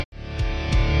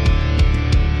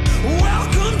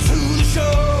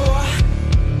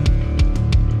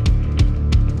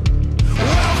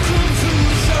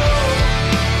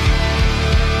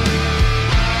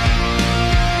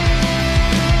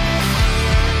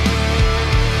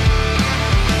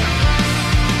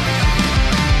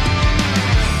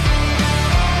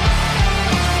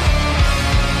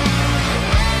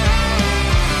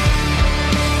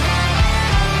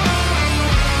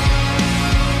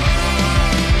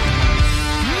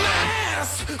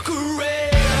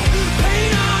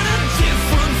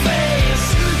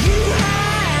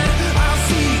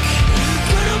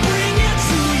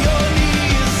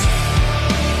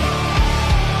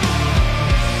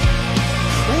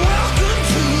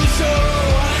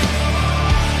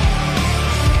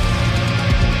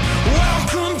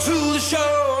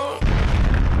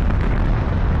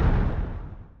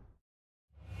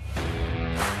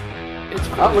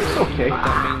That looks okay.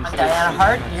 I'm Diana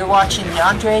Hart, and you're watching the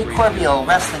Andre Corbio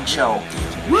Wrestling Show.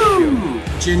 Woo!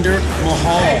 Jinder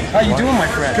Mahal. How you doing, my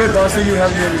friend? Good, boss. You have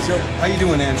me on the show. How you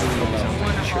doing, Angelina?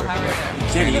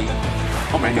 Kitty.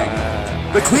 Oh my God.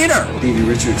 The cleaner. Davey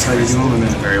Richards. How you doing,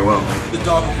 man? Very well. The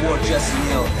Dog of War, Jesse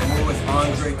Neal, and we're with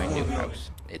Andre Corbio.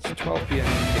 It's 12 p.m.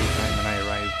 UK time, and I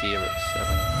arrived here at 7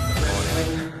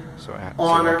 this morning. So I had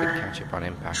to catch up on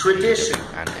Impact, tradition,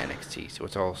 and NXT. So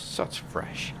it's all such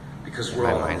fresh. Because we're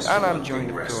all and I'm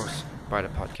joined, of course, by the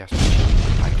podcast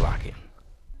Mike Larkin.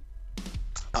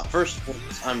 First of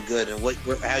all, I'm good, and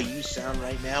how you sound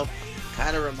right now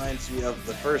kind of reminds me of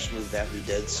the first move that we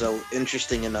did. So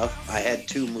interesting enough, I had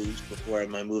two moves before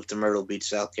my move to Myrtle Beach,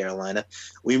 South Carolina.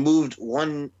 We moved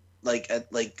one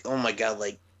oh my God,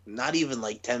 not even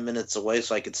 10 minutes away,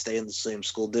 so I could stay in the same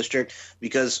school district,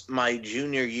 because my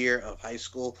junior year of high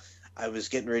school, I was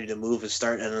getting ready to move and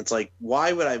start, and it's like,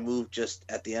 why would I move just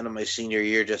at the end of my senior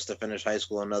year just to finish high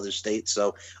school in another state?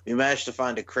 So we managed to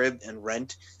find a crib and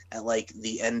rent at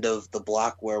the end of the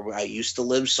block where I used to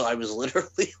live. So I was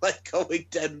literally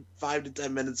going 5 to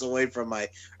 10 minutes away from my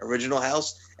original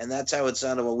house. And that's how it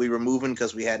sounded when we were moving,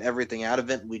 because we had everything out of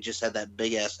it and we just had that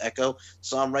big ass echo.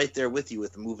 So I'm right there with you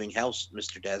with the moving house,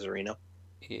 Mr. Dazzarino.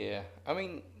 Yeah, I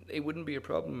mean, it wouldn't be a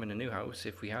problem in a new house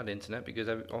if we had internet, because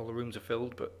all the rooms are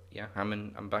filled. But yeah,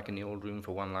 I'm back in the old room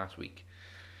for one last week.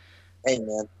 Hey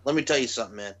man, let me tell you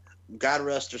something, man. God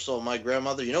rest her soul, my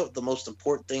grandmother. You know what the most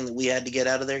important thing that we had to get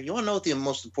out of there? You want to know what the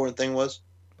most important thing was?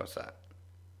 What's that?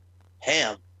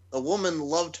 Ham. The woman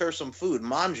loved her some food.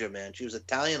 Manja, man. She was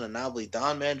Italian, a Nobly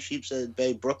Don, man. Sheepshead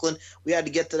Bay, Brooklyn. We had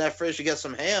to get to that fridge to get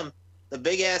some ham. The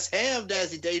big-ass ham,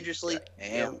 Dazzy Dangerously.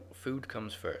 Ham. Food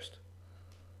comes first.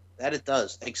 That it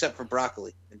does, except for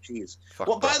broccoli and cheese. Fuck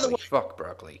broccoli. By the way, fuck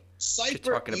broccoli. Cypher,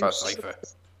 you're talking about Cypher.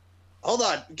 Hold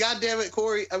on. God damn it,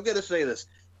 Corey. I'm going to say this.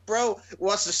 Bro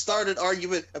wants to start an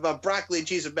argument about broccoli and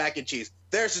cheese and mac and cheese.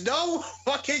 There's no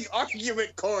fucking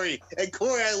argument, Corey. And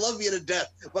Corey, I love you to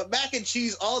death. But mac and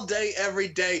cheese all day, every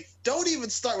day. Don't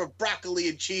even start with broccoli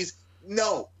and cheese.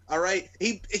 No. All right?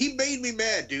 He made me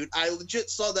mad, dude. I legit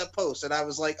saw that post, and I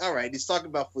was like, all right, he's talking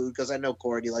about food because I know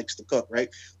Corey, he likes to cook, right?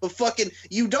 But fucking,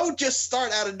 you don't just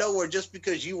start out of nowhere just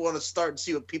because you want to start and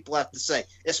see what people have to say.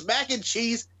 It's mac and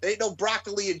cheese. There ain't no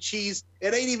broccoli and cheese.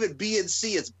 It ain't even B and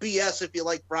C. It's BS if you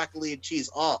like broccoli and cheese.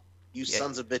 Oh, you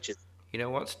sons of bitches. You know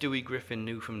what? Stewie Griffin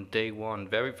knew from day one,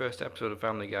 very first episode of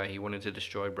Family Guy, he wanted to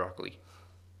destroy broccoli.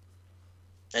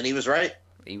 And he was right.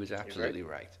 He was absolutely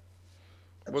right.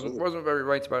 Absolutely. Wasn't very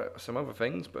right about some other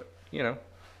things, but, you know.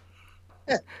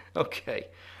 Yeah. Okay.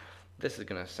 This is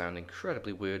going to sound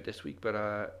incredibly weird this week, but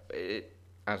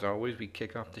as always, we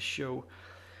kick off the show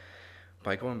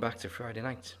by going back to Friday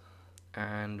night.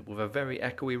 And with a very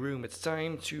echoey room, it's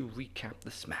time to recap the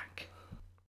smack.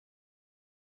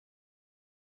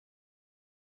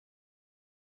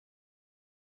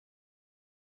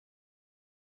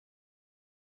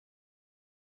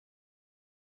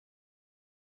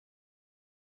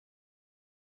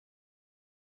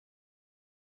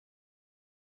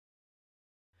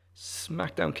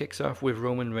 SmackDown kicks off with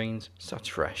Roman Reigns,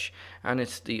 such fresh, and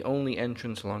it's the only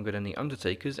entrance longer than The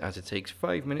Undertaker's, as it takes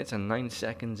 5 minutes and 9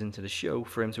 seconds into the show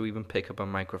for him to even pick up a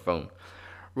microphone.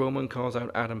 Roman calls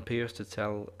out Adam Pearce to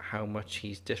tell how much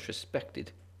he's disrespected.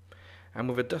 And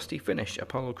with a dusty finish,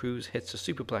 Apollo Crews hits a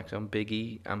superplex on Big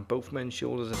E, and both men's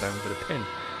shoulders are down for the pin.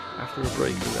 After a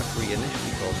break, the referee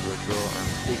initially calls for a draw,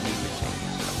 and Big E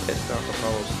retains. A pissed off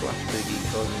Apollo slash Big E,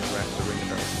 causing the rest to ring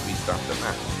announcer to restart the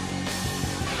match.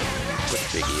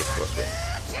 With Big E, of course,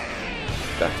 wins.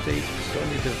 Backstage,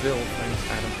 Sonya Deville thanks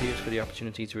Adam Pearce for the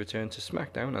opportunity to return to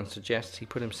SmackDown and suggests he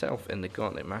put himself in the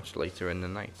gauntlet match later in the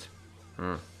night.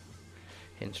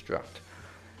 Hints dropped.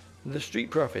 The Street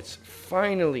Profits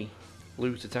finally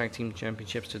lose the Tag Team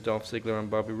Championships to Dolph Ziggler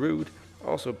and Bobby Roode.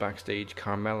 Also backstage,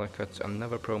 Carmella cuts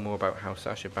another promo about how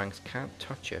Sasha Banks can't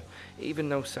touch her, even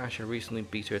though Sasha recently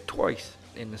beat her twice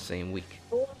in the same week.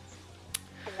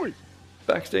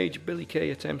 Backstage, Billy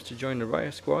Kay attempts to join the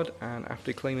Riot Squad, and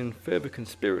after claiming further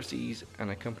conspiracies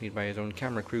and accompanied by his own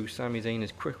camera crew, Sami Zayn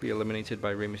is quickly eliminated by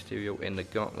Rey Mysterio in the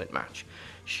Gauntlet match.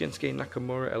 Shinsuke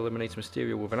Nakamura eliminates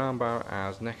Mysterio with an armbar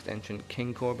as next entrant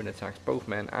King Corbin attacks both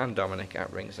men and Dominic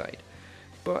at ringside,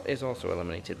 but is also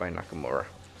eliminated by Nakamura.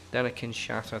 Then a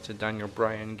Kinshasa to Daniel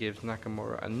Bryan gives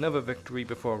Nakamura another victory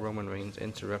before Roman Reigns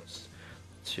interrupts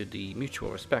to the mutual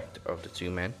respect of the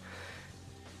two men.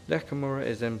 Nakamura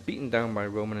is then beaten down by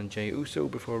Roman and Jey Uso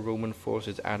before Roman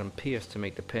forces Adam Pearce to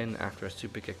make the pin after a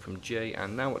superkick from Jey,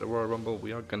 and now at the Royal Rumble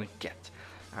we are going to get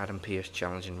Adam Pearce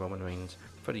challenging Roman Reigns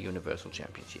for the Universal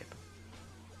Championship.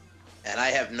 And I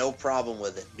have no problem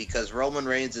with it because Roman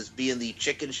Reigns is being the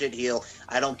chicken shit heel.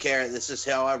 I don't care. This is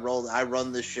how I roll. I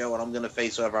run this show, and I'm going to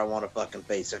face whoever I want to fucking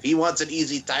face. If he wants an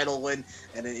easy title win,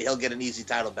 and he'll get an easy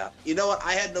title bout. You know what?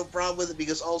 I had no problem with it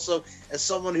because also, as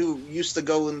someone who used to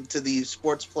go into the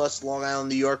Sports Plus Long Island,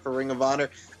 New York for Ring of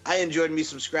Honor, I enjoyed me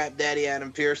some Scrap Daddy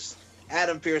Adam Pearce.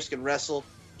 Adam Pearce can wrestle.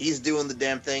 He's doing the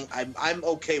damn thing. I'm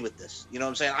okay with this. You know what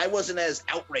I'm saying? I wasn't as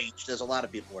outraged as a lot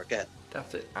of people were. Go ahead.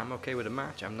 That's it. I'm okay with the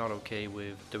match. I'm not okay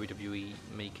with WWE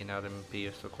making Adam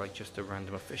Pearce look like just a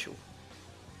random official.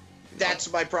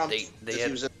 That's my problem. They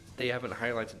haven't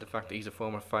highlighted the fact that he's a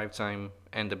former 5-time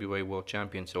NWA World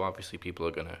Champion, so obviously people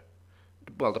are gonna...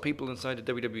 Well, the people inside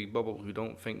the WWE bubble who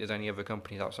don't think there's any other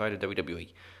companies outside of WWE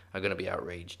are gonna be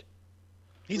outraged.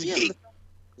 He's Yeah,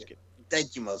 geek.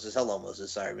 Thank you, Moses. Hello,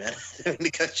 Moses. Sorry, man. I didn't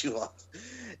mean to cut you off.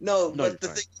 No, but the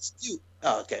thing is, too.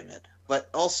 Oh, okay, man. But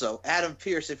also, Adam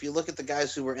Pearce, if you look at the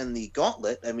guys who were in the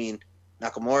gauntlet, I mean,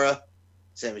 Nakamura,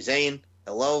 Sami Zayn,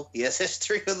 hello. He has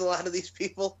history with a lot of these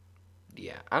people.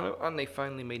 Yeah, and they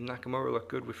finally made Nakamura look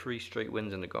good with 3 straight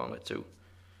wins in the gauntlet, too.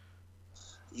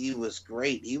 He was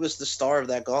great. He was the star of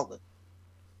that gauntlet.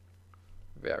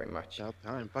 Very much. About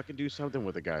time. Fucking do something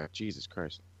with the guy. Jesus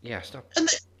Christ. Yeah, stop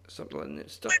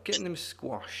getting him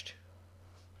squashed.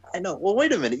 I know. Well,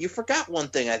 wait a minute. You forgot one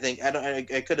thing. I think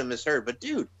I could have misheard, but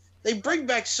dude, they bring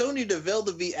back Sonya Deville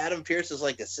to be Adam Pearce's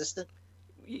like assistant.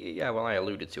 Yeah, well, I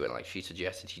alluded to it. Like she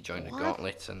suggested she join the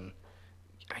gauntlet, and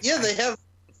They have.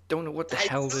 Don't know what the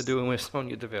hell they're doing with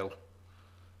Sonya Deville.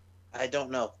 I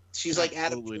don't know. She's like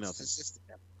Adam Pearce's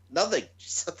assistant. Nothing.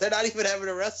 They're not even having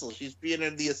her wrestle. She's being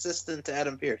the assistant to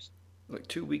Adam Pearce. Like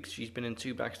 2 weeks, she's been in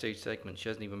 2 backstage segments. She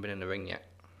hasn't even been in the ring yet.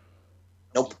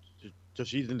 Nope. So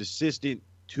she's an assistant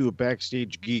to a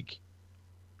backstage geek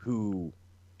who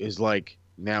is like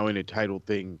now in a title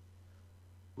thing.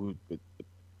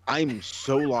 I'm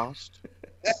so lost.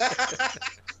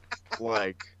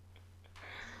 Like,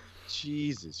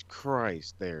 Jesus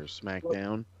Christ, there's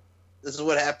SmackDown. This is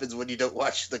what happens when you don't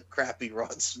watch the crappy Raw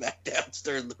and SmackDowns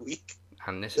during the week.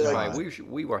 And this is why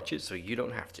we watch it, so you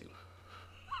don't have to.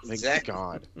 Thank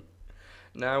God.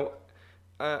 Now,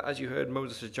 as you heard,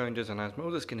 Moses has joined us, and as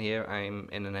Moses can hear, I'm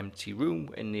in an empty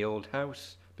room in the old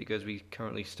house because we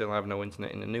currently still have no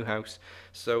internet in the new house.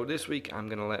 So this week, I'm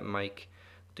going to let Mike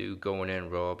do Going In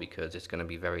Raw because it's going to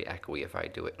be very echoey if I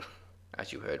do it.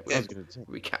 As you heard,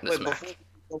 we can't smack.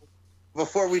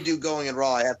 Before we do Going In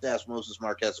Raw, I have to ask Moses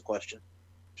Marquez a question.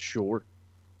 Sure.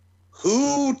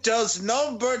 Who does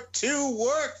number 2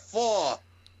 work for?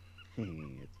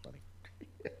 It's funny.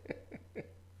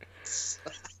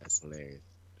 That's hilarious.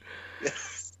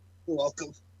 You're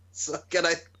welcome. So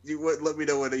let me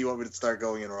know when you want me to start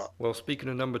Going In Raw. Well, speaking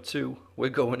of number 2, we're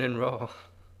going in Raw.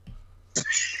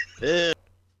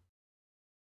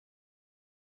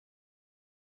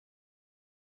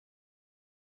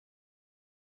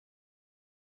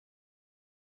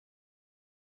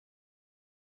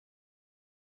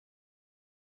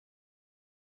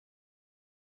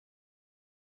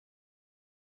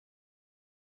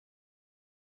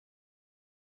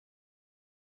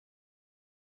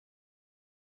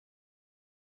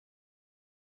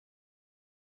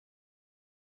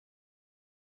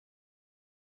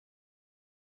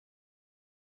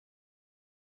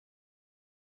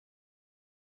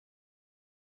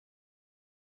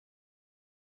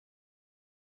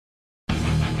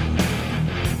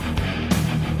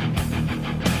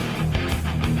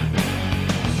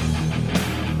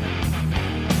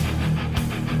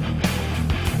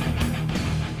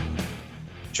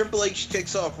 Triple H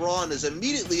kicks off Raw and is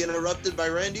immediately interrupted by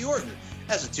Randy Orton.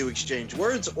 As the two exchange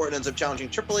words, Orton ends up challenging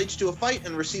Triple H to a fight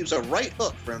and receives a right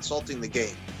hook for insulting the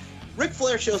game. Ric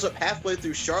Flair shows up halfway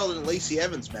through Charlotte and Lacey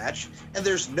Evans' match, and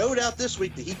there's no doubt this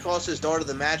week that he cost his daughter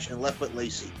the match and left with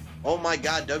Lacey. Oh my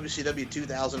god, WCW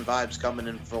 2000 vibes coming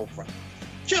in full front.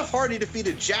 Jeff Hardy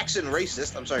defeated Jackson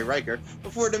Riker,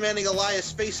 before demanding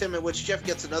Elias face him, in which Jeff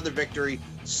gets another victory,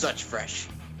 such fresh.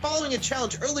 Following a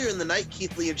challenge earlier in the night,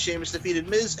 Keith Lee and Sheamus defeated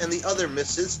Miz and the other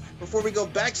Misses before we go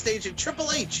backstage and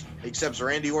Triple H accepts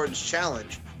Randy Orton's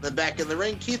challenge. Then back in the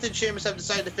ring, Keith and Sheamus have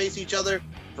decided to face each other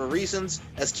for reasons,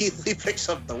 as Keith Lee picks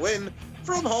up the win.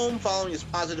 From home, following his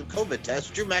positive COVID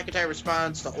test, Drew McIntyre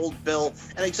responds to Old Bill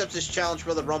and accepts his challenge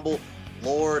for the Rumble.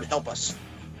 Lord help us.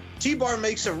 T-Bar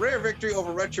makes a rare victory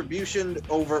over Retribution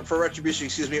over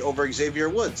Xavier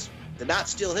Woods. Did not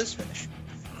steal his finish.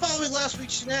 Following last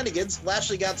week's shenanigans,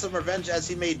 Lashley got some revenge as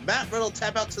he made Matt Riddle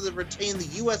tap out to retain the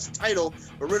U.S. title,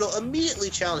 but Riddle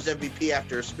immediately challenged MVP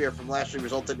after a spear from Lashley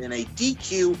resulted in a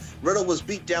DQ. Riddle was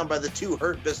beat down by the two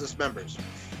Hurt Business members.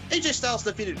 AJ Styles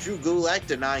defeated Drew Gulak,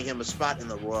 denying him a spot in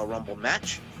the Royal Rumble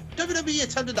match. WWE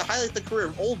attempted to highlight the career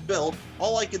of Old Bill,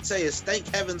 all I can say is thank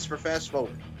heavens for fast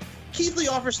forward. Keith Lee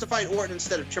offers to fight Orton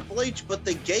instead of Triple H, but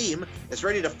the game is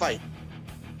ready to fight.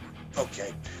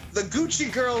 Okay. The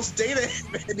Gucci Girls, Dana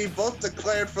and Mandy, both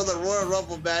declared for the Royal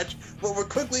Rumble match, but were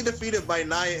quickly defeated by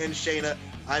Nia and Shayna.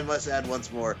 I must add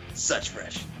once more, such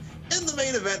fresh. In the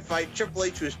main event fight, Triple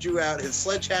H was drew out his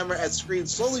sledgehammer as screen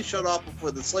slowly shut off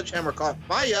before the sledgehammer caught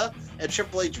fire, and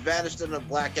Triple H vanished in a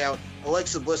blackout.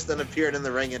 Alexa Bliss then appeared in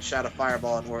the ring and shot a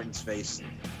fireball in Orton's face.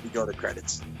 We go to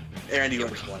credits. Randy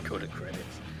Orton won. Go to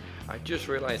credits. I just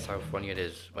realized how funny it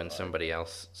is when somebody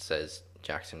else says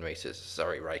Jackson races.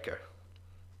 Sorry, Riker.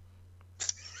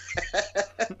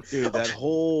 Dude, that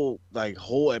whole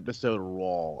episode of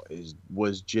Raw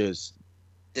was just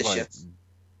This like shit's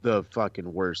the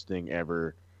fucking worst thing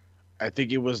ever. I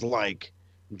think it was like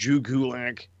Drew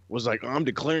Gulak was like, I'm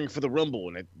declaring for the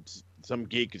Rumble, and some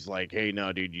geek is like, hey,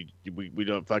 no, dude, we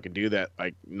don't fucking do that,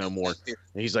 like, no more.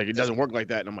 And he's like, it doesn't work like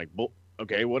that, and I'm like,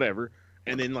 okay, whatever.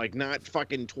 And then, like, not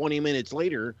fucking 20 minutes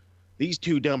later, these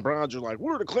two dumb broads are like,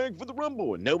 we're declaring for the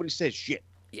Rumble, and nobody says shit.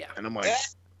 Yeah. And I'm like,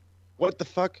 what the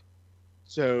fuck?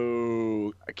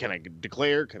 So, can I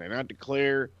declare? Can I not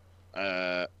declare?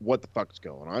 What the fuck's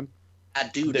going on? I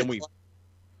do.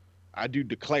 I do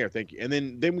declare, thank you. And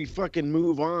then we fucking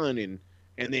move on, and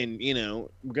then, you know,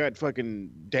 we got fucking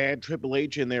Dad Triple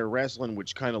H in there wrestling,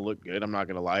 which kind of looked good. I'm not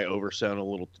gonna lie, oversound a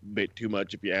little bit too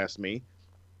much if you ask me.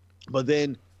 But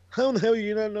then, how the hell do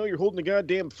you not know you're holding a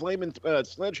goddamn flaming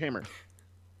sledgehammer?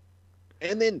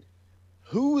 And then,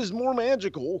 who is more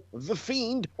magical, The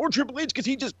Fiend or Triple H? Because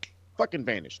he just fucking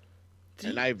vanished.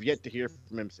 And I've yet to hear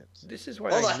from him since. This is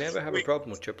why I never have a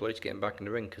problem with Triple H getting back in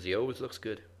the ring, because he always looks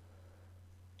good.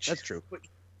 That's true.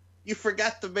 You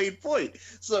forgot the main point.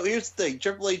 So here's the thing: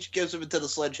 Triple H gives him into the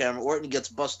sledgehammer. Orton gets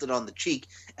busted on the cheek,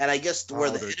 and I guess where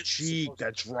the cheek.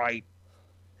 That's right.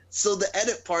 So the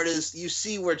edit part is you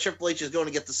see where Triple H is going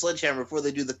to get the sledgehammer before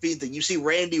they do the Fiend thing. You see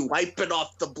Randy wiping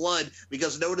off the blood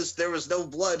because notice there was no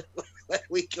blood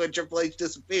when Triple H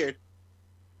disappeared.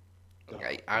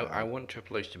 I want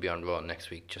Triple H to be on Raw next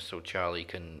week just so Charlie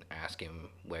can ask him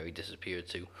where he disappeared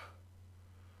to.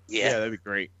 Yeah, that'd be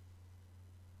great.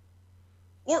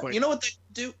 Or, you know what they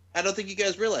could do? I don't think you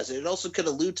guys realize it. It also could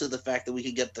allude to the fact that we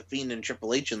could get the Fiend and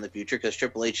Triple H in the future, because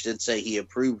Triple H did say he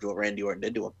approved what Randy Orton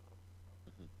did to him.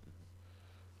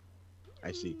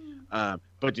 I see.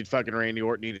 But did fucking Randy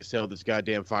Orton need to sell this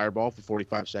goddamn fireball for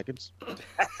 45 seconds?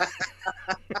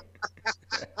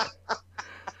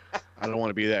 I don't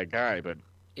want to be that guy, but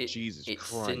Jesus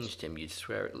Christ. It singed him. You'd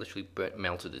swear it literally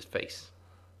melted his face.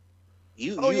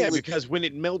 Because when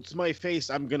it melts my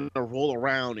face, I'm going to roll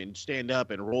around and stand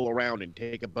up and roll around and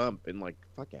take a bump and, like,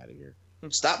 fuck out of here.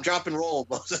 Stop, drop, and roll,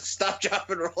 Moses. Stop, drop,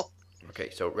 and roll.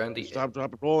 Okay, so Randy... Stop,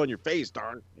 drop, and roll on your face,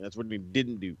 darn. That's what he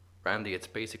didn't do. Randy, it's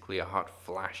basically a hot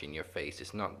flash in your face.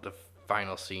 It's not the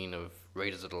final scene of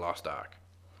Raiders of the Lost Ark.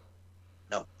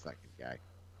 No. Fucking guy.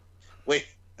 Wait.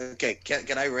 Okay,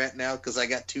 can I rant now? Because I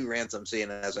got two rants I'm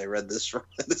seeing as I read this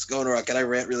going around. Can I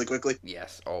rant really quickly?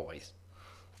 Yes, always.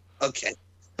 Okay.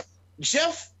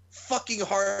 Jeff fucking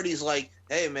Hardy's like,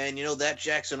 hey, man, you know that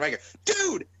Jackson Riker?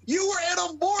 Dude, you were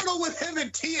an immortal with him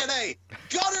in TNA.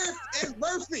 Gunner and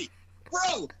Murphy.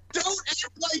 Bro, don't act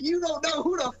like you don't know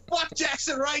who the fuck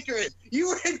Jackson Riker is. You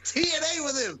were in TNA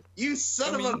with him, you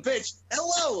son of a bitch.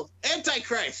 Hello,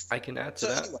 Antichrist. I can add to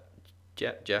that. Anyway.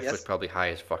 Jeff was probably high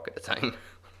as fuck at the time.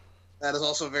 That is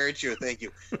also very true. Thank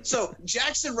you. So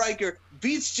Jackson Riker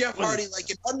beats Jeff Hardy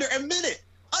like in under a minute.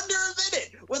 Under a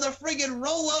minute with a friggin'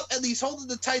 roll up, and he's holding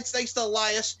the tights next to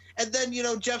Elias. And then, you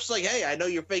know, Jeff's like, hey, I know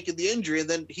you're faking the injury. And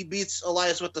then he beats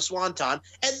Elias with the Swanton.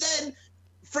 And then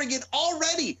friggin'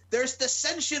 already there's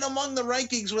dissension among the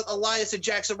rankings with Elias and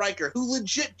Jackson Riker, who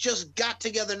legit just got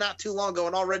together not too long ago.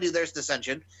 And already there's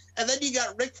dissension. And then you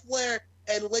got Ric Flair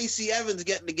and Lacey Evans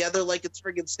getting together like it's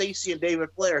friggin' Stacy and David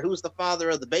Flair, who's the father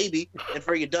of the baby in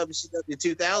friggin' WCW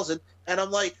 2000. And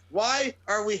I'm like, why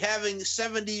are we having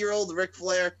 70-year-old Ric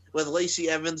Flair with Lacey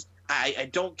Evans? I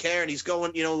don't care. And he's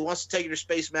going, you know, he wants to take her to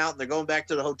Space Mountain. They're going back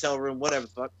to the hotel room, whatever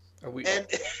the fuck. Are we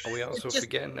also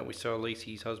forgetting that we saw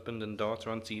Lacey's husband and daughter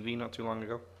on TV not too long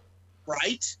ago?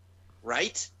 Right?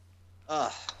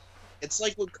 It's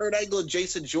like when Kurt Angle and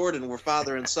Jason Jordan were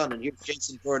father and son, and here's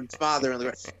Jason Jordan's father, and they're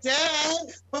like, Dad,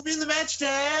 put me in the match,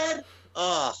 Dad.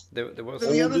 There was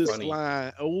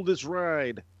oldest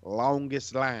ride,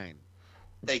 longest line.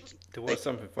 Thank you. There was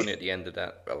something funny at the end of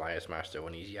that Elias Master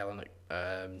when he's yelling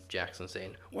at Jackson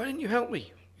saying, "Why didn't you help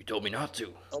me? You told me not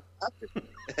to."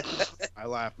 I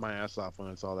laughed my ass off when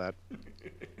I saw that.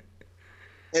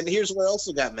 And here's where I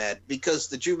also got mad, because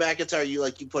the Drew McIntyre,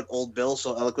 you put Old Bill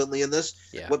so eloquently in this.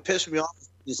 Yeah. What pissed me off is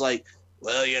He's like,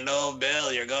 well,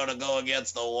 Bill, you're going to go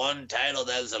against the one title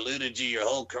that has eluded you your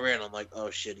whole career. And I'm like, oh,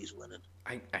 shit, he's winning.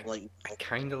 I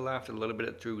kind of laughed a little bit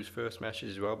at Drew's first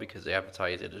message as well because they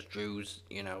advertised it as Drew's,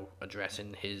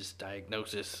 addressing his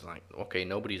diagnosis. Like, okay,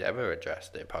 nobody's ever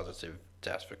addressed their positive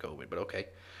test for COVID, but okay.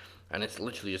 And it's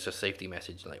literally just a safety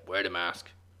message like, wear the mask,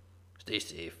 stay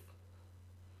safe.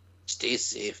 Stay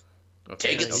safe.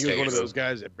 Okay, Take it He was one of those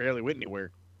guys that barely went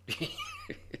anywhere.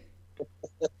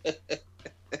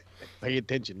 Pay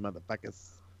attention,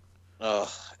 motherfuckers.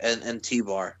 Oh, and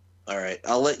T-Bar. All right,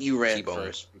 I'll let you rant T-Bone.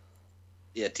 first.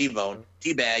 Yeah, T-Bone.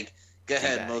 T-Bag. Go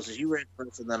ahead, T-Bag. Moses. You rant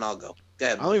first, and then I'll go. Go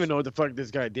ahead. I don't even know what the fuck this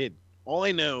guy did. All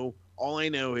I know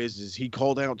is he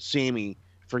called out Sammy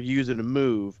for using a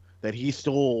move that he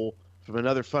stole from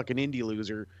another fucking indie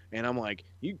loser, and I'm like,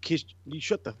 you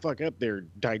shut the fuck up there,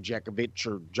 Dijakovic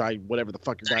or whatever the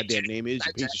fuck your goddamn name is,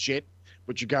 you piece of shit,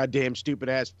 with your goddamn stupid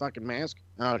ass fucking mask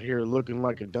out here looking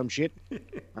like a dumb shit.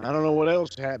 I don't know what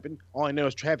else happened. All I know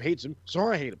is Trav hates him,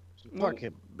 so I hate him. So fuck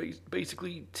him.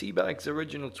 Basically, T-Bag's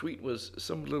original tweet was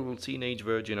some little teenage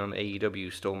virgin on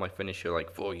AEW stole my finisher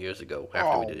like 4 years ago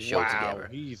after we did a show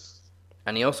together.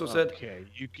 And he also said, okay,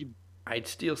 you could. I'd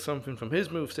steal something from his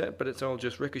moveset, but it's all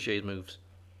just Ricochet's moves.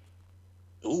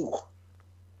 Ooh.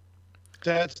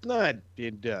 That's not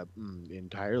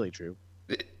entirely true.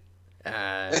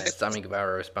 Sammy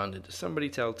Guevara responded, somebody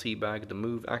tell T-Bag the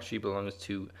move actually belongs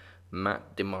to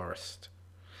Matt DeMarest,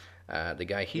 the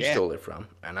guy he stole it from,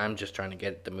 and I'm just trying to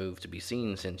get the move to be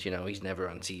seen since, he's never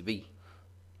on TV.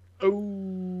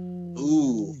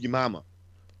 Ooh, your mama.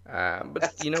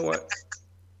 But you know what?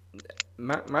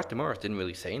 Matt DeMarest didn't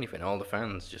really say anything. All the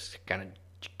fans just kind of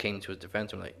came to his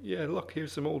defense and were like, yeah, look,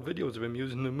 here's some old videos of him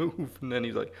using the move. And then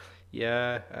he's like,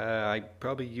 yeah, I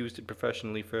probably used it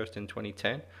professionally first in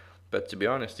 2010. But to be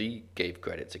honest, he gave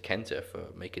credit to Kenta for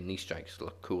making knee strikes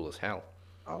look cool as hell.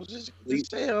 I was just gonna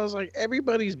say, I was like,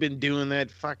 everybody's been doing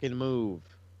that fucking move.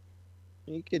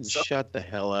 You can shut the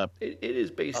hell up. It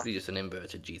is basically just an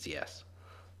inverted GTS.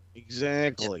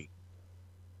 Exactly.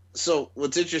 So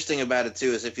what's interesting about it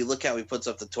too is if you look how he puts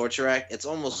up the torture rack, it's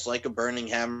almost like a burning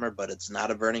hammer, but it's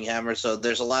not a burning hammer. So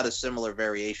there's a lot of similar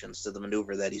variations to the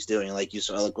maneuver that he's doing, like you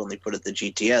so eloquently put it, the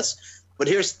GTS. But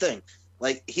here's the thing.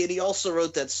 Like, he also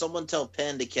wrote that someone tell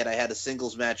Panda Kid I had a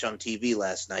singles match on TV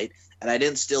last night, and I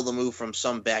didn't steal the move from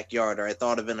some backyard, or I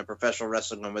thought of in a professional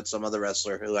wrestling room with some other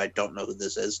wrestler who I don't know who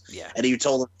this is. Yeah. And he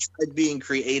told him, try being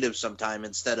creative sometime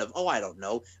instead of, I don't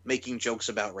know, making jokes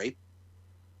about rape.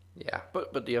 Yeah,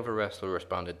 but the other wrestler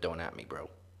responded, don't at me, bro.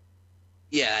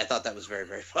 Yeah, I thought that was very,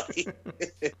 very funny.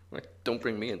 Like, don't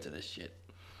bring me into this shit.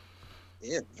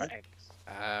 Yeah.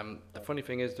 The funny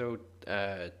thing is, though,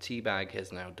 T-Bag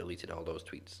has now deleted all those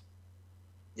tweets.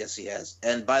 Yes, he has.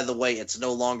 And by the way, it's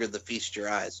no longer the Feast Your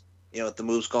Eyes. You know what the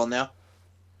move's called now?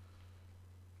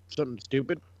 Something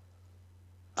stupid?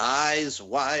 Eyes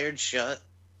wired shut.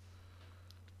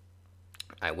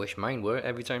 I wish mine were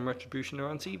every time Retribution are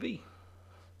on TV.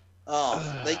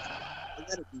 Oh, they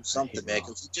gotta do something, man,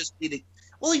 because he just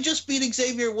beat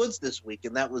Xavier Woods this week,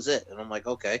 and that was it. And I'm like,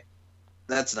 okay,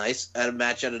 that's nice. At a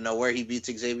match out of nowhere, he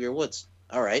beats Xavier Woods.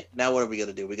 All right, now what are we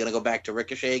gonna do? We're gonna go back to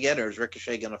Ricochet again, or is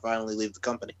Ricochet gonna finally leave the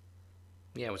company?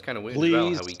 Yeah, it was kind of weird as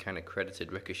well how he kind of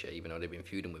credited Ricochet, even though they've been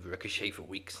feuding with Ricochet for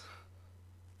weeks.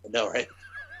 I know, right?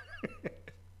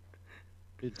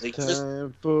 It's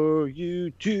time for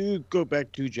you to go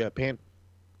back to Japan.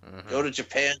 Mm-hmm. Go to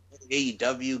Japan, go to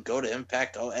AEW, go to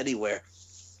Impact, anywhere.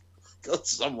 Go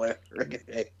somewhere.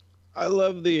 Ricochet. I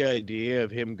love the idea of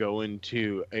him going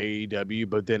to AEW,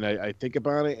 but then I think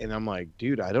about it and I'm like,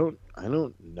 dude, I don't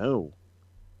know.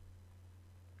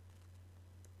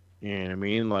 You know what I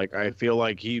mean? Like, I feel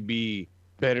like he'd be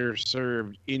better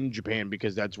served in Japan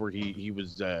because that's where he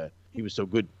was so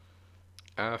good.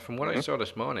 From what I saw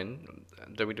this morning,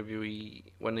 WWE,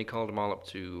 when they called them all up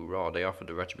to Raw, they offered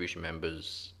the Retribution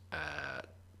members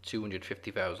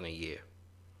 $250,000 a year.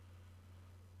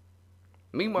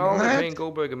 Meanwhile, they're paying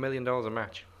Goldberg $1 million a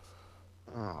match.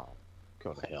 Oh,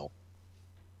 go to hell.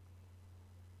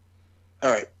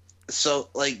 All right. So,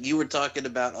 like, you were talking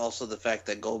about also the fact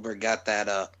that Goldberg got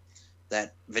that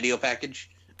video package.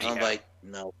 I'm like,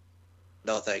 no,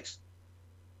 thanks.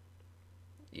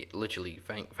 Yeah, literally,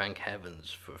 thank heavens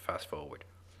for fast forward.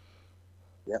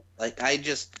 Yeah, like I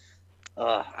don't.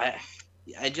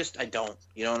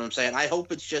 You know what I'm saying? I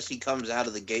hope it's just he comes out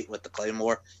of the gate with the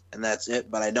Claymore and that's it.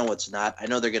 But I know it's not. I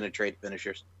know they're gonna trade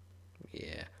finishers.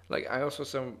 Yeah, like I also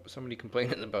saw somebody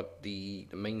complaining about the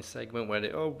main segment where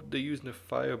they're using a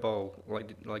fireball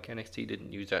like NXT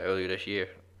didn't use that earlier this year.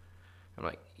 I'm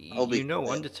like,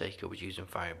 Undertaker was using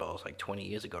fireballs like 20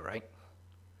 years ago, right?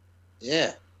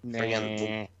 Yeah.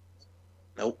 Nah.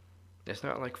 Nope. It's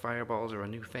not like fireballs are a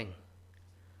new thing.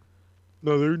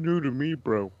 No, they're new to me,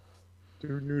 bro.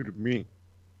 They're new to me.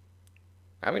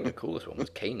 I think the coolest one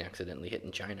was Kane accidentally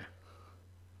hitting China.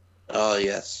 Oh,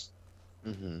 yes.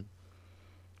 Mm-hmm.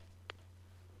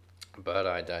 But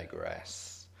I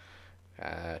digress.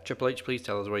 Triple H, please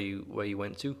tell us where you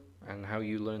went to and how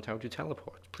you learned how to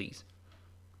teleport, please.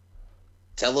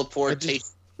 Teleportation.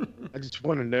 I just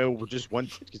want to know just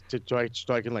once so I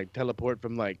can like teleport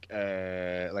from like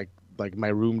my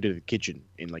room to the kitchen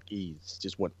in like ease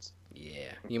just once.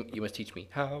 Yeah, you must teach me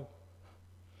how.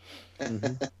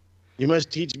 Mm-hmm. You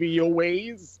must teach me your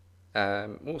ways.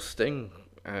 Well, Sting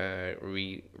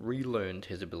relearned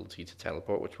his ability to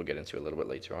teleport, which we'll get into a little bit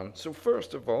later on. So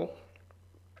first of all,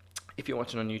 if you're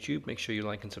watching on YouTube, make sure you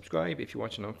like and subscribe. If you're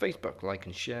watching on Facebook, like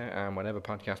and share. And whatever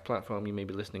podcast platform you may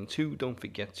be listening to, don't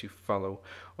forget to follow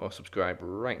or subscribe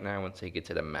right now and take it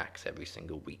to the max every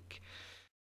single week.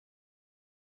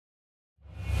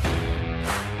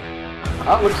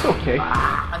 Oh, it's okay.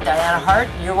 I'm Diana Hart,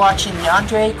 and you're watching the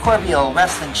Andre Corbeil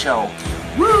Wrestling Show.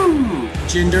 Woo!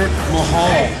 Jinder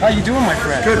Mahal. How you doing, my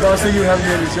friend? Good, boss. You have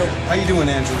me on the show. How you doing,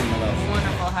 Angelina Love?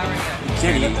 Wonderful, how are you?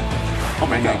 Kitty. Oh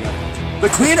my God. The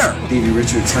Cleaner. Davey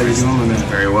Richards. How you doing, my man?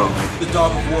 Very well. The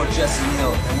Dog of War, Jesse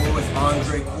Neal, and we're with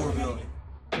Andre Corbeil.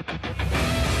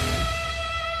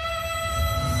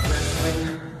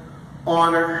 Wrestling,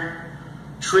 honor,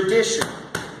 tradition.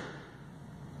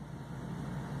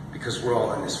 Because we're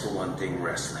all in this for one thing,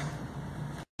 wrestling.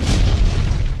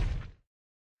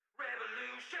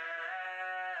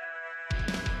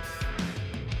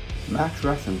 Max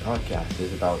Wrestling Podcast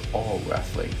is about all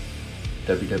wrestling.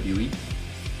 WWE,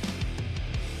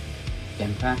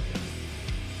 Impact,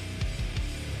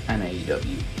 and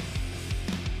AEW.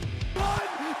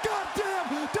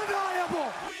 Goddamn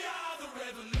deniable!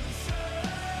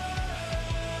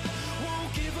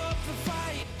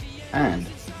 And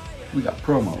we got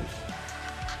promos.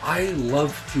 I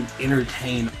love to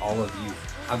entertain all of you.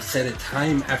 I've said it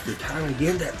time after time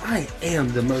again that I am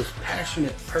the most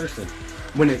passionate person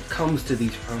when it comes to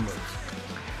these promos.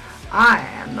 I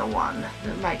am the one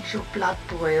that makes your blood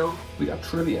boil. We got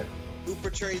trivia. Who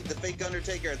portrayed the fake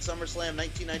Undertaker at SummerSlam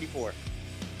 1994?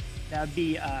 That would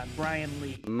be Brian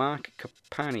Lee. Mark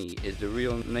Kapani is the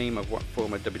real name of what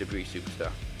former WWE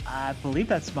superstar? I believe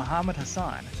that's Muhammad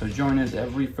Hassan. So join us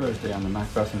every Thursday on the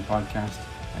Max Wrestling Podcast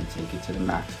and take it to the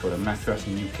max. Go to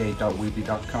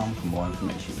maxwrestlinguk.weebly.com for more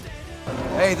information.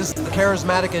 Hey, this is the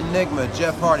charismatic enigma,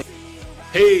 Jeff Hardy.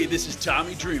 Hey, this is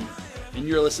Tommy Dreamer, and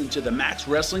you're listening to the Max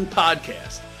Wrestling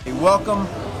Podcast. Hey, welcome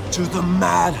to the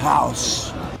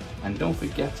Madhouse. And don't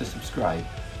forget to subscribe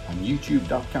on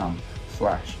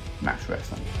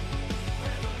youtube.com/maxwrestling.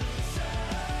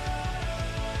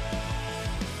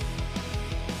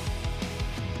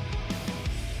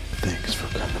 Thanks for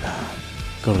coming on.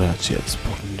 Gracias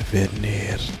por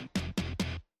venir.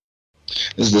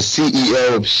 This is the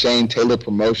CEO of Shane Taylor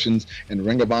Promotions and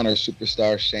Ring of Honor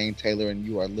superstar Shane Taylor, and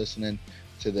you are listening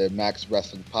to the Max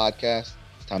Wrestling Podcast.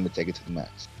 It's time to take it to the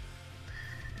max.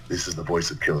 This is the voice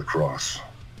of Killer Cross,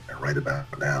 and right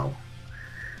about now,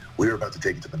 we're about to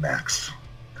take it to the max.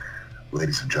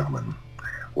 Ladies and gentlemen,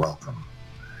 welcome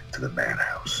to the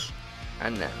Madhouse.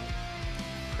 And now,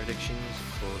 predictions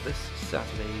for this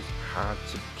Saturday's Hard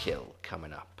to Kill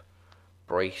coming up.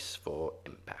 Brace for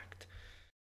impact.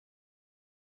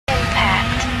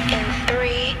 In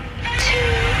 3, 2,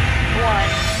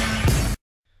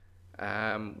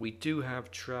 1. We do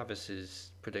have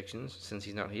Travis's predictions. Since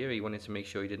he's not here, he wanted to make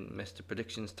sure he didn't miss the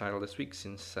predictions title this week,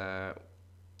 since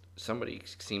somebody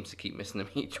seems to keep missing them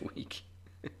each week.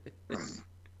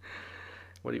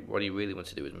 What he really wants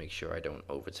to do is make sure I don't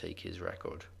overtake his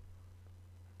record.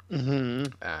 Mm-hmm.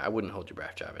 I wouldn't hold your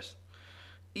breath, Travis.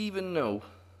 Even though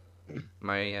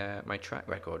my track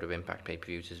record of Impact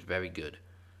pay-per-views is very good.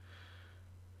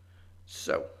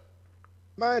 So,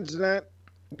 mine's not.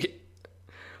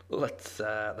 Let's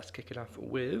kick it off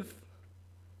with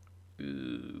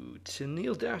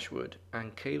Tennille Dashwood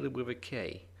and Caleb with a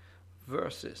K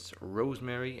versus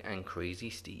Rosemary and Crazy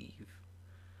Steve.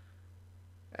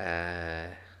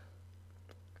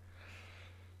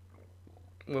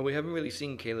 Well, we haven't really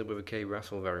seen Caleb with a K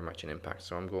wrestle very much in Impact,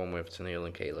 so I'm going with Tennille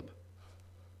and Caleb.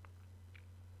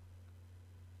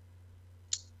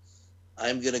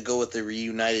 I'm going to go with the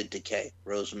reunited Decay,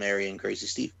 Rosemary and Crazy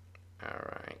Steve.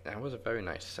 Alright, that was a very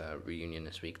nice reunion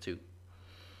this week, too.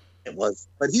 It was.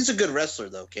 But he's a good wrestler,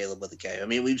 though, Caleb with a K. I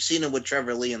mean, we've seen him with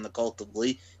Trevor Lee in the Cult of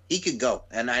Lee. He could go.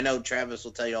 And I know Travis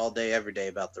will tell you all day, every day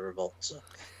about the Revolt, so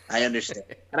I understand.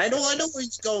 And I know where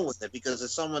he's going with it, because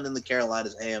as someone in the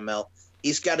Carolinas AML,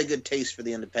 he's got a good taste for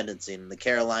the independent scene. The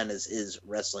Carolinas is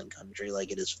wrestling country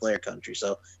like it is Flair country.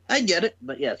 So I get it.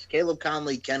 But yes, Caleb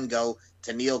Conley can go.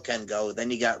 Tenille can go.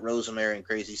 Then you got Rosemary and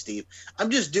Crazy Steve.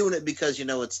 I'm just doing it because,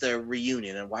 it's their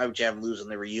reunion. And why would you have them lose on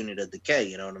their reunion at Decay?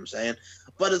 You know what I'm saying?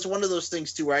 But it's one of those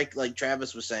things, too, where like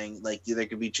Travis was saying, like, there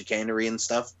could be chicanery and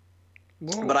stuff.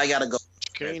 Whoa. But I got to go.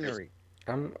 Chicanery.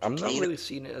 I'm not really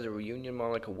seeing it as a reunion,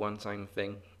 more like a one-time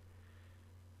thing.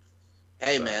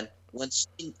 Hey, man. When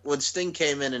Sting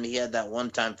came in and he had that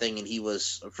one-time thing and he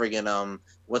was friggin'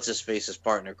 what's-his-face's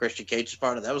partner, Christian Cage's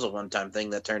partner, that was a one-time thing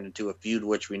that turned into a feud,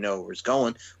 which we know where it's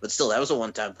going. But still, that was a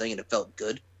one-time thing and it felt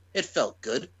good. It felt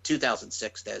good.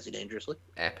 2006, Dazzy Dangerously.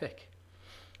 Epic.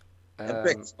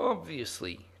 Epic.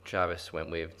 Obviously, Travis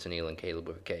went with Tenille and Caleb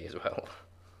with a K as well.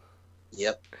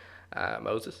 Yep.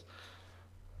 Moses?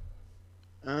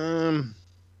 I'm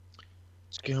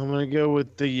gonna go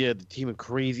with the team of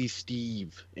Crazy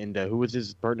Steve and who was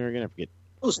his partner again? I forget.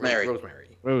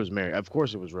 Rosemary. Of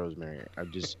course, it was Rosemary.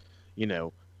 I'm just,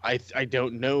 I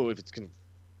don't know if it's gonna.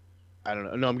 I don't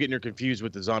know. No, I'm getting her confused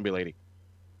with the zombie lady.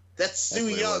 That's Sue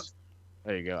Young.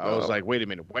 There you go. I was like, wait a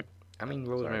minute, what? I mean,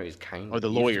 Rosemary's kind of. Or the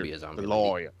used lawyer. to be a zombie The lady.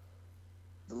 lawyer.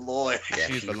 The lawyer. Yeah,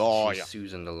 she's the lawyer. She's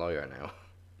Susan the lawyer now.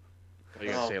 What are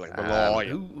you gonna say, like the lawyer?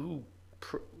 Who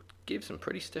gave some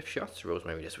pretty stiff shots to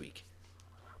Rosemary this week.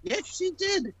 Yes, she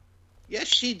did. Yes,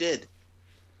 she did.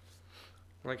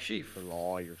 Like she The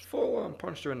lawyer. full on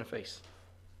punched her in the face.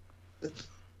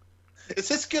 Is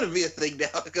this gonna be a thing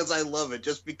now? Because I love it.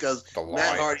 Just because The lawyer.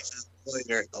 Matt Hardy says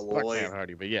the Fuck lawyer. Matt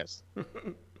Hardy, but yes.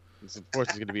 It's, of course,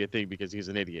 it's gonna be a thing because he's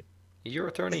an idiot. Is your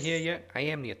attorney here yet? I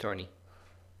am the attorney.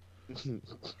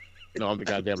 No, I'm the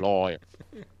goddamn lawyer.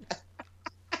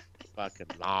 Fucking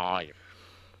lawyer.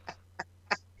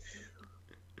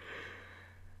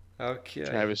 Okay.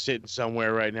 Travis sitting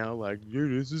somewhere right now, like, yeah,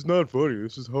 this is not funny.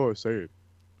 This is how I say it.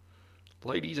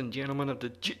 Ladies and gentlemen of the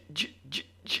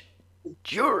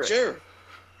jury. Sure.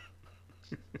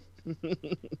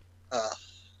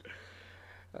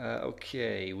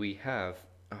 Okay, we have.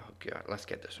 Oh god, let's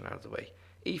get this one out of the way.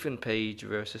 Ethan Page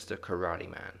versus the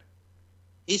Karate Man.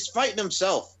 He's fighting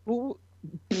himself.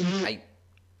 I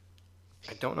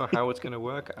don't know how it's gonna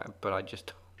work, but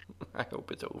I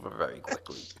hope it's over very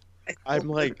quickly. I'm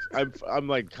like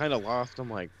kind of lost. I'm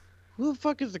like, who the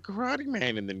fuck is the Karate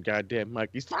Man? And then goddamn,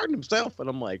 like, he's fighting himself, and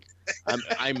I'm like,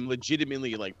 I'm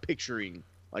legitimately like picturing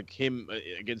like him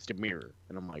against a mirror,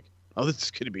 and I'm like, oh, this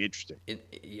is gonna be interesting.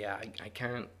 I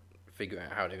can't figure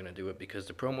out how they're gonna do it because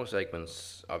the promo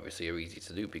segments obviously are easy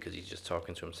to do because he's just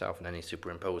talking to himself and then he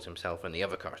superimposes himself in the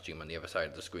other costume on the other side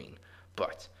of the screen.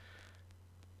 But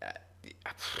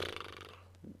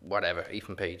whatever,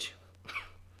 Ethan Page.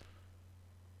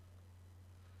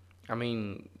 I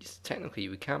mean, technically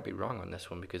we can't be wrong on this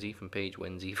one because Ethan Page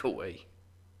wins either way.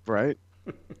 Right?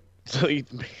 So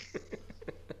Ethan Page,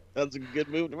 that's a good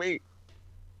move to me.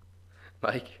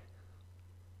 Mike?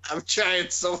 I'm trying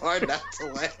so hard not to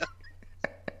laugh.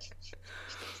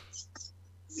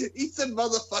 Ethan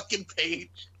motherfucking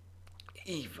Page.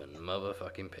 Ethan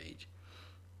motherfucking Page.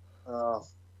 Oh.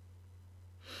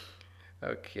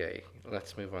 Okay,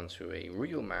 let's move on to a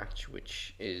real match,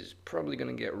 which is probably going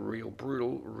to get real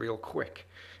brutal real quick.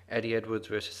 Eddie Edwards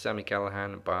versus Sami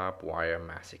Callihan, Barbed Wire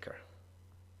Massacre.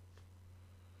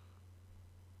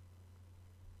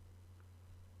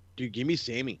 Dude, give me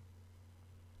Sammy.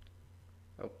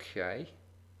 Okay.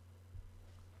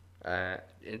 I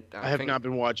have not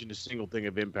been watching a single thing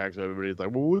of Impact, so everybody's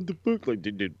like, well, what the fuck? Like,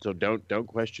 dude, so don't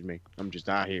question me. I'm just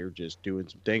out here just doing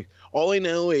some things. All I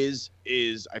know is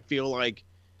I feel like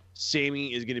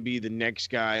Sammy is going to be the next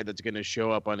guy that's going to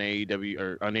show up on AEW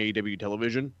or on AEW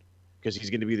television because he's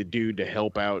going to be the dude to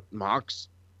help out Mox.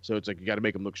 So it's like you got to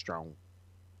make him look strong.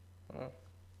 Oh.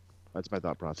 That's my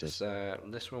thought process.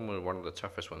 This one was one of the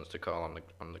toughest ones to call on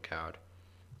the card.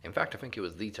 In fact, I think it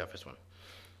was the toughest one.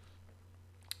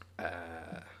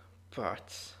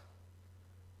 But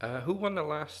who won the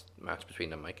last match between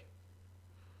them, Mike?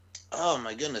 Oh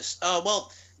my goodness.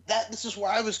 Well, this is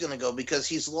where I was going to go because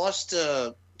he's lost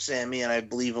to Sammy, and I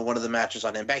believe in one of the matches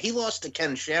on Impact, he lost to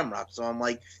Ken Shamrock. So I'm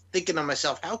like thinking to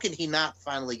myself, how can he not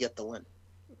finally get the win?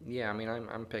 Yeah, I mean,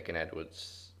 I'm picking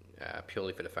Edwards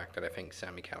purely for the fact that I think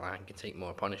Sami Callihan can take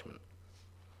more punishment.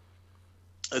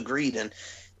 Agreed. And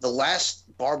the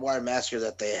last Barbed Wire Massacre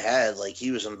that they had, like,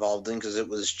 he was involved in because it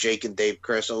was Jake and Dave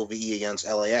Chris OVE against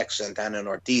LAX, Santana and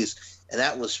Ortiz, and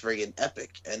that was friggin'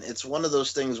 epic. And it's one of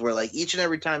those things where, like, each and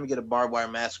every time you get a Barbed Wire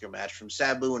Massacre match from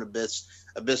Sabu and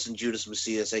Abyss and Judas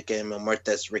Macias, aka Mil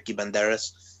Muertes, Ricky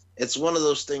Banderas, It's one of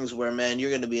those things where, man,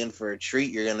 you're going to be in for a treat.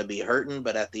 You're going to be hurting,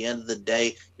 but at the end of the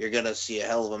day, you're going to see a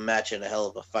hell of a match and a hell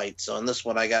of a fight. So in this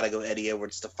one, I got to go Eddie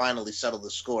Edwards to finally settle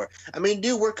the score. I mean,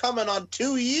 dude, we're coming on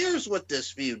 2 years with this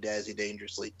feud, Dazzy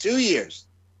Dangerously. 2 years.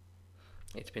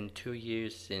 It's been 2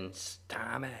 years since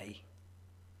Tommy.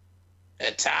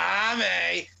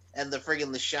 Tommy! And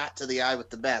the shot to the eye with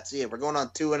the bats. Yeah, we're going on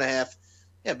 2.5.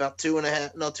 Yeah, about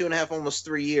 2.5. No, 2.5, almost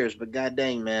 3 years. But god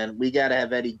dang, man, we got to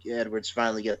have Eddie Edwards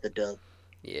finally get the dub.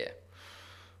 Yeah.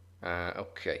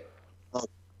 Okay. Oh.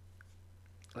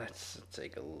 Let's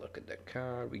take a look at the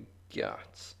card we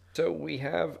got. So we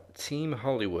have Team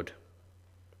Hollywood.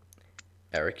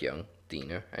 Eric Young,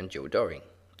 Dina, and Joe Doring,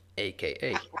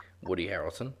 a.k.a. Woody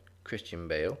Harrelson, Christian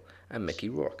Bale, and Mickey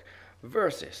Rourke,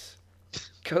 versus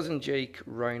Cousin Jake,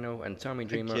 Rhino, and Tommy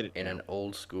Dreamer in an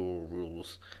old school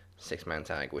rules 6-man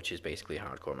tag, which is basically a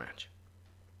hardcore match.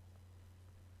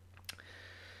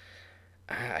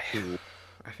 I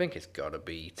think it's gotta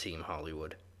be Team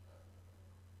Hollywood.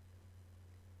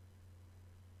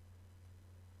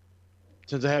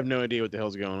 Since I have no idea what the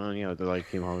hell's going on, they're like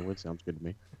Team Hollywood. Sounds good to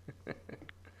me.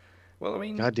 Well, I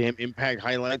mean, goddamn Impact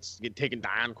highlights get taken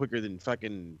down quicker than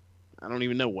fucking I don't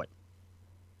even know what.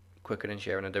 Quicker than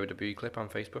sharing a WWE clip on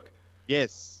Facebook?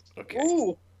 Yes. Okay.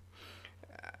 Ooh.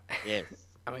 Yes.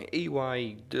 I mean,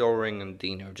 EY, Doring, and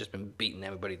Dino have just been beating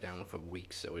everybody down for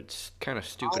weeks, so it's kind of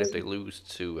stupid if they lose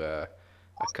to a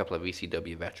couple of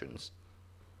ECW veterans.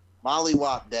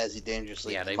 Mollywop, Dazzy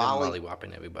Dangerously. Yeah, they've been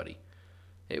mollywopping everybody.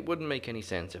 It wouldn't make any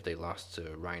sense if they lost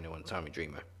to Rhino and Tommy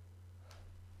Dreamer.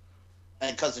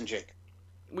 And Cousin Jake.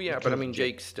 Well, yeah, but I mean,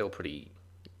 Jake's still pretty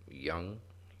young.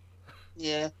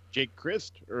 Yeah. Jake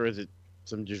Christ, or is it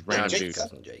some just random dude?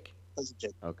 Cousin Jake. Cousin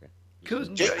Jake. Okay.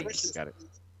 Cousin Jake. Jake. Got it.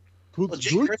 Well,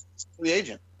 Jake Christ is free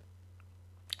agent.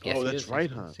 Yes, oh, that's right,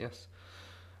 huh? Yes.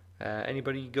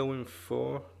 Anybody going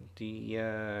for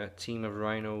the team of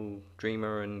Rhino,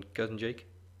 Dreamer, and Cousin Jake?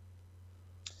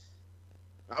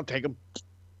 I'll take him.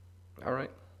 All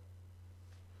right.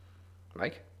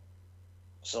 Mike?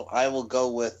 So I will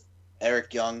go with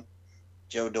Eric Young,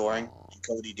 Joe Doring, and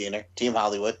Cody Deaner, Team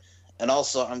Hollywood. And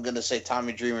also, I'm going to say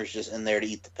Tommy Dreamer's just in there to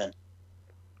eat the pin.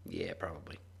 Yeah,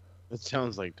 probably. That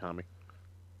sounds like Tommy.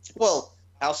 Well,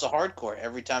 House of Hardcore,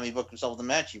 every time he booked himself the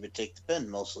match, he would take the pin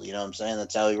mostly. You know what I'm saying?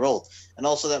 That's how he rolled. And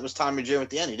also, that was Tommy Dreamer at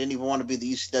the end. He didn't even want to be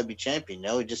the ECW champion.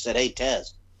 No, he just said, hey,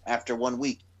 Taz, after 1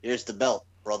 week, here's the belt,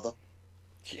 brother.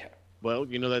 Yeah. Well,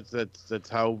 that's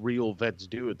how real vets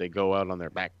do it. They go out on their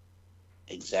back.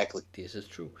 Exactly. This is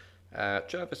true.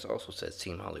 Travis also says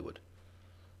Team Hollywood.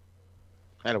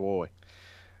 Attaboy.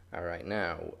 All right,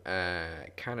 now,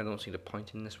 kind of don't see the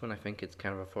point in this one. I think it's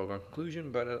kind of a foregone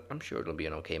conclusion, but I'm sure it'll be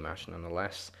an okay match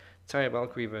nonetheless. Taya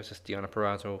Valkyrie versus Deonna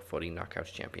Purrazzo for the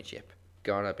Knockouts Championship.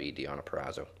 Gotta be Deonna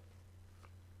Purrazzo.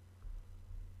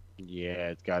 Yeah,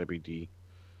 it's gotta be D.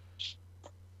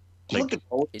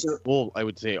 Well, I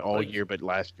would say all year, but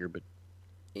last year, but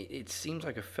it seems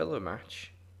like a filler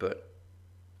match, but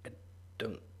I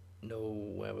don't know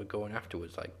where we're going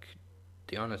afterwards. Like,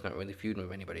 Deonna's not really feuding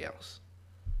with anybody else.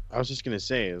 I was just gonna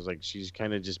say, it's like she's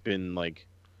kind of just been like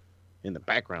in the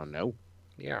background. No.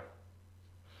 Yeah.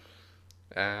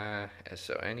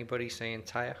 So anybody saying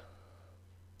Taya?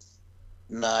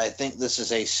 No, I think this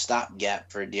is a stopgap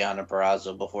for Deonna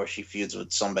Purrazzo before she feuds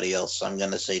with somebody else. So I'm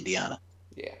gonna say Deonna.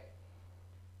 Yeah.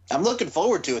 I'm looking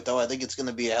forward to it, though. I think it's going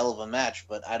to be a hell of a match,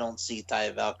 but I don't see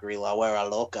Taya Valkyrie La Huera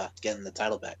Loca getting the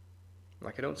title back.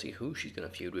 Like, I don't see who she's going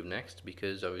to feud with next,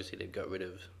 because obviously they've got rid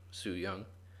of Su Yung,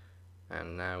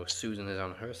 and now Susan is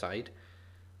on her side.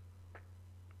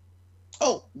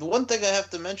 Oh, the one thing I have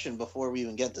to mention before we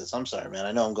even get this, I'm sorry, man.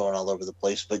 I know I'm going all over the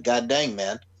place, but god dang,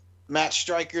 man. Matt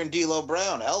Striker and D'Lo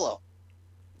Brown, hello.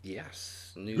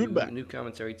 Yes. New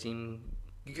commentary team.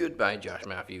 Goodbye, Josh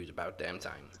Matthews. About damn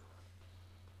time.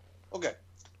 Okay.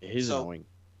 He's annoying.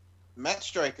 Matt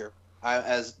Striker,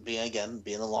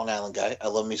 being a Long Island guy, I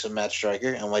love me some Matt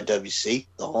Striker, NYWC,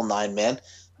 the whole 9-man.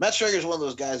 Matt Striker is one of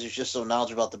those guys who's just so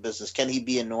knowledgeable about the business. Can he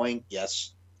be annoying?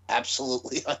 Yes.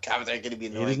 Absolutely. On commentary, can he be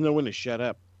annoying? He doesn't know when to shut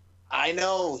up. I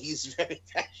know. He's very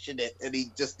passionate, and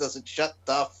he just doesn't shut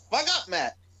the fuck up,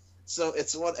 Matt. So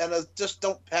it's one, and just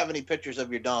don't have any pictures of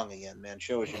your dong again, man.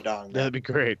 Show us your dong, man. That'd be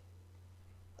great.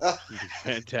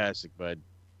 Fantastic, bud.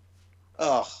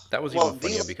 Oh, that was even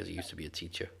funnier because he used to be a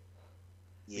teacher.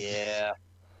 Yeah.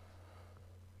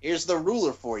 Here's the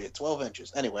ruler for you, 12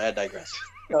 inches. Anyway, I digress.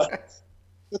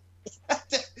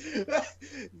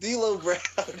 D'Lo Brown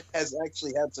has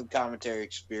actually had some commentary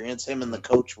experience. Him and the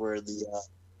coach were the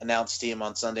announced team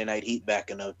on Sunday Night Heat back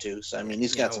in 2002. So, I mean,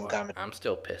 he's got some commentary. I'm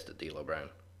still pissed at D'Lo Brown.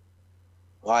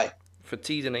 Why? For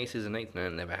teasing aces and eights, and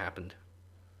it never happened.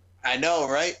 I know,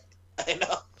 right? I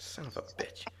know. Son of a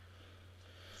bitch.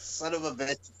 Son of a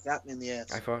bitch. Shot me in the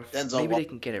ass. I thought Denzel maybe they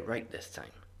can get it right this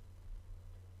time.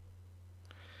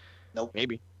 Nope.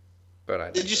 Maybe.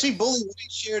 But Did you see Bully Ray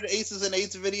shared Aces and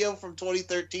Eights video from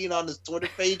 2013 on his Twitter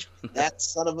page? That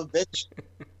son of a bitch.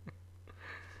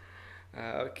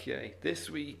 Okay, this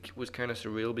week was kind of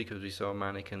surreal because we saw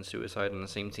Manic and Suicide on the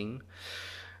same team.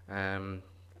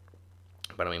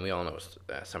 But I mean, we all know it's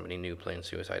somebody new playing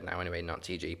Suicide now anyway, not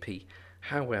TJP.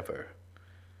 However,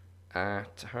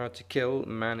 at Hard to Kill,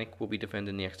 Manic will be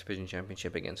defending the X Division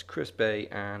Championship against Chris Bay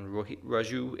and Rohit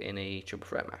Raju in a triple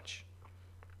threat match.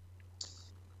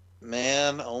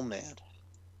 Man, oh man.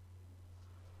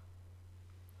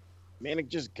 Manic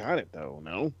just got it though,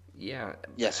 no? Yeah.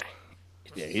 Yes.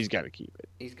 Yeah, he's got to keep it.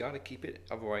 He's got to keep it,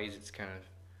 otherwise it's kind of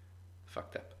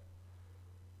fucked up.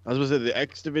 I was going to say, the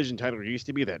X Division title used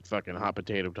to be that fucking hot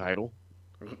potato title.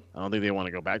 I don't think they want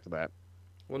to go back to that.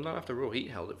 Well, not after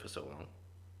Rohit held it for so long.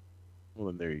 Well,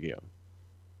 then there you go.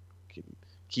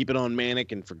 Keep it on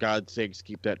Manic, and for God's sakes,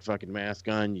 keep that fucking mask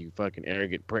on, you fucking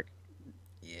arrogant prick.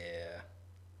 Yeah.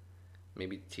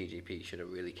 Maybe TJP should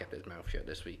have really kept his mouth shut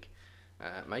this week.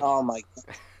 Mike? Oh my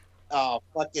God. Oh,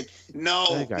 fucking no.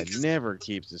 That guy never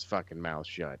keeps his fucking mouth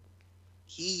shut.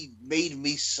 He made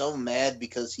me so mad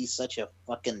because he's such a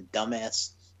fucking dumbass.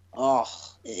 Oh,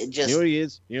 it just. You know what he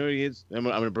is? You know what he is? I'm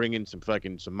gonna bring in some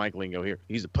Mike lingo here.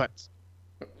 He's a putz.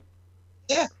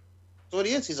 Yeah, that's what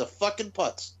he is. He's a fucking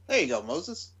putz. There you go,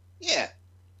 Moses. Yeah.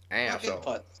 Asshole.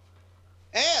 Fucking putz.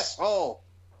 Asshole.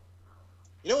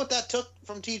 You know what that took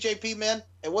from TJP, man?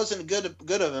 It wasn't good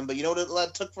of him, but you know what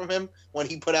that took from him when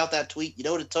he put out that tweet? You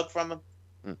know what it took from him?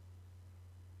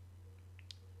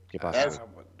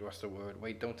 What's the word?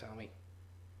 Wait, don't tell me.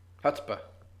 Chutzpah.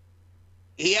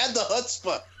 He had the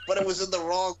chutzpah, but it was in the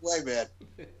wrong way, man.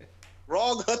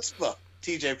 Wrong chutzpah.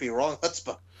 TJP, wrong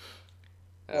chutzpah.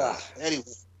 Anyway.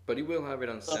 But he will have it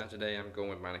on Saturday. I'm going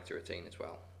with Manic to retain as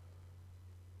well.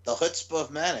 The chutzpah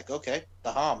of Manic, okay.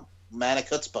 The Ham. Manic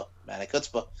chutzpah. Manic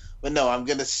chutzpah. But no, I'm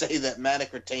going to say that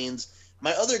Manic retains.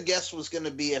 My other guess was going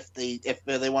to be if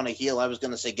they want to heal, I was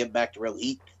going to say get back to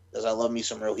Rohit, because I love me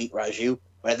some Rohit Raju.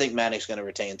 But I think Manic's going to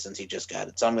retain since he just got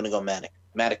it. So I'm going to go Manic.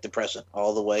 Manic depressant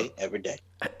all the way, every day.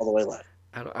 All the way live.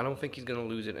 I don't think he's going to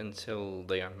lose it until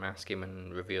they unmask him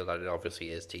and reveal that it obviously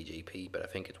is TJP, but I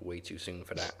think it's way too soon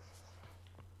for that.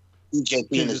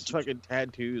 TJP and his fucking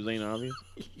tattoos ain't obvious.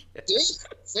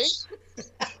 See?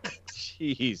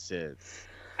 Jesus.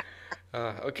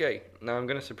 Okay, now I'm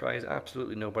going to surprise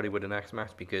absolutely nobody with the next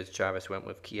match because Travis went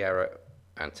with Kiera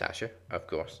and Tasha, of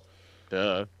course.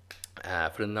 Duh.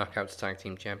 For the Knockouts Tag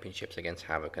Team Championships against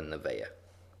Havoc and Nevaeh.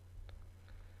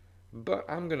 But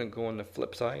I'm going to go on the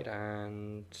flip side,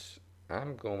 and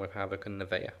I'm going with Havoc and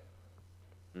Nevaeh.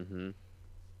 Mm-hmm.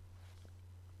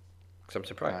 Because I'm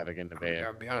surprised. Havoc and Nevaeh.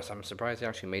 I'll be honest, I'm surprised they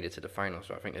actually made it to the final,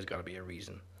 so I think there's got to be a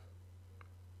reason.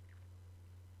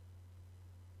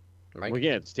 Mike? Well,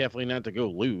 yeah, it's definitely not to go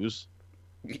lose.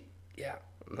 Yeah.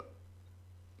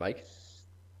 Mike?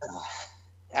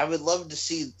 I would love to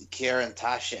see Kiera and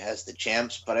Tasha as the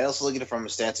champs, but I also look at it from a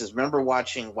stance. Remember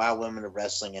watching Wow Women of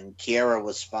Wrestling, and Kiera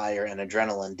was Fire and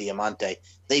Adrenaline Diamante.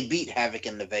 They beat Havoc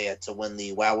and Nevaeh to win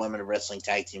the Wow Women of Wrestling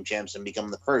Tag Team Champs and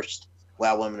become the first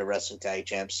Wow Women of Wrestling Tag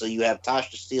Champs. So you have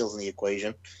Tasha Steelz in the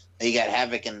equation, and you got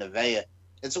Havoc and Nevaeh.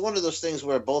 It's one of those things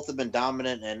where both have been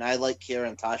dominant, and I like Kiera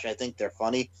and Tasha. I think they're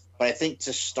funny, but I think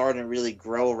to start and really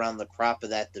grow around the crop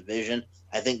of that division,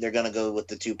 I think they're going to go with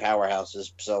the two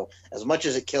powerhouses. So as much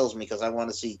as it kills me because I want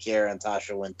to see Kiera and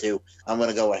Tasha win too, I'm going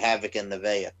to go with Havoc and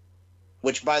Nevaeh.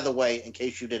 Which, by the way, in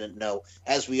case you didn't know,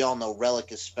 as we all know,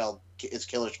 Relic is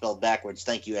killer spelled backwards.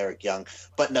 Thank you, Eric Young.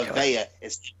 But Nevaeh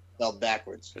is spelled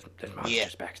backwards. There's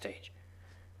monsters backstage.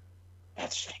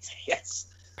 That's yes.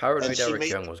 Paranoid Eric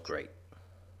Young was great.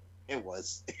 It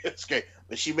was. It was great.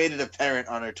 But she made it apparent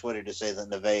on her Twitter to say that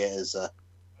Nevaeh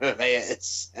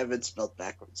is Evan spelled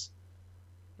backwards.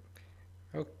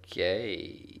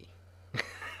 Okay.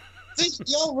 See,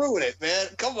 y'all ruin it, man.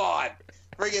 Come on.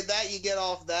 Friggin' that, you get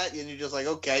off that, and you're just like,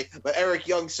 okay. But Eric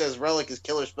Young says Relic is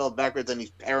killer spelled backwards, and he's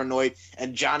paranoid,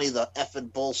 and Johnny the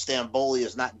effing Bull Stamboli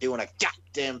is not doing a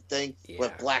goddamn thing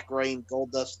with Black Rain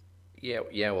Goldust.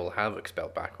 Yeah, well, Havoc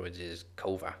spelled backwards is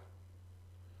Kova.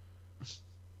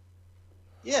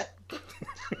 Yeah.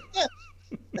 Yeah.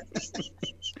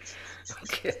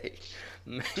 Okay.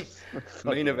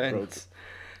 Main event.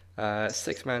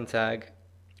 6-man tag.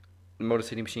 Motor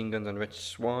City Machine Guns and Rich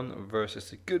Swann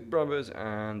versus the Good Brothers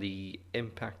and the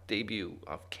Impact debut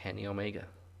of Kenny Omega.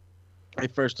 Hey,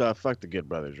 first off, fuck the Good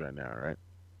Brothers right now, all right?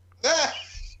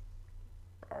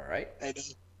 All right.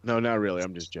 No, not really.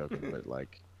 I'm just joking, but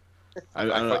like, I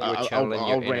thought you were channeling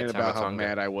your I'll inner rant about how Tamatonga.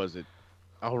 mad I was at.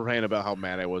 I'll rant about how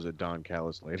mad I was at Don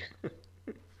Callis later.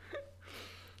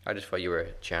 I just thought you were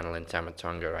channeling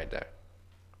Tamatonga right there.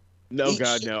 No,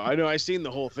 God, no. I know. I seen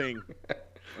the whole thing,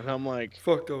 and I'm like,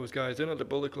 fuck those guys. They're not the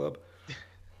Bullet Club.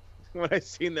 When I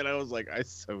seen that, I was like, I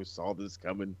so saw this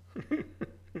coming.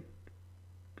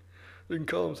 They can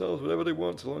call themselves whatever they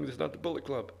want, so long as it's not the Bullet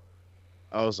Club.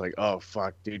 I was like, oh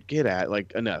fuck, dude, get at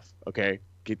enough, okay?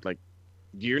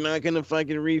 You're not gonna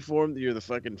fucking reform. You're the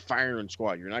fucking firing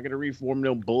squad. You're not gonna reform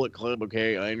no Bullet Club,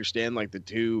 okay? I understand the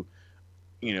two,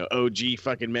 OG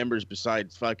fucking members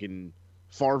besides fucking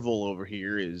Farvel over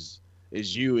here is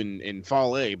you and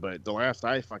Fale, but the last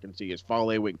I fucking see is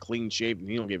Fale went clean shaved and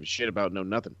he don't give a shit about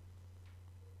nothing.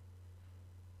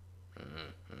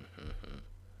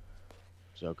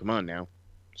 So come on now,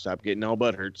 stop getting all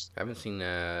butt hurts. I haven't seen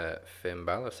Finn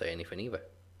Balor say anything either.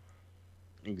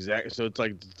 Exactly. So it's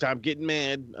like, stop getting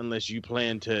mad unless you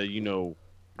plan to,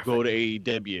 go to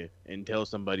AEW and tell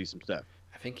somebody some stuff.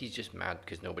 I think he's just mad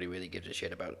because nobody really gives a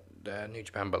shit about the New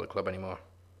Japan Bullet Club anymore.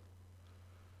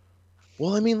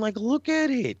 Well, I mean, look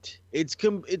at it. It's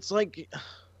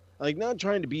not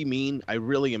trying to be mean. I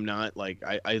really am not.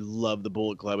 I love the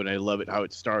Bullet Club and I love it how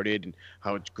it started and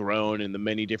how it's grown and the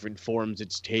many different forms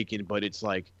it's taken. But it's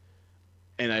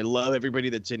and I love everybody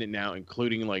that's in it now,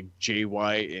 including Jay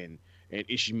White and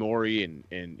Ishimori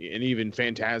and even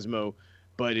Phantasmo.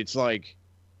 But it's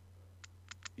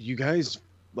you guys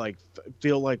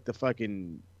feel like the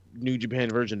fucking New Japan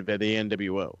version of the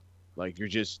NWO. You're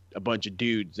just a bunch of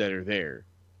dudes that are there.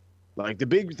 The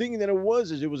big thing that it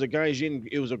was a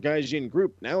Gaijin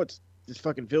group. Now it's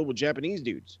fucking filled with Japanese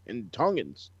dudes and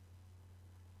Tongans.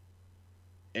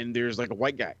 And there's a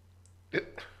white guy.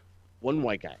 One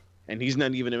white guy. And he's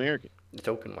not even American. The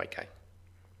token white guy.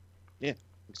 Yeah,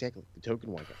 exactly. The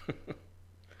token white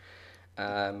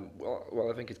guy.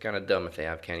 Well, I think it's kind of dumb if they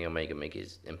have Kenny Omega make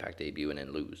his Impact debut and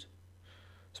then lose.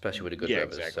 Especially with the Good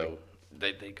Brothers. Exactly. So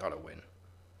they gotta win.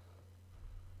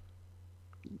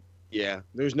 Yeah,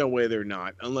 there's no way they're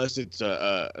not, unless it's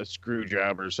a screw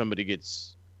job or somebody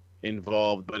gets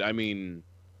involved. But I mean,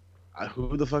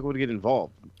 who the fuck would get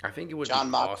involved? I think it would be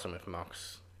awesome if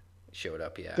Mox showed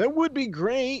up. Yeah, that would be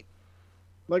great.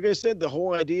 Like I said, the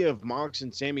whole idea of Mox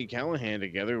and Sami Callihan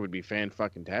together would be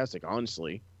fan-fucking-tastic,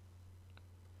 honestly.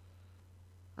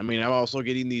 I mean, I'm also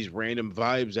getting these random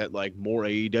vibes that more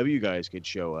AEW guys could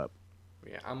show up.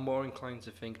 Yeah, I'm more inclined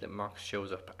to think that Mox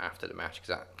shows up after the match because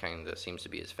that kind of seems to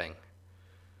be his thing.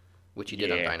 Which he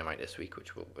did on Dynamite this week,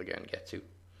 which we'll again get to.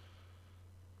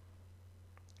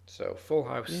 So, full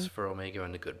house for Omega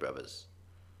and the Good Brothers.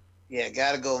 Yeah,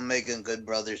 gotta go Omega and Good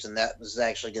Brothers, and that was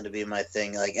actually going to be my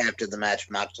thing. After the match,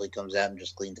 Moxley comes out and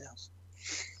just cleans house.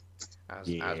 As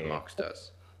Mox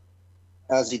does.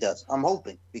 As he does. I'm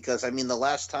hoping, because, the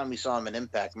last time we saw him in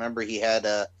Impact, remember he had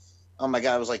oh my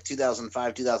God, it was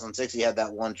 2005, 2006. He had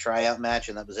that one tryout match,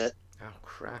 and that was it. Oh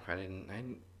crap!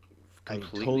 I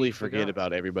totally forget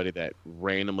about everybody that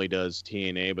randomly does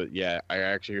TNA, but yeah, I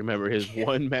actually remember his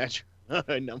one match,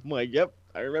 and I'm like, yep,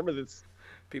 I remember this.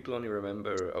 People only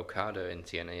remember Okada in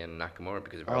TNA and Nakamura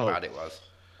because of how bad it was.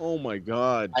 Oh my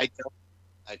God! I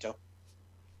don't.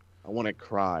 I want to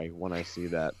cry when I see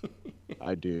that.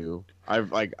 I do.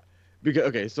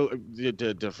 Because so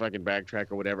to fucking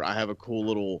backtrack or whatever, I have a cool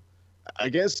little. I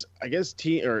guess I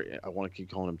want to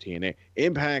keep calling them TNA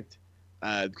Impact,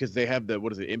 because they have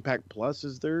Impact Plus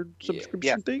is their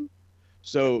subscription thing.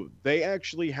 So they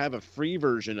actually have a free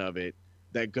version of it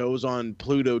that goes on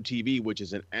Pluto TV, which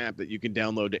is an app that you can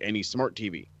download to any smart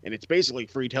TV, and it's basically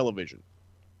free television.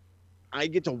 I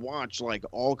get to watch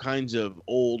all kinds of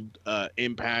old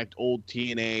Impact, old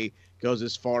TNA, goes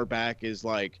as far back as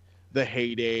the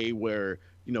heyday where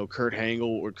Kurt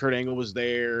Angle was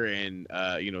there, and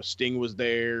Sting was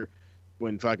there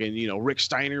when fucking Rick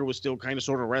Steiner was still kind of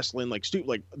sort of wrestling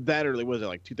that early. Was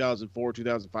it 2004,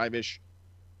 2005 ish?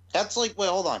 That's wait,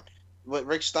 hold on. What,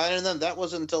 Rick Steiner and them? That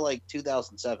wasn't until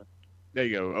 2007. There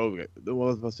you go. Oh, okay.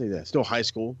 Well, let's say that. Still high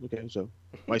school. Okay, so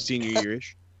my senior year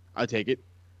ish. I take it.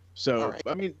 So right.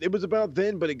 I mean, it was about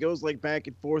then, but it goes back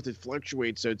and forth. It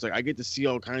fluctuates. So it's I get to see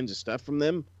all kinds of stuff from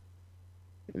them,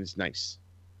 and it's nice.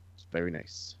 It's very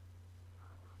nice.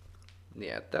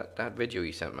 Yeah, that video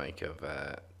you sent, Mike, of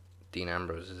Dean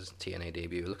Ambrose's TNA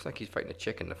debut, it looks like he's fighting a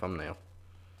chick in the thumbnail.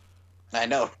 I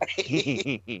know,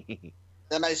 right?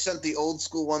 Then I sent the old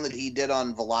school one that he did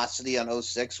on Velocity on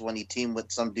 06 when he teamed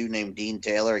with some dude named Dean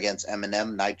Taylor against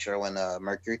Eminem, Nitro, and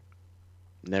Mercury.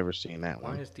 Never seen that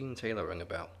one. Why does Dean Taylor ring a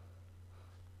bell?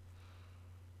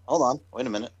 Hold on. Wait a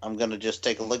minute. I'm going to just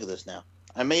take a look at this now.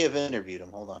 I may have interviewed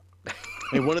him. Hold on.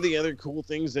 Hey, one of the other cool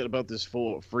things about this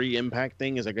full free Impact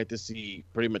thing is I got to see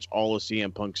pretty much all of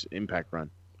CM Punk's Impact run.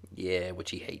 Yeah,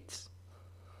 which he hates.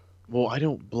 Well, I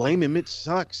don't blame him. It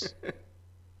sucks.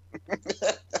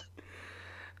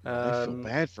 I feel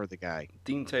bad for the guy.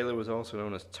 Dean Taylor was also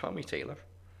known as Tommy Taylor.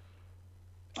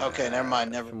 Okay, never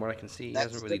mind. Never. From what I can see, he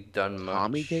hasn't really done much.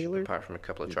 Tommy Taylor? Apart from a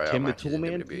couple of tryout Tim the matches in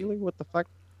Toolman WWE. Taylor? What the fuck?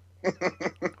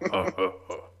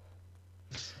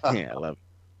 Yeah, I love it.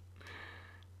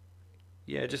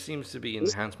 Yeah, it just seems to be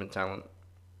enhancement talent.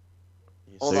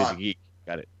 Hold so on. he's a geek.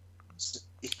 Got it.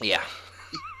 Yeah.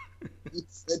 You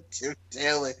said Tim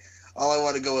Taylor. All I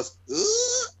want to go is,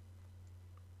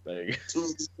 There you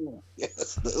go.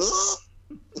 Yes.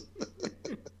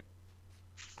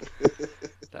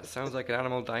 That sounds like an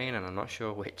animal dying, and I'm not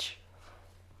sure which.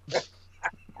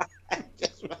 I'm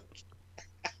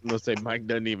gonna say Mike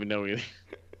doesn't even know anything.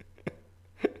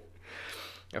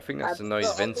 I think that's the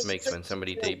noise Vince makes when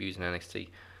somebody debuts in NXT.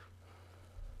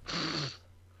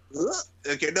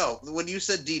 Okay, no. When you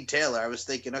said Dean Taylor, I was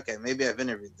thinking, okay, maybe I've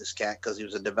interviewed this cat because he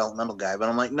was a developmental guy. But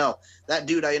I'm like, no, that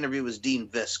dude I interviewed was Dean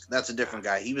Visk. That's a different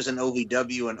guy. He was in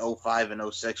OVW in 05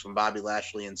 and 06 when Bobby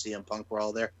Lashley and CM Punk were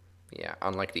all there. Yeah,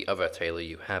 unlike the other Taylor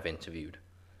you have interviewed.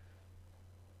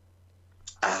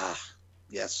 Ah,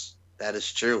 yes, that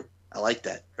is true. I like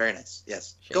that. Very nice.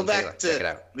 Yes. Shane Go back Taylor, check it to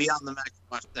out. Beyond the Max and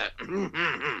watch that.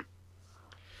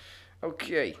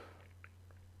 Okay.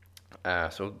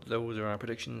 So those are our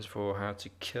predictions for Hard to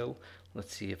Kill.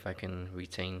 Let's see if I can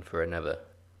retain for another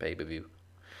pay-per-view.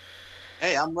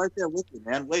 Hey, I'm right there with you,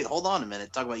 man. Wait, hold on a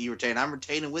minute. Talk about you retaining. I'm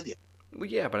retaining with you. Well,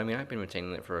 yeah, but I mean, I've been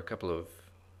retaining it for a couple of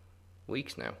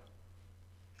weeks now.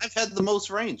 I've had the most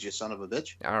range, you son of a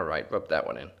bitch. All right, rub that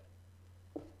one in.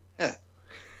 Yeah.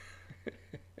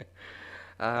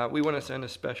 We want to send a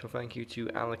special thank you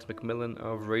to Alex McMillan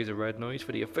of Razor Red Noise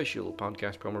for the official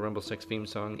podcast promo Rumble 6 theme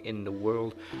song in the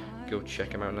world. Go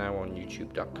check him out now on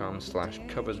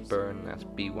youtube.com/coversburn, that's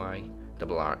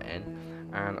BYRRN,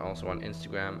 and also on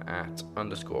Instagram at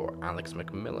 _Alex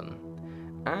McMillan.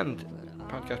 And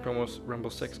podcast promos Rumble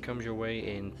 6 comes your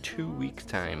way in 2 weeks'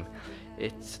 time.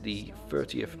 It's the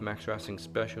 30th Max Wrestling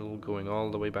special, going all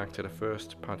the way back to the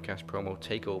first podcast promo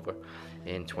takeover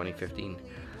in 2015.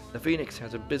 The Phoenix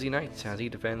has a busy night as he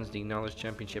defends the Knowledge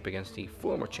Championship against the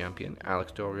former champion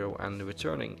Alex Dorio and the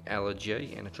returning Ella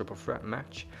J in a triple threat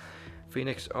match.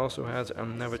 Phoenix also has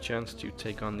another chance to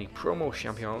take on the promo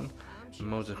champion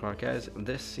Moses Marquez.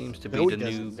 This seems to be the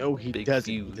new big feud.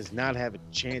 He does not have a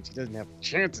chance. He doesn't have a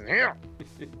chance in hell.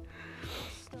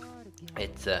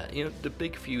 It's the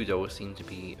big feud always seems to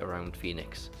be around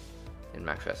Phoenix in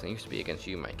Max Wrestling. It used to be against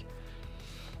you, Mike.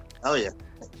 Oh yeah.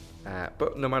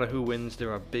 But no matter who wins,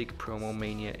 there are big Promo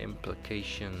Mania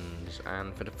implications,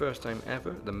 and for the first time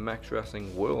ever, the Max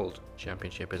Wrestling World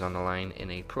Championship is on the line in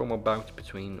a promo bout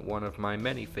between one of my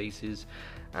many faces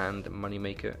and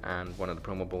Moneymaker and one of the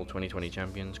Promo Bowl 2020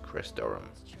 champions, Chris Durham.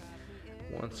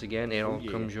 Once again, it all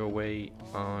comes your way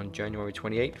on January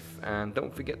 28th, and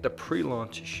don't forget the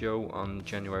pre-launch show on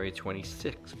January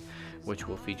 26th, which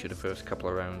will feature the first couple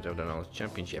of rounds of the Knowledge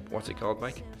Championship. What's it called,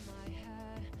 Mike?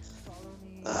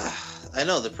 I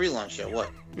know, the pre-launch show.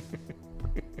 What?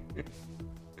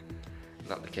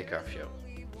 Not the kickoff show.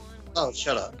 Oh,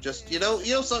 shut up. Just, you know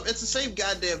something? It's the same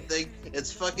goddamn thing.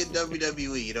 It's fucking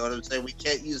WWE, you know what I'm saying? We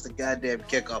can't use the goddamn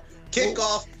kickoff.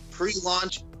 Kickoff,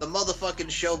 pre-launch, the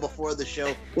motherfucking show before the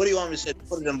show. What do you want me to say?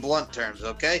 Put it in blunt terms,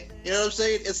 okay? You know what I'm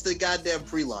saying? It's the goddamn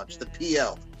pre-launch, the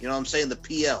PL. You know what I'm saying? The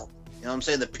PL. You know what I'm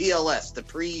saying? The PLS, the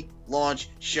pre-launch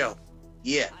show.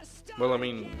 Yeah. Well, I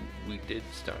mean, we did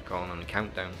start calling on the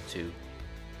countdown to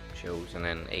shows, and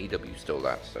then AEW stole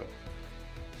that, so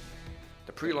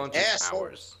the pre-launch is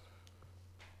ours.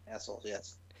 Assholes,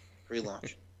 yes.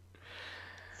 Pre-launch.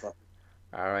 Fuck.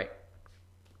 Alright.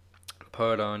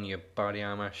 Put on your body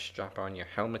armor, strap on your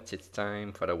helmets, it's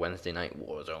time for the Wednesday Night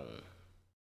Warzone.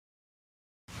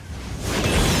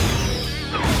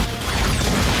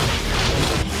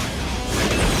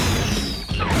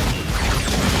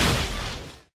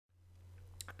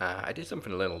 I did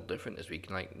something a little different this week.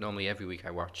 Like, normally every week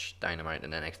I watch Dynamite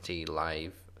and NXT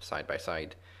live, side by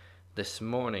side. This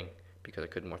morning, because I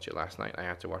couldn't watch it last night, I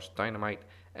had to watch Dynamite,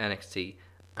 NXT,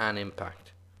 and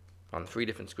Impact on 3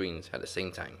 different screens at the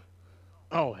same time.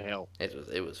 Oh, hell.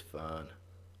 It was fun.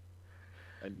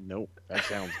 Nope, that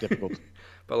sounds difficult.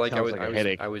 But like,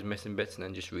 I was missing bits and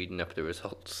then just reading up the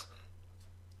results.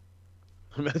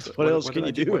 What else can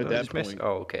you do at that point?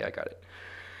 Oh, okay, I got it.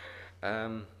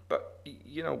 But,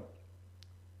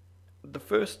 the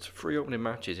first 3 opening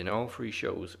matches in all 3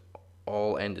 shows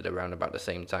all ended around about the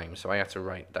same time. So I had to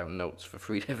write down notes for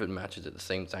 3 different matches at the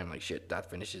same time. Like, shit, that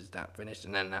finished,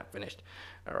 and then that finished.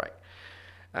 All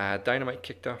right. Dynamite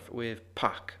kicked off with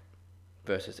Pac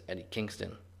versus Eddie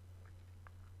Kingston.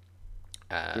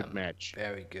 Good match.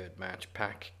 Very good match.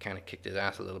 Pac kind of kicked his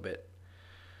ass a little bit.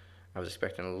 I was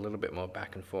expecting a little bit more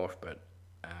back and forth, but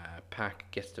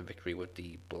Pac gets the victory with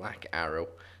the Black Arrow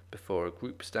before a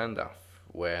group standoff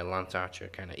where Lance Archer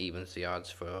kind of evens the odds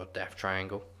for Death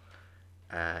Triangle.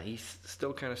 He's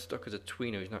still kind of stuck as a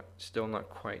tweener. He's still not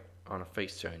quite on a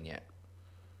face turn yet.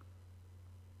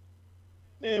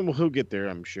 And well, he'll get there,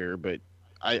 I'm sure. But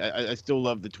I still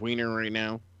love the tweener right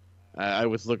now. I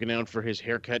was looking out for his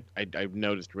haircut. I've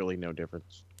noticed really no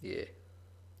difference. Yeah.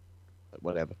 But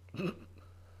whatever.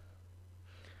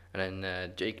 And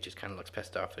then Jake just kind of looks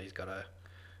pissed off that he's got to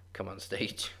come on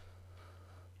stage.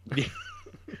 Yeah.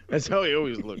 That's how he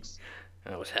always looks.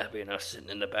 I was happy enough sitting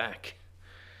in the back.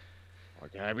 Why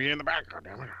can't I be in the back? God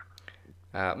damn it.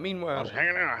 Meanwhile, I was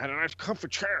hanging out. I had a nice comfy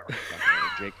chair.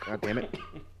 Jake, God damn it.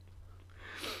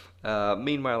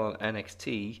 Meanwhile on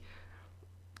NXT,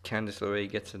 Candice LeRae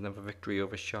gets another victory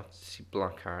over Shotzi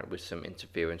Blackheart with some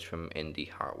interference from Indy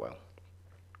Hartwell.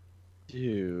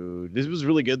 Dude, this was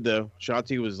really good though.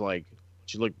 Shotzi was like,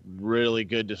 she looked really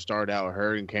good to start out.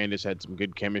 Her and Candice had some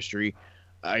good chemistry.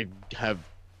 I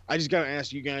just gotta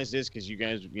ask you guys this because you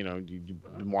guys,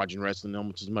 you've been watching wrestling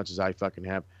almost as much as I fucking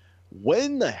have.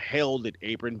 When the hell did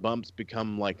apron bumps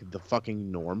become like the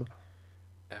fucking norm?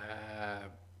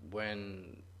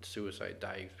 When suicide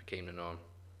dive became the norm.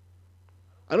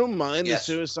 I don't mind the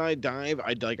suicide dive.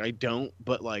 I don't,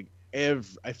 but like I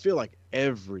feel like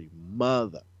every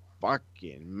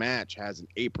motherfucking match has an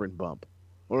apron bump,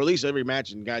 or at least every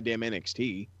match in goddamn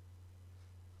NXT.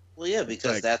 Well, yeah,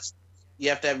 because you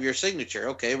have to have your signature.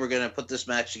 Okay, we're gonna put this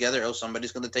match together. Oh,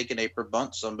 somebody's gonna take an apron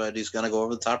bump. Somebody's gonna go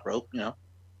over the top rope.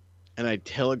 And I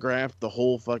telegraphed the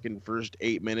whole fucking first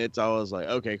 8 minutes. I was like,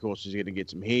 okay, cool. She's gonna get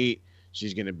some heat.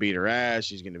 She's gonna beat her ass.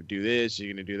 She's gonna do this. She's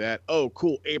gonna do that. Oh,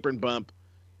 cool. Apron bump.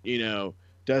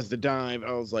 Does the dive.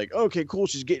 I was like, okay, cool.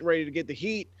 She's getting ready to get the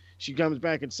heat. She comes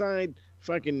back inside.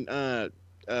 Fucking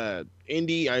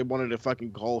Indy. I wanted to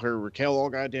fucking call her Raquel all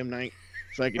goddamn night.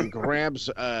 Fucking grabs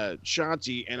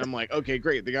Shotzi, and I'm like, okay,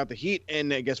 great. They got the heat,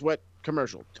 and guess what?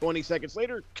 Commercial. 20 seconds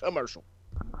later, commercial.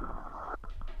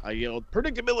 I yelled,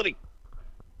 predictability.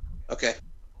 Okay.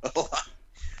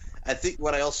 I think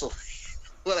what I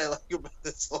like about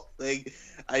this whole thing,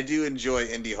 I do enjoy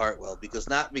Indy Hartwell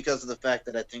not because of the fact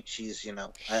that I think she's,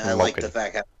 I like the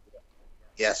fact that,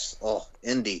 yes,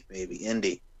 Indy, baby, Indy.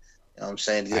 You know what I'm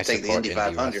saying? You take the Indy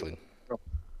 500. Wrestling.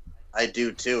 I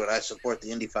do too, and I support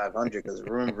the Indy 500 because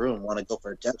room want to go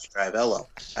for a test drive. Hello,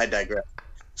 I digress.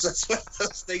 So it's one of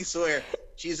those things where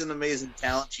she's an amazing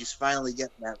talent. She's finally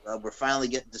getting that rub. We're finally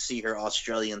getting to see her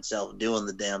Australian self doing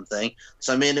the damn thing.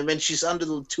 So I mean she's under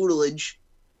the tutelage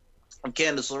of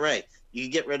Candice LeRae. You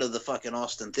could get rid of the fucking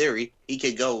Austin Theory. He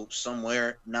could go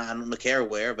somewhere, not I don't care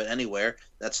where, but anywhere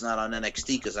that's not on NXT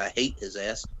because I hate his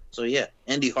ass. So yeah,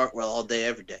 Indy Hartwell all day,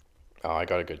 every day. Oh, I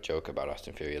got a good joke about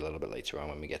Austin Theory a little bit later on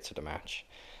when we get to the match.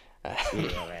 Back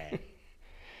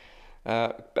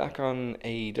on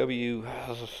AEW,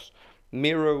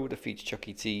 Miro defeats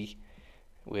Chucky T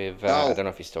with, I don't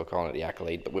know if he's still calling it the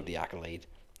Accolade, but with the Accolade.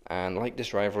 And like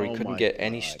this rivalry couldn't get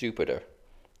any stupider.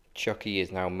 Chucky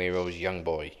is now Miro's young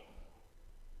boy.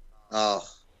 Oh.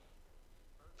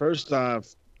 First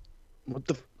off,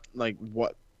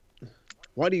 what?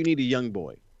 Why do you need a young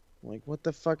boy? Like, what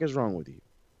the fuck is wrong with you?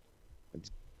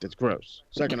 That's gross.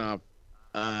 Second off,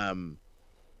 I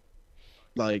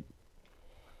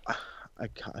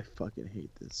fucking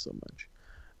hate this so much.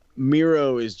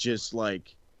 Miro is just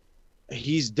like,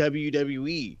 he's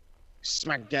WWE,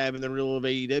 smack dab in the middle of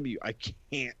AEW. I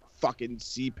can't fucking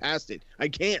see past it. I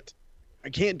can't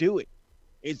do it.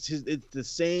 It's the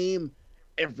same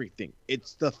everything.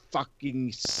 It's the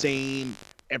fucking same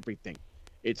everything.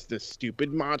 It's the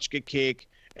stupid Machka kick.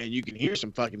 And you can hear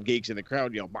some fucking geeks in the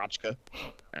crowd yell Machka.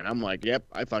 And I'm like, yep,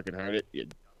 I fucking heard it, you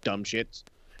dumb shits.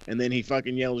 And then he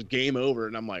fucking yells game over.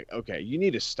 And I'm like, okay, you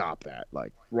need to stop that.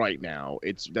 Like, right now.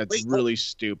 That's really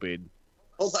stupid.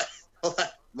 Hold on.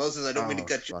 Moses, I don't mean to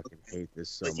cut you. I fucking hate this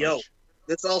so much. Yo,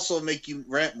 this also make you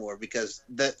rant more because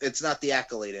it's not the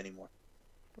Accolade anymore.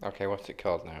 Okay, what's it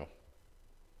called now?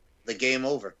 The Game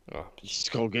Over. Oh, it's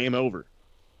called Game Over.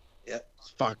 Yep.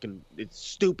 It's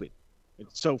stupid.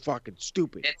 It's so fucking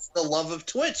stupid. It's the love of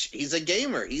Twitch. He's a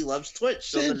gamer. He loves Twitch.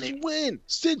 So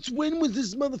Since when was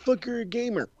this motherfucker a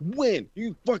gamer? When?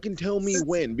 You fucking tell me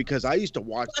when, because I used to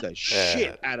watch the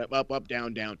shit out of Up,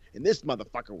 Down, Down, and this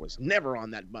motherfucker was never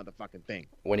on that motherfucking thing.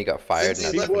 When he got fired,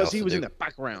 he was in the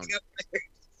background.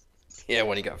 Yeah,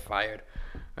 when he got fired,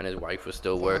 and his wife was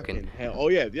still working. Hell. Oh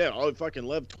yeah. I fucking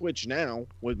love Twitch now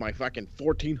with my fucking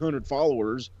 1,400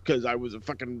 followers because I was a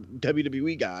fucking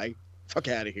WWE guy. Fuck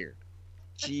out of here.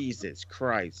 Jesus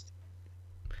Christ.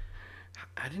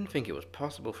 I didn't think it was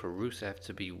possible for Rusev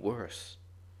to be worse.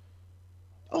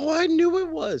 Oh, I knew it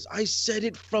was. I said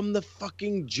it from the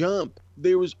fucking jump.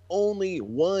 There was only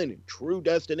one true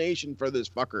destination for this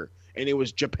fucker, and it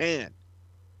was Japan.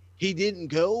 He didn't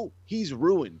go. He's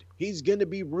ruined. He's going to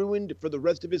be ruined for the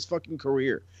rest of his fucking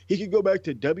career. He could go back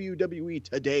to WWE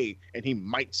today, and he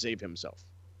might save himself.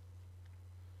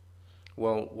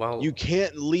 Well, you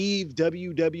can't leave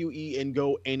WWE and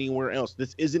go anywhere else.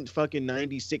 This isn't fucking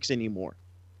 96 anymore.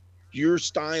 Your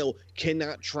style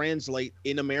cannot translate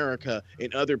in America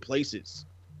and other places.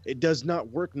 It does not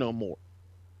work no more.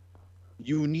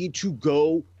 You need to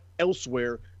go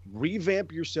elsewhere,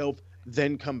 revamp yourself,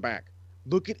 then come back.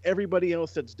 Look at everybody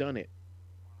else that's done it.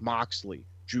 Moxley,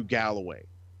 Drew Galloway.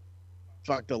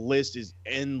 Fuck, the list is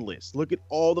endless. Look at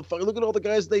all the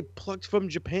guys they plucked from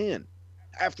Japan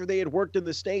after they had worked in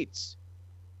the States.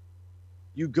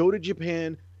 You go to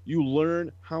Japan, you learn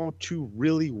how to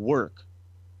really work.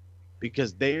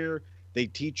 Because there, they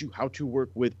teach you how to work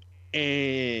with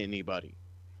anybody.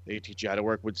 They teach you how to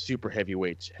work with super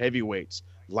heavyweights,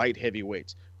 light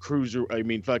heavyweights,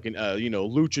 luchadors,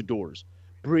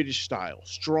 British style,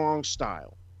 strong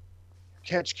style,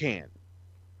 catch can.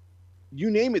 You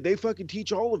name it, they fucking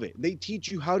teach all of it. They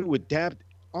teach you how to adapt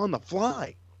on the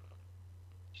fly.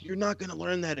 You're not going to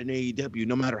learn that in AEW,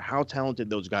 no matter how talented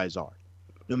those guys are.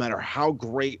 No matter how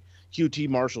great QT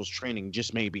Marshall's training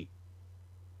just may be.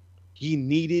 He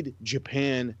needed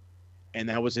Japan, and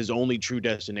that was his only true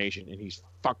destination, and he's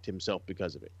fucked himself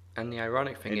because of it. And the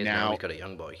ironic thing is now he's got a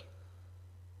young boy.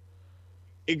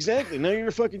 Exactly. Now you're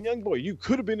a fucking young boy. You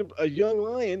could have been a young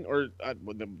lion, or you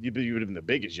would have been the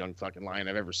biggest young fucking lion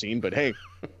I've ever seen, but hey,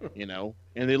 and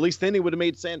at least then it would have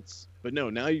made sense. But no,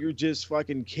 now you're just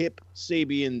fucking Kip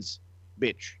Sabian's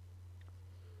bitch.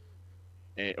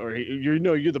 Or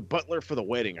you're the butler for the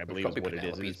wedding, I believe is what it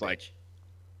is. And it's like,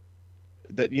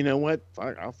 that, you know what?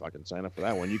 I'll fucking sign up for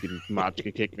that one. You can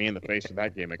kick me in the face with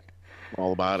that gimmick. I'm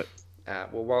all about it. You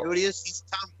know what he is? He's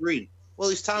Tom Green. Well,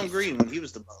 he's Tom Green when he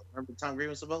was the butler. Remember Tom Green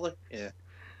was the butler? Yeah.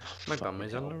 My bum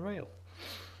is on the rail.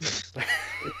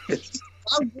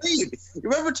 Tom Green. You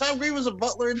remember Tom Green was a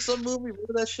butler in some movie?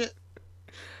 Remember that shit?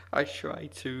 I try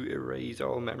to erase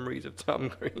all memories of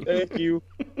Tom Green. Thank you.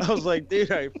 I was like,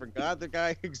 dude, I forgot the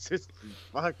guy existed.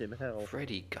 Fucking hell.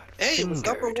 Freddie got it was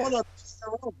 #1 on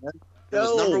PCRO, man.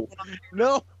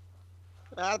 No,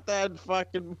 not that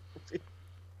fucking movie.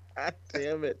 God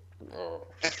damn it.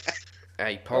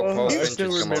 Hey, Paul Finch has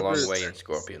come a long way in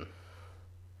Scorpion.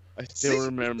 I still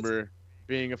remember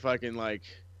being a fucking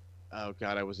oh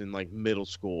god, I was in middle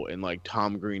school and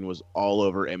Tom Green was all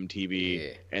over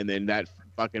MTV, and then that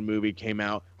fucking movie came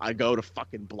out. I go to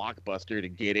fucking Blockbuster to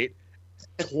get it.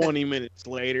 20 minutes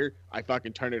later, I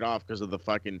fucking turn it off because of the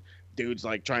fucking dudes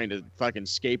trying to fucking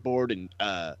skateboard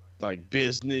and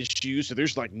business shoes, so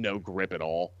there's no grip at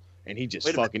all, and he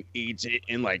just fucking eats it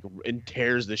and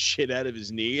tears the shit out of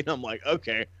his knee, and I'm like,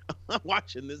 okay, I'm not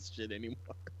watching this shit anymore.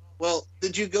 Well,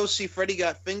 did you go see Freddie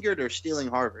Got Fingered or Stealing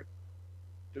Harvard?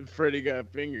 Freddie Got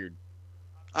Fingered.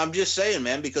 I'm just saying,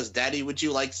 man, because Daddy, would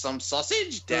you like some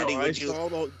sausage? Daddy,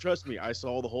 Trust me, I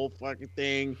saw the whole fucking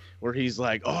thing where he's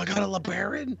like, oh, I got a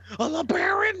LeBaron,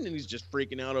 and he's just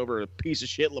freaking out over a piece of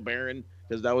shit LeBaron,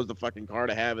 because that was the fucking car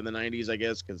to have in the 90s, I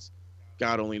guess, because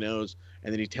God only knows.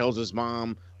 And then he tells his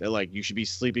mom that, you should be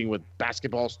sleeping with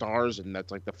basketball stars, and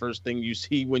that's, the first thing you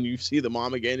see when you see the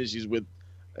mom again is she's with,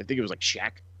 I think it was,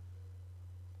 Shaq.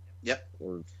 Yep.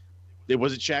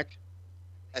 Was it Shaq?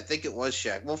 I think it was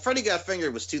Shaq. Well, Freddie Got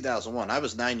Fingered was 2001. I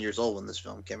was 9 years old when this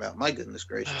film came out. My goodness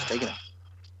gracious, taking it.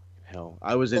 Hell,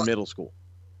 I was in middle school.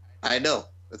 I know.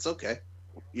 It's okay.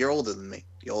 You're older than me,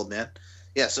 you old man.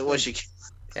 Yes, it was.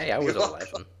 Hey, I was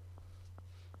 11.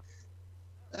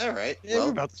 All right. Yeah,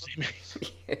 we're about the same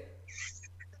age.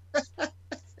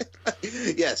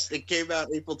 Yes, it came out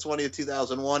April 20th,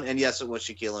 2001, and yes, it was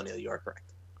Shaquille O'Neal. You are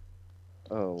correct.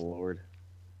 Oh, Lord.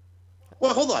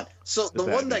 Well, hold on. So the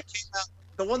one that came out,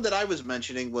 the one that I was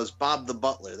mentioning was Bob the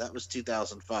Butler. That was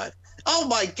 2005. Oh,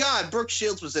 my God. Brooke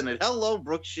Shields was in it. Hello,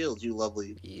 Brooke Shields, you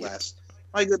lovely lass.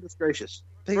 My goodness gracious.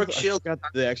 Brooke Shields.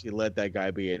 They actually let that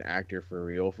guy be an actor for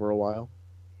real for a while.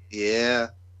 Yeah.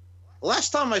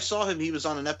 Last time I saw him, he was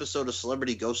on an episode of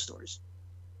Celebrity Ghost Stories.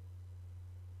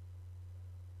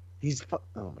 Oh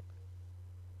my.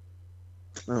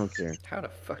 I don't care. How the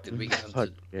fuck did we get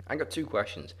onto... I got two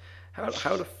questions. How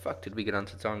the fuck did we get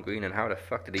onto Tom Green, and how the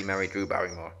fuck did he marry Drew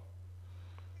Barrymore?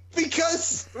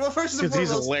 Because, well, first and Because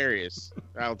foremost... he's hilarious.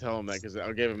 I'll tell him that, because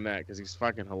I'll give him that, because he's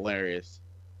fucking hilarious.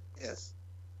 Yes.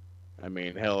 I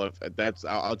mean, hell, if that's...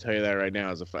 I'll tell you that right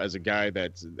now, as a guy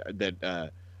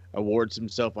that awards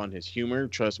himself on his humor,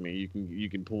 trust me, you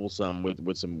can pull some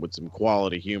with some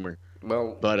quality humor.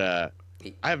 Well... But,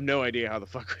 I have no idea how the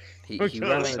fuck... He ran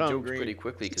out of jokes pretty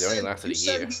quickly, because it only lasted a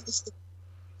year.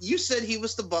 You said he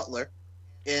was the butler,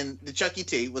 and the Chuck E.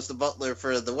 T. was the butler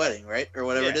for the wedding, right? Or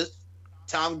whatever it is.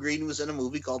 Tom Green was in a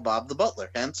movie called Bob the Butler,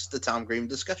 hence the Tom Green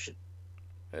discussion.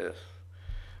 Yes.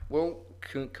 Well,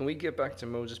 can we get back to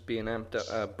Moses being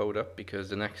bowed up, because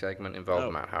the next segment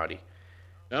involved Matt Hardy.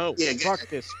 No, fuck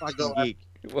this fucking geek.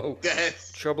 Well, go ahead.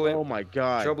 Oh my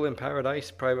god. Trouble in Paradise,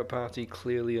 Private Party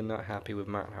clearly are not happy with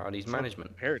Matt Hardy's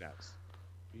management. Paradise.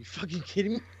 Are you fucking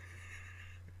kidding me?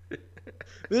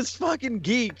 This fucking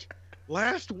geek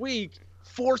last week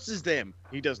forces them.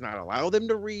 He does not allow them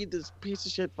to read this piece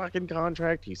of shit fucking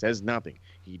contract. He says nothing.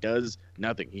 He does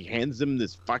nothing. He hands them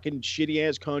this fucking shitty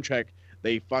ass contract.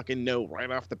 They fucking know right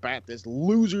off the bat this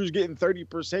loser's getting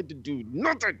 30% to do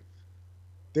nothing.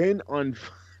 Then on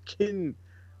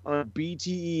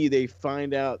BTE they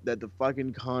find out that the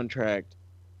fucking contract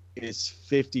is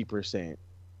 50%.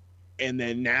 And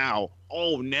then now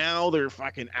they're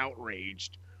fucking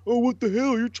outraged. Oh, what the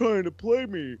hell? You're trying to play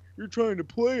me. You're trying to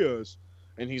play us.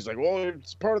 And he's like, well,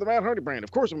 it's part of the Matt Hardy brand. Of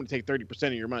course I'm going to take 30%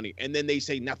 of your money. And then they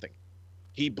say nothing.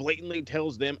 He blatantly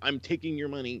tells them, I'm taking your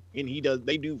money. And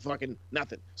they do fucking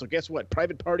nothing. So guess what?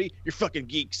 Private Party, you're fucking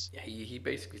geeks. Yeah, he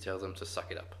basically tells them to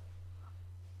suck it up.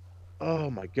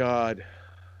 Oh my God.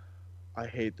 I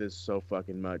hate this so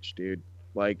fucking much, dude.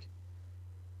 Like,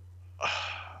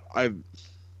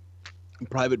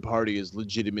 Private Party is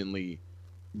legitimately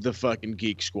the fucking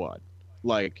geek squad.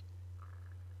 Like,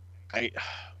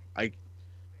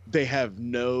 they have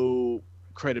no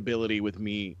credibility with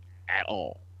me at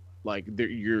all. Like,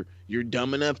 you're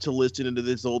dumb enough to listen to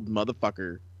this old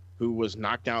motherfucker who was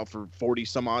knocked out for 40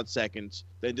 some odd seconds,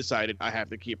 then decided I have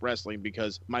to keep wrestling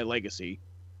because my legacy,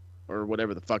 or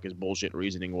whatever the fuck his bullshit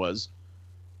reasoning was.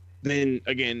 Then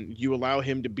again, you allow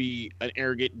him to be an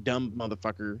arrogant, dumb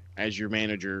motherfucker as your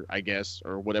manager, I guess,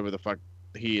 or whatever the fuck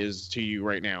he is to you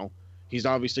right now. He's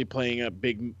obviously playing a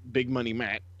big money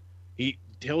Matt. He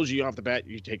tells you off the bat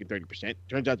you're taking 30%.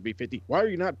 Turns out to be 50. Why are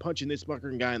you not punching this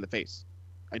fucking guy in the face?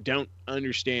 I don't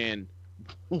understand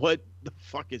what the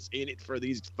fuck is in it for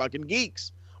these fucking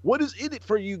geeks. What is in it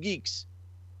for you geeks?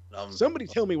 Somebody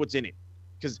tell me what's in it,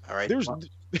 because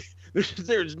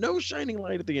there's no shining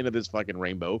light at the end of this fucking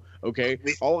rainbow. Okay,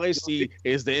 all I see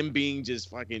is them being just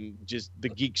the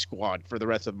geek squad for the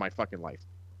rest of my fucking life.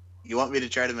 You want me to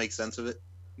try to make sense of it?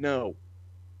 No.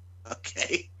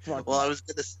 Okay. Well, I was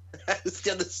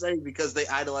gonna say because they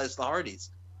idolize the Hardys.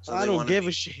 So I don't give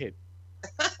a shit.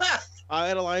 I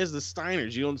idolize the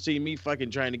Steiners. You don't see me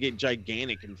fucking trying to get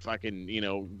gigantic and fucking,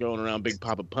 going around Big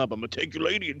Papa Pump. I'm gonna take your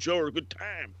lady and show her a good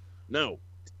time. No.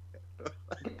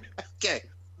 Okay.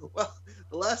 Well,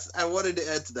 the last I wanted to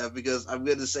add to that, because I'm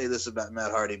going to say this about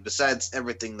Matt Hardy, besides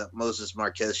everything that Moses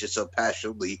Marquez just so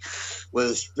passionately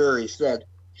was very said.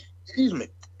 Excuse me.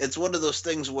 It's one of those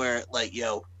things where, like,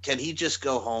 can he just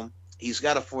go home? He's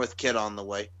got a fourth kid on the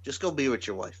way. Just go be with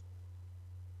your wife.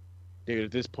 Dude,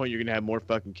 at this point, you're going to have more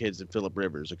fucking kids than Phillip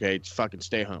Rivers, okay? Just fucking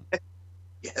stay home.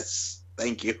 Yes.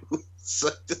 Thank you. So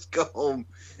just go home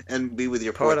and be with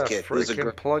your fourth kid. Put a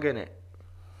freaking plug in it.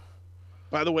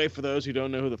 By the way, for those who don't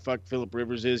know who the fuck Phillip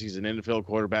Rivers is, he's an NFL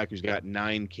quarterback who's got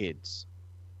 9 kids.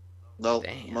 No,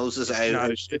 Moses,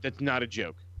 that's not a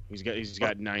joke. He's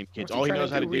got 9 kids. All he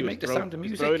knows how to do is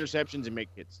throw interceptions and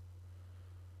make kids.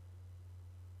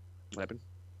 What happened?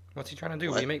 What's he trying to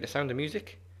do? Will you make the Sound of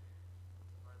Music?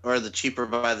 Or the Cheaper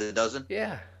by the Dozen?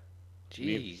 Yeah.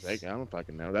 Jeez. I don't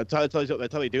fucking know. That's how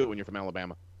they do it when you're from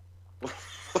Alabama.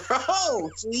 Oh,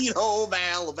 sweet home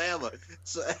Alabama.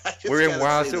 So we're in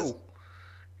Wazoo.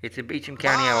 It's in Beecham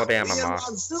County, Alabama, Ma.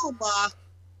 Wazoo, Ma.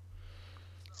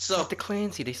 So Mr.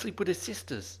 Clancy, they sleep with his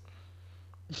sisters.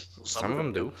 Some of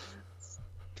them do.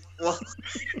 Well,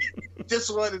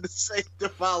 just wanted to say, to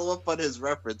follow up on his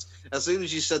reference, as soon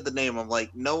as you said the name, I'm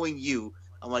like, knowing you,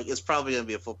 I'm like, it's probably going to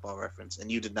be a football reference,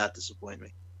 and you did not disappoint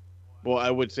me. Well, I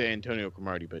would say Antonio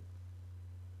Cromartie, but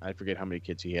I forget how many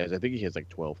kids he has. I think he has like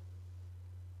 12.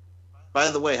 By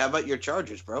the way, how about your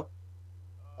Chargers, bro?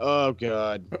 Oh,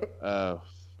 God.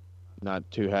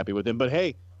 Not too happy with him. But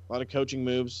hey, A lot of coaching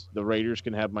moves. The Raiders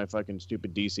can have my fucking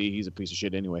stupid DC. He's a piece of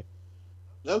shit anyway.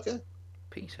 Okay.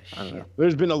 Piece of I don't know.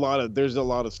 shit. There's a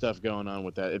lot of stuff going on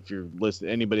with that. If you're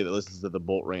listening, anybody that listens to the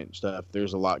Bolt Rant stuff,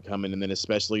 there's a lot coming. And then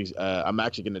especially, I'm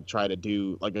actually going to try to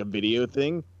do like a video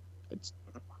thing. It's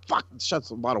a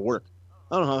lot of work.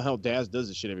 I don't know how the hell Daz does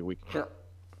this shit every week.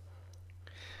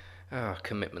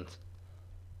 Commitment.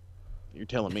 You're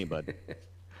telling me, bud.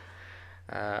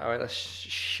 Alright, let's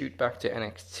shoot back to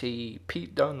NXT.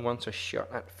 Pete Dunne wants a shot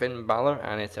at Finn Balor,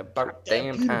 and it's about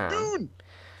damn time.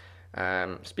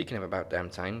 Speaking of about damn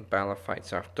time, Balor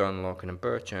fights off Dunne, Lorcan, and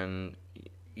Birch, and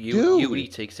Yui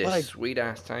takes his sweet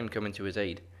ass time coming to his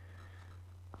aid.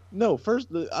 No, first,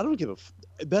 I don't give a.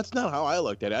 That's not how I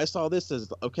looked at it. I saw this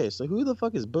as, okay, so who the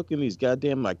fuck is booking these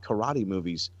goddamn like karate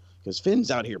movies? Because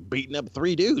Finn's out here beating up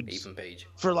 3 dudes. Ethan Page.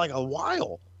 For like a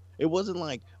while. It wasn't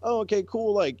like, oh, okay,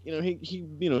 cool. Like,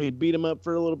 he'd beat him up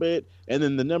for a little bit, and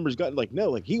then the numbers got like,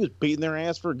 no, like he was beating their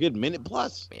ass for a good minute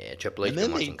plus. Yeah, Triple H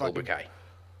been watching Cobra Kai.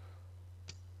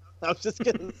 I was just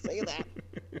gonna say that.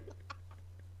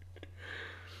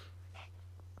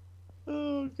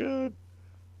 Oh god.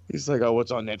 He's like, oh, what's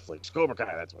on Netflix? Cobra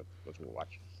Kai. That's what we're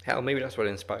watching. Hell, maybe that's what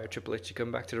inspired Triple H to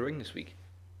come back to the ring this week.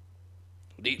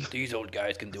 These old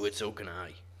guys can do it, so can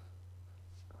I.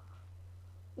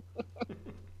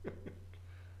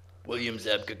 William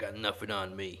Zabka got nothing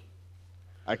on me.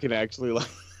 I can actually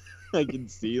I can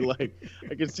see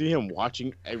him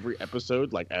watching every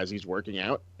episode like as he's working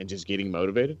out and just getting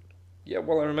motivated. Yeah,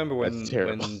 well, I remember when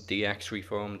DX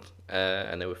reformed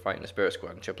and they were fighting the Spirit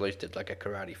Squad, and Triple H did like a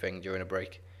karate thing during a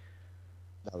break.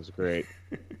 That was great.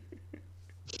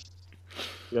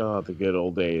 Oh, the good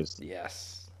old days.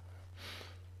 Yes.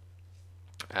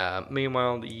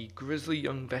 Meanwhile, the Grizzly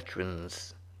Young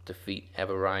Veterans defeat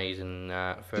Ever-Rise in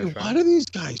first round. Why do these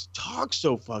guys talk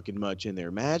so fucking much in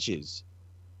their matches?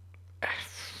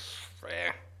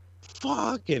 Fair.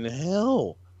 Fucking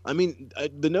hell. I mean,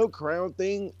 the no crown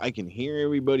thing, I can hear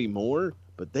everybody more,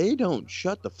 but they don't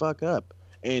shut the fuck up.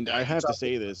 And I have to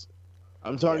say this.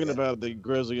 I'm talking about the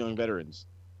Grizzly Young Veterans.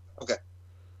 Okay.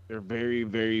 They're very,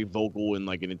 very vocal and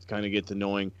it kind of gets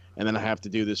annoying. And then I have to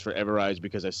do this for Ever-Rise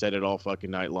because I said it all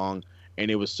fucking night long. And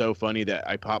it was so funny that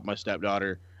I popped my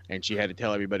stepdaughter and she had to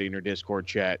tell everybody in her Discord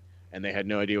chat, and they had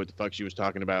no idea what the fuck she was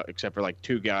talking about except for like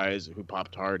 2 guys who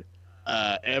popped hard.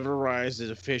 Ever-Rise is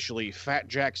officially Fat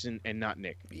Jackson and not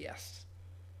Nick. Yes.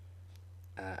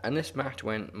 And this match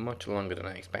went much longer than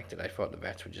I expected. I thought the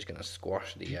vets were just going to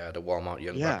squash the Walmart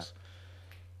Young Bucks.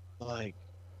 Like,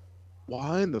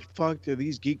 why in the fuck do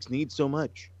these geeks need so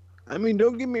much? I mean,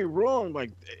 don't get me wrong.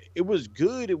 Like, it was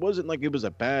good. It wasn't like it was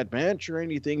a bad match or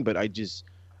anything, but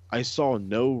I saw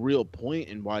no real point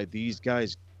in why these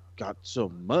guys got so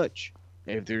much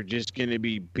if they're just going to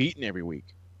be beaten every week.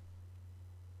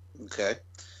 Okay.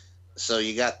 So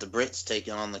you got the Brits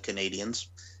taking on the Canadians,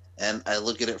 and I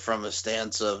look at it from a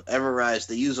stance of Ever-Rise.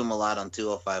 They use them a lot on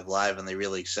 205 Live, and they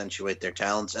really accentuate their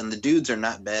talents. And the dudes are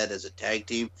not bad as a tag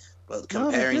team, but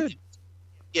comparing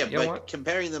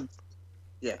comparing them,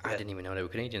 I didn't even know they were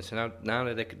Canadians. So now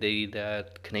they're the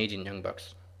Canadian Young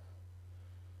Bucks.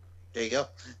 There you go.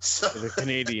 So the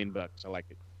Canadian Bucks, I like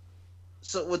it.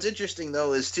 So what's interesting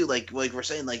though is too like we're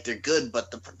saying like they're good,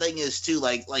 but the thing is too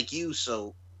like you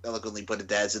so eloquently put it,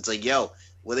 Daz. It's like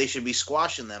they should be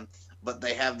squashing them, but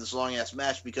they have this long ass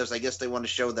match because I guess they want to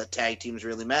show that tag teams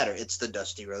really matter. It's the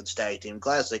Dusty Rhodes Tag Team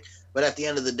Classic, but at the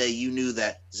end of the day, you knew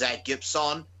that Zach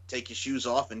Gibson take his shoes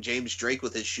off and James Drake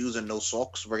with his shoes and no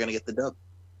socks, we're gonna get the dub.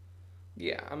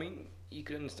 Yeah, I mean, you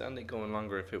could understand it going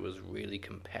longer if it was really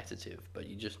competitive, but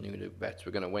you just knew the vets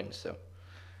were gonna win, so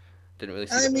didn't really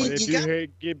see the point. If you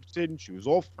hate Gibson, shoes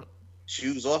off.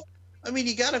 Shoes off. I mean,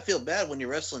 you gotta feel bad when you're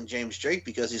wrestling James Drake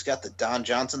because he's got the Don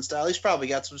Johnson style. He's probably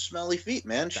got some smelly feet,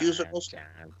 man. Shoes are most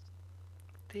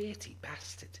dirty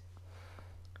bastard.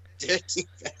 Dirty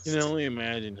bastard. I can only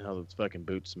imagine how those fucking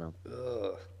boots smell.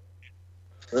 Ugh.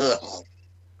 Ugh.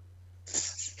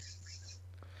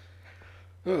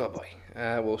 Oh boy.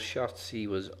 Well, Shotzi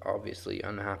was obviously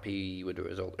unhappy with the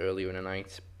result earlier in the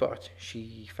night, but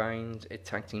she finds a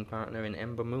tag team partner in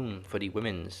Ember Moon for the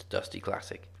Women's Dusty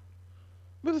Classic.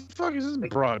 Where the fuck is this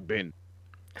broad been?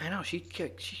 I know, she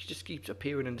just keeps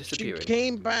appearing and disappearing. She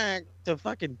came back to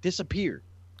fucking disappear.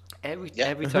 Every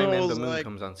time Ember Moon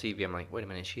comes on TV, I'm like, wait a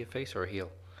minute, is she a face or a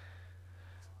heel?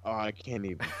 Oh, I can't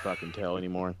even fucking tell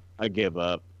anymore. I give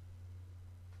up.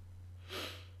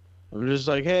 I'm just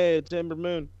like, hey, it's Ember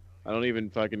Moon. I don't even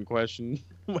fucking question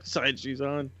what side she's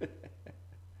on.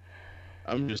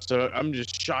 I'm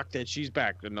just shocked that she's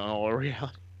back in all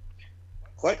reality.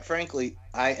 Quite frankly,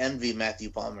 I envy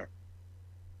Matthew Palmer.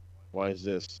 Why is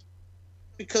this?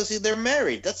 because they're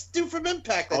married. That's the dude from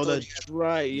Impact. Oh, that's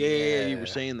right. Yeah, you were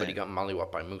saying that. But he got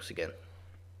mollywopped by Moose again.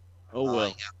 Oh well.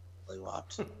 Yeah,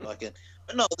 mollywopped. Fucking.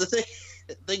 But no, the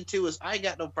thing too is I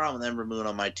got no problem with Ember Moon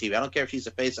on my TV. I don't care if she's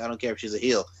a face. I don't care if she's a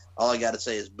heel. All I got to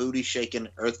say is booty shaking,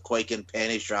 earthquaking,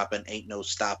 panties dropping, ain't no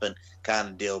stopping kind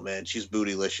of deal, man. She's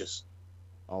bootylicious.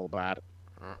 All about it.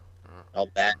 All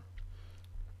that.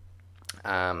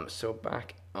 So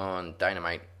back on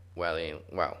Dynamite,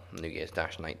 New Year's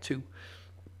Dash Night 2,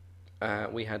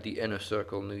 we had the Inner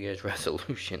Circle New Year's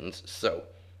resolutions. So,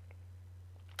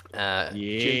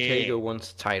 Jake Hager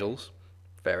wants titles.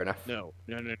 Fair enough. No.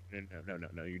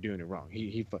 You're doing it wrong.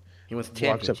 He wants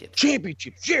championships.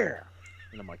 Championships, yeah.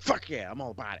 And I'm like, fuck yeah, I'm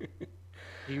all about it.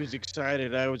 He was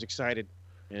excited. I was excited.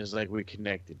 And it's like we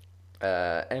connected.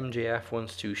 MJF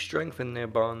wants to strengthen their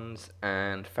bonds,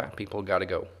 and fat people gotta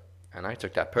go. And I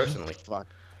took that personally. Fuck.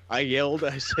 I yelled.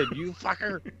 I said, you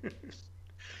fucker.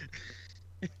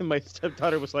 And my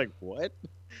stepdaughter was like, what?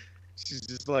 She's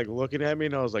just like looking at me,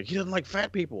 and I was like, he doesn't like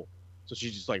fat people. So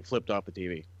she just like flipped off the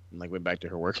TV and like went back to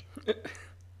her work.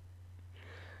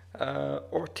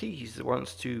 Ortiz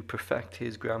wants to perfect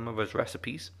his grandmother's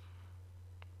recipes.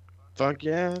 Fuck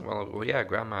yeah. Well, yeah,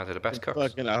 grandmas are the best cooks.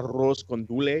 Fucking arroz con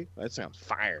dule. That sounds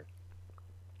fire.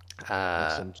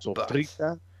 Some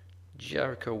sofrita.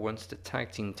 Jericho wants the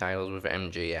tag team titles with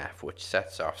MJF, which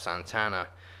sets off Santana,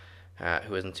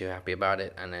 who isn't too happy about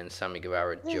it, and then Sammy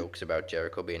Guevara jokes about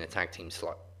Jericho being a tag team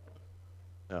slut.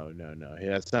 No.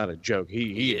 That's not a joke.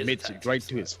 He admits it right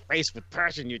to his face with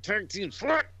passion. You tag team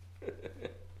slut.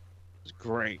 It's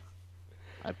great.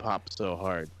 I popped so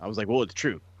hard. I was like, well, it's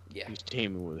true. Yeah. He's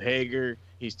teaming with Hager.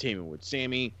 He's teaming with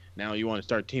Sammy. Now you want to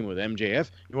start teaming with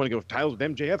MJF? You want to go with titles with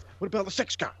MJF? What about the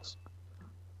Sex Guys?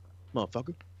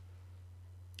 Motherfucker.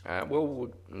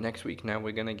 Next week now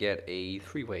we're going to get a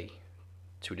three-way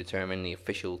to determine the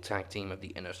official tag team of the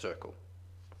Inner Circle.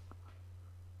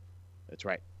 That's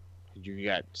right. You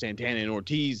got Santana and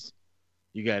Ortiz.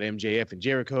 You got MJF and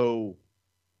Jericho.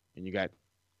 And you got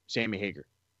Sammy Hager.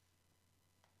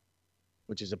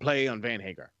 Which is a play on Van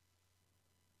Hagar.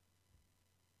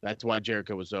 That's why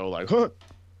Jericho was so like, huh?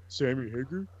 Sammy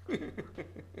Hager?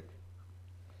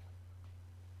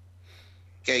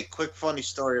 Okay, quick funny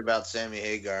story about Sammy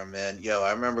Hagar, man. Yo,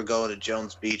 I remember going to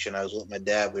Jones Beach and I was with my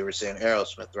dad. We were seeing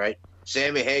Aerosmith, right?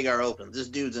 Sammy Hagar opened. This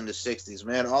dude's in the 60s,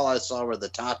 man. All I saw were the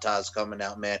tatas coming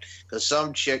out, man. Because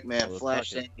some chick, man,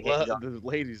 flashed Sammy Hagar. The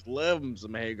ladies love him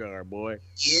some Hagar, boy.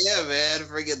 Yeah, man.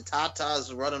 Friggin'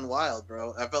 tatas running wild,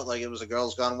 bro. I felt like it was a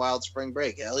Girls Gone Wild spring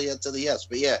break. Hell yeah to the yes.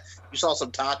 But yeah, you saw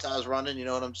some tatas running, you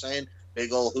know what I'm saying?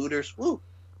 Big old hooters. Woo.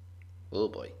 Oh,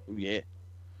 boy. Ooh, yeah.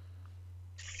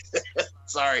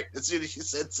 Sorry. As soon as you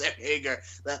said Sammy Hagar,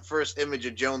 that first image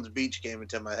of Jones Beach came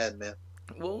into my head, man.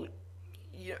 Well,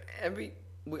 yeah,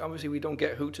 obviously we don't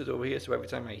get Hooters over here, so every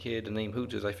time I hear the name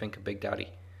Hooters, I think of Big Daddy.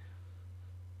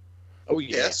 Oh,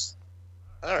 yeah. Yes.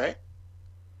 All right.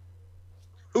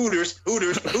 Hooters.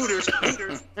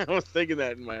 I was thinking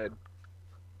that in my head.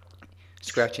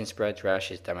 Scratch and spread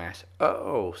rashes, dumbass.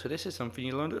 Oh, so this is something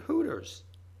you learned at Hooters.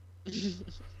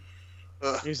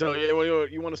 He's like, yeah, well,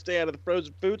 you want to stay out of the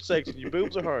frozen food section. Your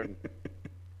boobs are hardened.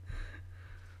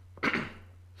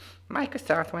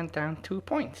 Microsoft went down 2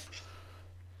 points.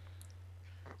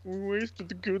 We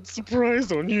wasted a good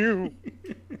surprise on you.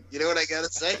 You know what I gotta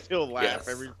say? I still laugh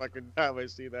every fucking time I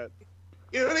see that.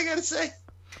 You know what I gotta say?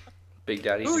 Big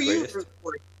Daddy's who the are you greatest. rooting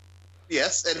for?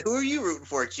 Yes, and who are you rooting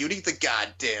for, Cutie? The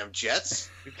goddamn Jets.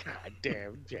 The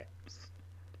goddamn Jets.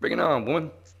 Bring it on,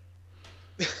 woman.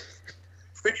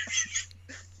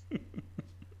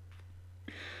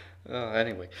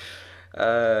 Anyway.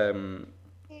 I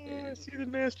see the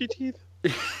nasty teeth.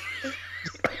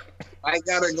 I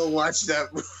gotta go watch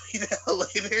that movie now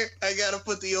later. I gotta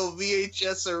put the old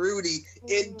VHS of Rudy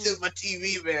into my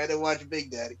TV, man, and watch Big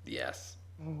Daddy. Yes.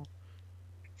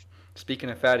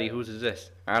 Speaking of fatty, whose is this?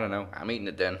 I don't know. I'm eating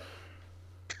it then.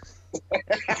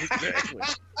 Exactly.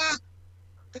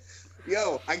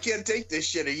 Yo, I can't take this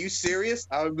shit. Are you serious?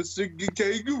 I'm a singing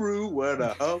kangaroo when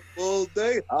I hop all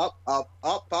day. Hop, hop,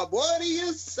 hop, hop. What do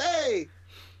you say?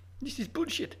 This is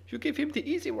bullshit. You gave him the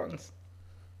easy ones.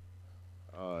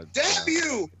 Damn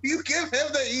you! You give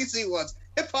him the easy ones.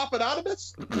 Hip Hop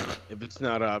Anonymous? If it's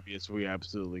not obvious, we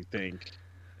absolutely think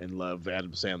and love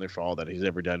Adam Sandler for all that he's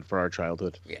ever done for our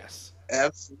childhood. Yes.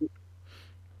 Absolutely.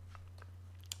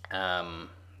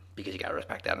 Because you gotta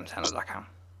respect AdamSandler.com.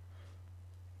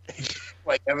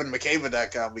 Like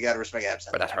EvanMcCabe.com, we gotta respect Adam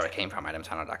Sandler. But that's where it came from,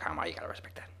 AdamSandler.com. Why you gotta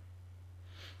respect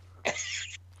that?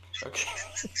 Okay.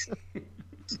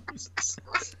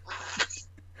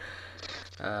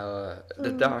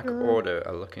 The Dark Order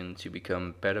are looking to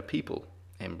become better people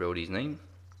in Brody's name,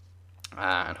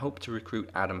 and hope to recruit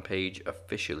Adam Page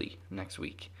officially next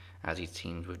week as he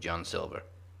teams with John Silver.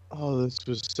 Oh, this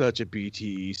was such a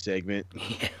BTE segment.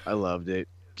 Yeah. I loved it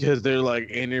because they're like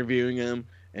interviewing him,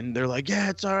 and they're like, "Yeah,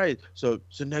 it's all right. So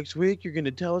next week you're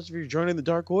gonna tell us if you're joining the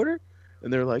Dark Order?"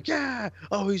 And they're like, "Yeah.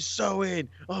 Oh, he's so in.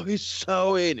 Oh, he's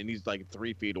so in." And he's like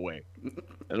 3 feet away,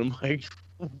 and I'm like,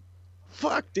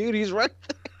 "Fuck, dude, he's right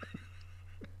there."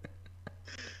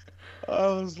 I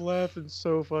was laughing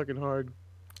so fucking hard.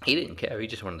 He didn't care. He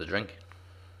just wanted to drink.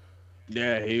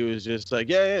 Yeah, he was just like,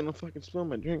 yeah, no fucking spill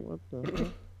my drink. What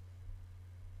the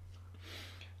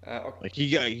hell? Okay. Like, he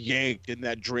got yanked and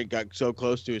that drink got so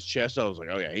close to his chest. I was like,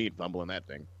 oh, yeah, he ain't fumbling that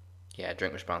thing. Yeah,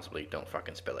 drink responsibly. Don't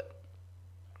fucking spill it.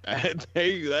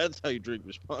 Hey, that's how you drink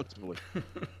responsibly.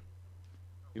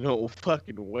 You don't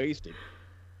fucking waste it.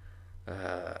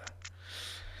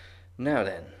 Now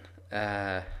then,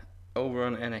 over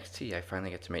on NXT, I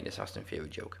finally get to make this Austin Theory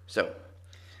joke. So,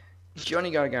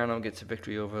 Johnny Gargano gets a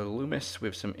victory over Loomis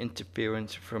with some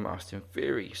interference from Austin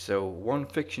Theory. So, one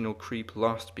fictional creep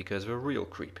lost because of a real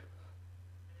creep.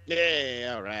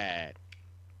 Yeah, alright.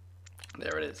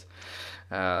 There it is.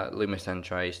 Loomis then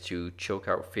tries to choke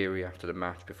out Theory after the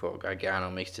match before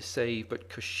Gargano makes the save, but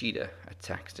Kushida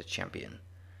attacks the champion.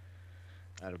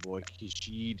 Attaboy,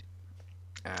 Kushida.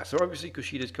 So obviously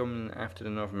Kushida's coming after the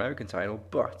North American title,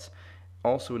 but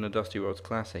also in the Dusty Rhodes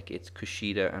Classic, it's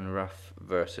Kushida and Ruff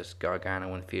versus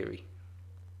Gargano and Theory.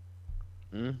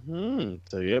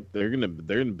 So yep, they're gonna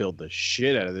build the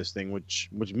shit out of this thing, which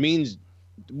means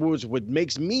what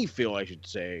makes me feel, I should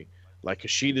say, like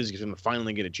Kushida's gonna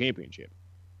finally get a championship.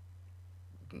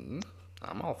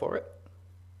 I'm all for it.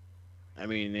 I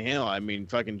mean, hell,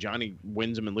 fucking Johnny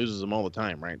wins them and loses them all the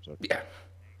time, right? So yeah.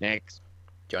 Next.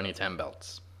 Johnny 10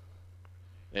 belts.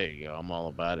 There you go. I'm all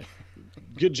about it.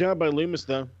 Good job by Loomis,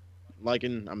 though.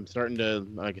 I'm starting to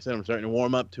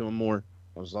warm up to him more.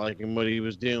 I was liking what he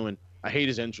was doing. I hate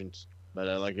his entrance, but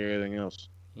I like everything else.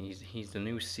 He's the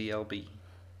new CLB.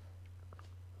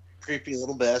 Creepy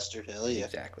little bastard. Hell yeah.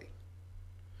 Exactly.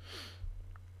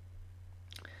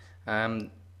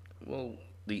 Well,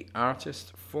 the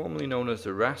artist formerly known as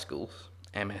the Rascals,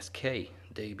 MSK,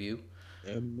 debut.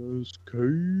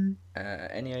 MSK.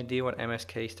 Any idea what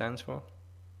MSK stands for?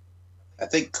 I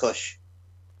think Kush.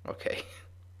 Okay.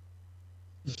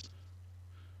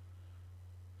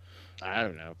 I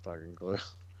don't know, fucking clue.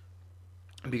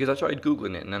 Because I tried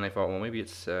Googling it, and then I thought, well, maybe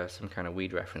it's some kind of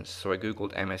weed reference. So I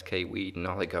Googled MSK weed, and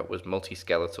all I got was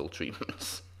multi-skeletal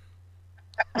treatments.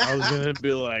 I was going to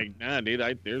be like, nah,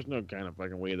 dude, there's no kind of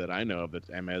fucking weed that I know of that's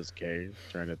MSK.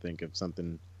 Trying to think of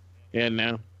something. Yeah,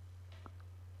 no.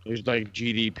 There's like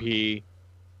GDP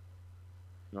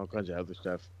and all kinds of other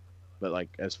stuff. But like,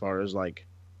 as far as like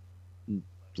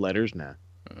letters, nah.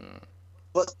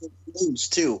 But the names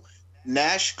too.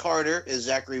 Nash Carter is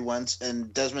Zachary Wentz,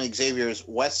 and Desmond Xavier is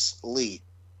Wes Lee.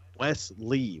 Wes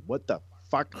Lee. What the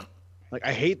fuck? Like,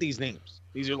 I hate these names.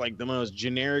 These are like the most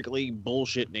generically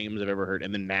bullshit names I've ever heard.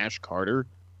 And then Nash Carter.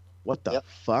 What the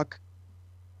fuck?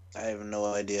 I have no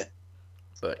idea.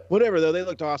 But whatever, though. They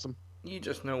looked awesome. You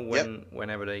just know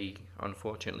whenever they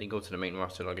unfortunately go to the main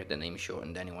roster, they'll get their name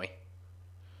shortened anyway.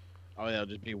 Oh, they'll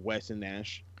just be Wes and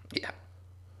Nash. Yeah.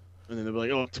 And then they'll be like,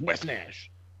 oh, it's Wes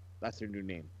Nash. That's their new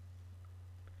name.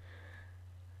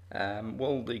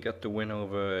 Well, they got the win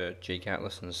over Jake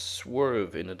Atlas and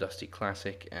Swerve in the Dusty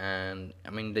Classic, and I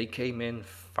mean, they came in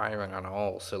firing on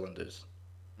all cylinders.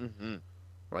 Mm-hmm.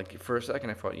 Like, for a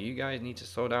second, I thought, you guys need to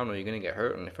slow down or you're going to get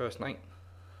hurt on the first night.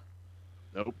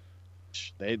 Nope.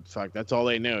 That's all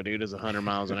they know, dude, is 100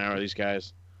 miles an hour, these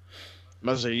guys.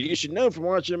 Must say, you should know from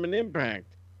watching them in Impact.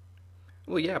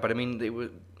 Well, yeah, but I mean,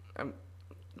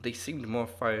 they seemed more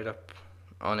fired up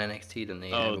on NXT than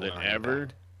they ever were on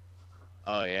Impact.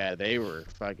 Oh yeah, they were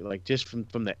fucking like just from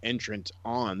the entrance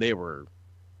on, they were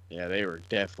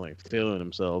definitely feeling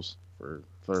themselves for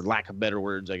lack of better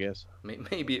words, I guess.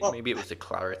 Maybe it was the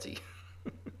clarity.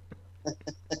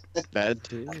 Bad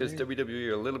too. Because WWE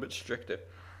are a little bit stricter.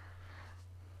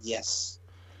 Yes,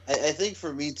 I think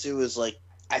for me too is like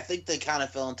I think they kind of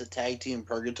fell into tag team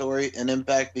purgatory in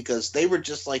Impact because they were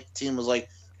just like the team was like,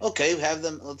 okay,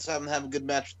 let's have them have a good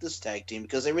match with this tag team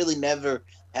because they really never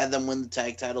had them win the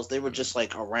tag titles. They were just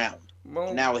like around. Well,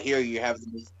 and now here you have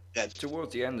them.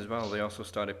 Towards the end as well, they also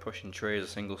started pushing Trey as a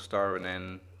single star, and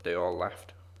then they all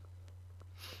left.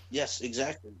 Yes,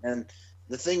 exactly. And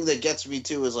the thing that gets me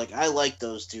too is like I like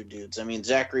those two dudes. I mean,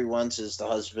 Zachary Wentz is the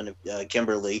husband of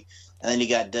Kimberly, and then you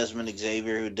got Desmond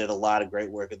Xavier who did a lot of great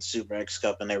work at the Super X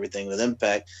Cup and everything with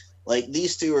Impact. Like,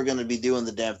 these two are going to be doing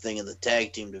the damn thing in the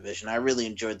tag team division. I really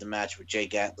enjoyed the match with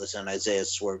Jake Atlas and Isaiah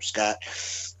Swerve Scott.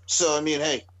 So, I mean,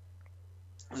 hey,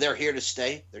 they're here to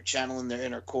stay. They're channeling their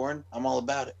inner corn. I'm all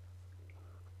about it.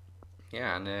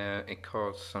 Yeah, and it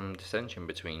caused some dissension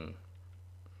between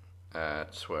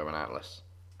Swerve and Atlas.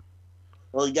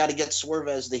 Well, you got to get Swerve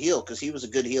as the heel, because he was a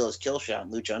good heel as Killshot in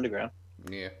Lucha Underground.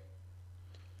 Yeah.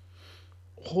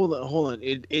 Hold on.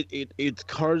 It's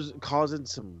causing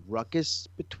some ruckus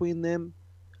between them.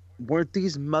 Weren't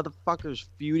these motherfuckers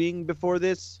feuding before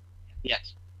this?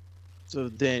 Yes. So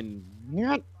then,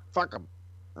 what? Fuck them.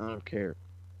 I don't care.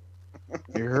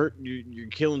 You're hurt. You're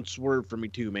killing Swerve for me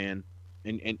too, man.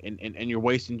 And you're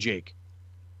wasting Jake.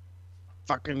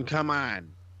 Fucking come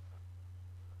on.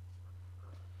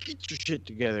 Get your shit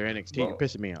together, NXT. You're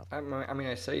pissing me off. I mean,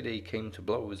 I say they came to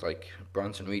blows like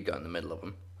Bronson Reed got in the middle of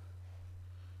them.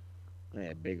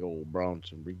 Yeah, big old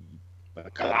Bronson Reed.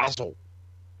 Colossal.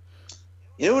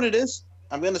 You know what it is?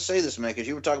 I'm going to say this, man, because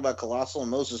you were talking about Colossal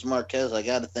and Moses Marquez. I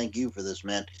got to thank you for this,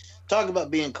 man. Talk about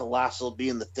being colossal,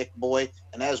 being the thick boy.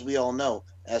 And as we all know,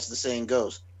 as the saying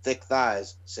goes, thick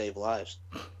thighs save lives.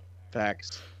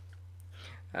 Facts.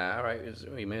 All right,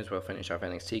 we may as well finish off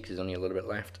NXT because there's only a little bit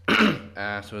left.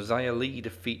 So Xia Li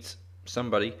defeats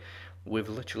somebody with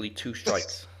literally 2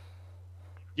 strikes.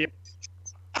 Yep.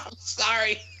 I'm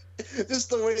sorry. Just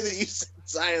the way that you said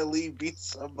Xia Li beat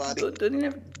somebody. They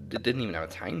didn't even have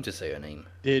time to say her name.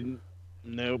 Didn't.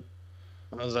 Nope.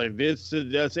 I was like, this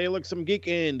say look some geek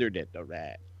and they're dead. All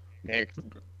right. Next.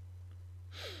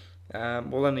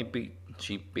 Well, then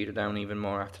she beat her down even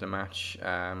more after the match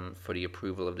for the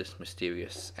approval of this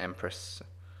mysterious Empress.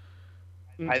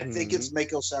 I think it's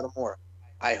Mako Satomura.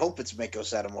 I hope it's Mako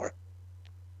Satomura.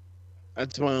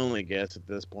 That's my only guess at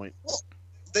this point. Well,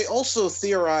 they also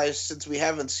theorized, since we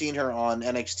haven't seen her on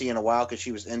NXT in a while because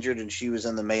she was injured and she was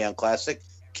in the Mae Young Classic,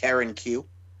 Karen Q.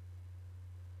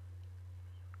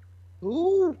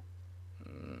 Ooh.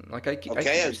 Like I keep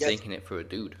thinking it for a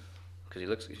dude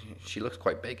because she looks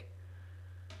quite big.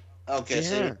 Okay, yeah.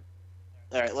 So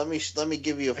all right, let me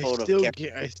give you a photo.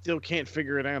 I still can't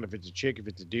figure it out if it's a chick, if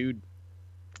it's a dude.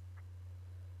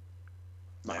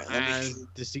 All right,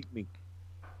 deceive me.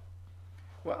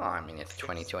 Well, I mean, it's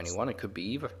 2021. It could be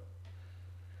either.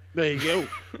 There you go.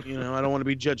 I don't want to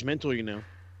be judgmental.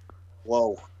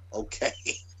 Whoa. Okay.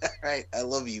 All right. I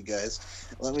love you guys.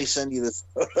 Let me send you this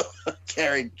photo of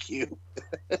Karen Q.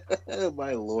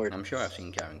 My lord. I'm sure I've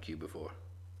seen Karen Q before.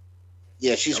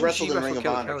 Yeah, she's wrestled in Ring of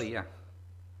Honor. Kelly, yeah.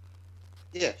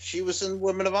 Yeah, she was in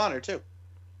Women of Honor too.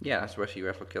 Yeah, that's where she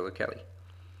wrestled Killer Kelly,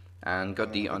 and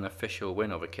got the unofficial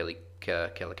win over Killer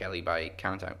Kelly by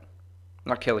countout.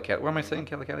 Not Killer Kelly. What am I saying?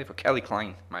 Killer Kelly for Kelly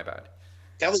Klein. My bad.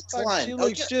 Kelly Klein. She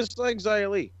looks just like Xia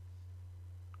Li.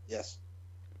 Yes.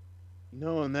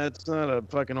 No, and that's not a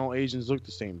fucking all Asians look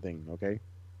the same thing. Okay.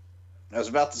 I was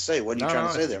about to say, what are you trying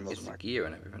to say there, Moses? It's the gear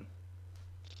and everything.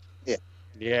 Yeah.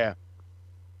 Yeah.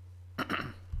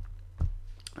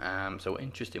 So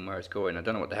interesting where it's going. I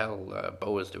don't know what the hell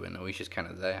Boa's doing though. He's just kind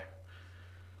of there.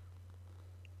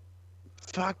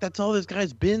 Fuck, that's all this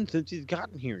guy's been since he's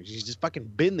gotten here. He's just fucking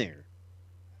been there.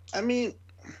 I mean,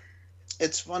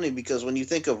 it's funny because when you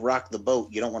think of rock the boat,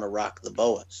 you don't want to rock the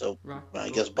boa. So I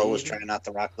guess Boa's trying not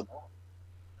to rock the boat.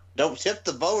 Don't tip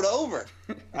the boat over.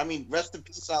 I mean, rest in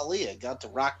peace, Aaliyah. Got to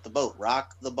rock the boat.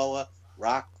 Rock the boa.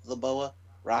 Rock the boa.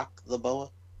 Rock the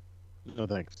boa. No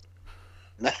thanks.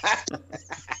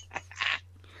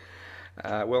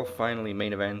 Well, finally,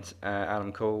 main event: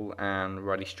 Adam Cole and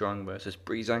Roddy Strong versus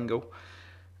Breezango.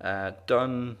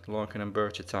 Dunn, Lorcan, and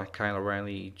Birch attacked Kyle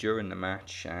O'Reilly during the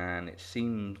match, and it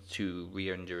seemed to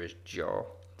re-injure his jaw,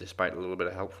 despite a little bit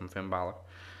of help from Finn Balor.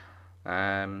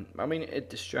 I mean, it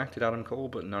distracted Adam Cole,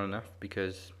 but not enough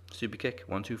because super kick,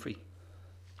 1, 2, 3.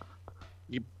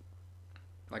 Yep.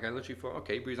 Like I literally thought,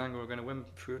 okay, Breezango are going to win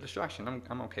through a distraction.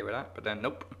 I'm okay with that, but then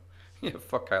nope. Yeah,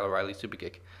 fuck Kyle O'Reilly, super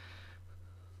kick.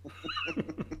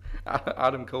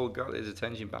 Adam Cole got his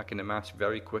attention back in the match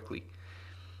very quickly.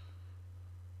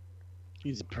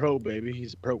 He's a pro, baby.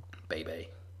 He's a pro. Baby.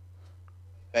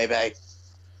 Baby.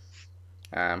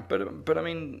 But I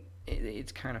mean,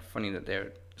 it's kind of funny that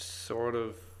they're sort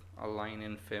of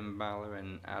aligning Finn Balor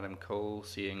and Adam Cole,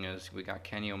 seeing as we got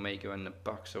Kenny Omega and the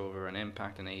Bucks over an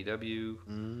Impact in AEW.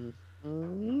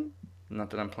 Mm-hmm. Not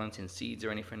that I'm planting seeds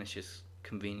or anything, it's just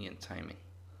convenient timing.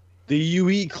 The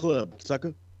UE Club,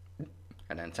 sucker.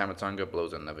 And then Tama Tonga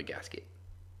blows another gasket.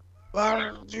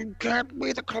 You can't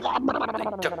be the club.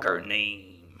 They took her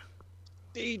name.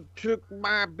 They took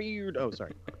my beard. Oh,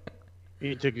 sorry.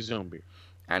 He took his own beard.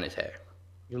 And his hair.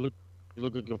 You look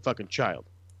like a fucking child.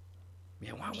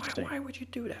 Yeah, why would you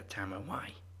do that, Tama? Why?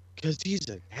 Because he's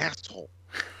an asshole.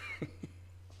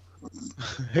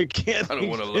 I can't. I don't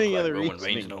want to look like Roman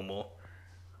Reigns no more.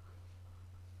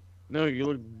 No, you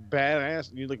look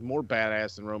badass. You look more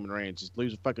badass than Roman Reigns. Just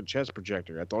lose a fucking chest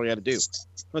protector. That's all you got to do.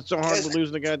 What's so hard with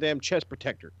losing a goddamn chest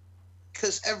protector?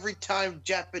 Because every time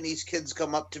Japanese kids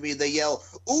come up to me, they yell,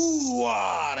 "Ooh,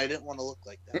 ah!" And I didn't want to look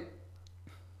like that.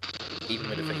 Even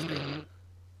with a face paint.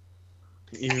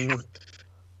 Even with...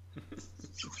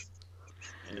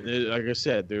 Like I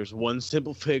said, there's one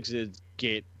simple fix: is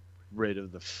get rid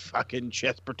of the fucking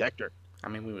chest protector. I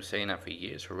mean, we were saying that for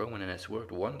years for Roman, and it's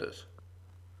worked wonders.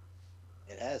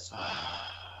 It has.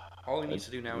 All he needs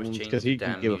to do now is change because the he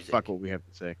damn can give music. a fuck what we have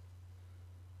to say.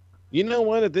 You know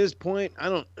what? At this point, I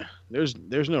don't.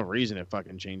 There's no reason to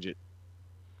fucking change it.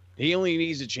 He only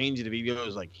needs to change it if he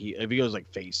goes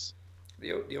like face.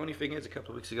 The only thing is, a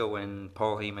couple of weeks ago when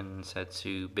Paul Heyman said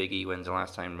to Big E, when's the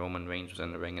last time Roman Reigns was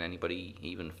in the ring and anybody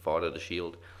even fought at the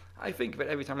Shield, I think of it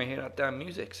every time I hear that damn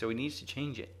music, so he needs to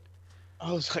change it.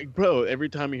 I was like, bro, every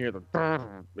time you hear the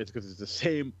it's because it's the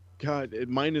same. God,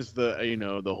 minus the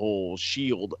the whole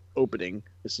Shield opening.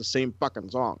 It's the same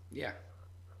fucking song. Yeah.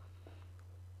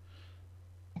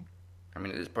 I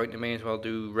mean, at this point, they may as well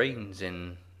do Reigns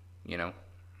in,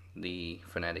 the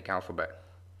phonetic alphabet.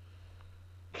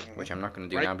 Which I'm not going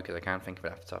to do now because I can't think of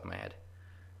it off the top of my head.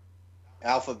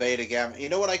 Alpha, Beta, Gamma. You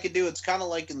know what I could do? It's kind of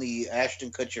like in the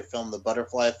Ashton Kutcher film, The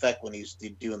Butterfly Effect, when he's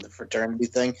doing the fraternity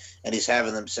thing, and he's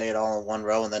having them say it all in one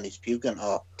row, and then he's puking.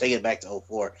 Oh, take it back to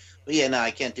 04. But yeah, no,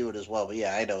 I can't do it as well. But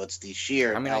yeah, I know it's the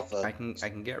sheer alpha. I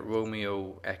can get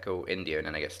Romeo, Echo, India, and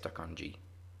then I get stuck on G.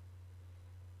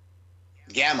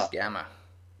 Gamma.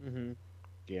 Mm-hmm.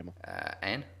 Gamma.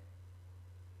 N.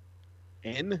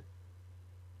 N.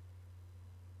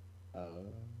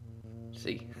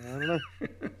 C. I don't know.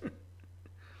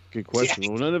 Good question.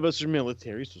 Well, none of us are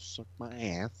military, so suck my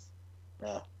ass.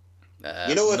 No.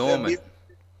 You know what? Norman.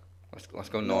 Let's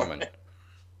go Norman.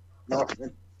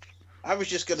 Norman. I was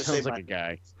just gonna say sounds like a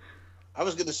guy. I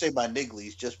was gonna say my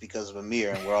Nigglies just because of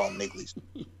Amir, and we're all Nigglies.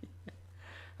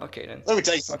 Okay then. Let me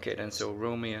tell you something. Okay then. So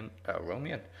Romeo,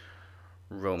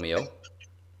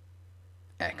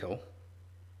 Echo,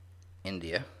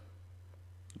 India,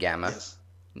 Gamma, yes.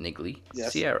 Niggly,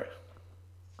 yes. Sierra.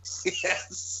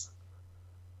 Yes.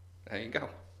 There you go.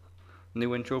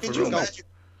 New intro for Romeo.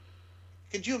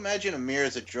 Could you imagine Amir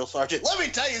as a drill sergeant? Let me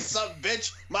tell you something,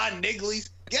 bitch. My Nigglies,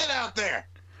 get out there.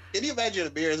 Can you imagine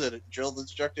Amir as a drill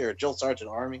instructor or a drill sergeant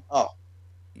army? Oh.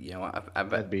 You know what? I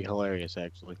bet that'd be hilarious,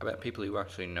 actually. I bet people who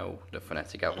actually know the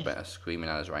phonetic alphabet are screaming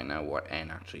at us right now what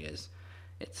N actually is.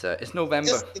 It's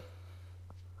November.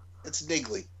 It's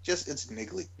Niggly. It's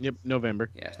Niggly. Yep, November.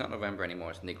 Yeah, it's not November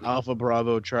anymore. It's Niggly. Alpha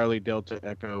Bravo Charlie Delta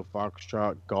Echo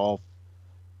Foxtrot Golf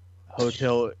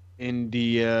Hotel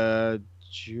India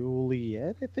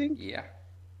Juliet, I think. Yeah.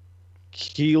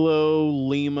 Kilo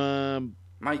Lima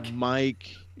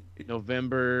Mike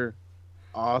November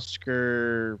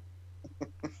Oscar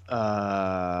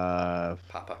Papa.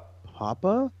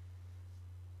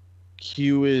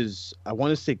 Q is, I want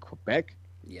to say, Quebec.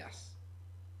 Yes.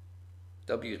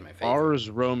 W is my favorite. R is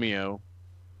Romeo.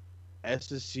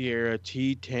 S is Sierra.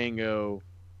 T Tango.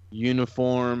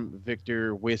 Uniform.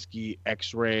 Victor. Whiskey.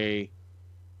 X-ray.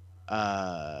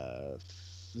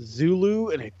 Zulu.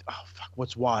 And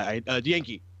what's Y?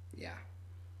 Yankee. Yeah.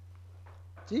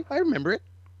 See, I remember it.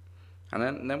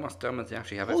 And then what's dumb is they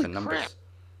actually have it for numbers.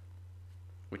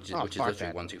 Which is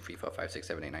literally 1, 2, 3, 4, 5, 6,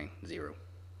 7, 8, 9, 0.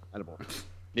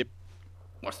 Yep.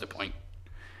 What's the point?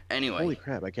 Anyway. Holy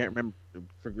crap! I can't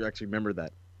actually remember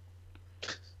that.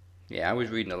 Yeah, I was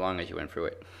reading along as you went through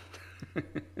it.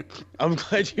 I'm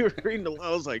glad you were reading along.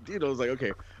 I was like, dude.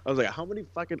 Okay. I was like, how many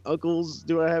fucking uncles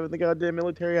do I have in the goddamn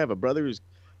military? I have a brother who's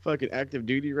fucking active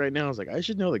duty right now. I was like, I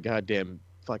should know the goddamn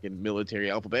fucking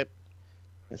military alphabet.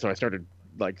 And so I started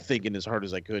thinking as hard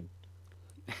as I could.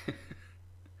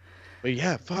 But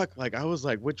yeah, fuck. I was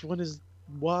like, which one is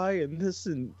Y and this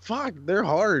and fuck? They're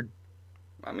hard.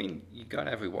 I mean, you got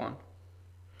everyone.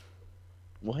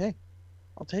 Well, hey,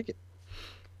 I'll take it.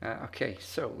 Okay,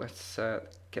 so let's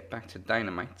get back to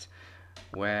Dynamite,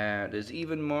 where there's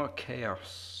even more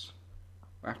chaos.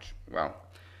 Well,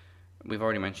 we've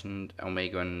already mentioned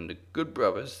Omega and the Good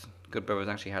Brothers. Good Brothers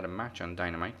actually had a match on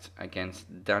Dynamite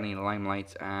against Danny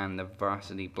Limelight and the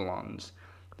Varsity Blondes.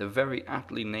 The very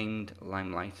aptly named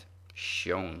Limelight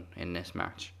shown in this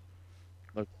match.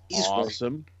 Look,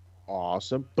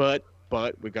 awesome. But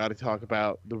we got to talk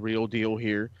about the real deal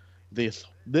here. This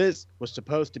was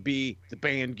supposed to be the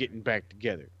band getting back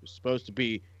together. It was supposed to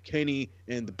be Kenny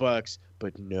and the Bucks,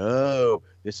 but no.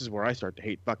 This is where I start to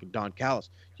hate fucking Don Callis.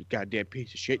 You goddamn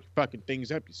piece of shit. You fucking things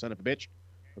up, you son of a bitch.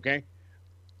 Okay?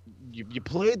 you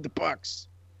played the Bucks,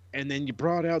 and then you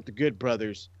brought out the Good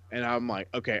Brothers, and I'm like,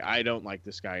 okay, I don't like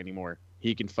this guy anymore.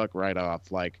 He can fuck right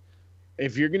off. Like,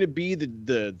 if you're gonna be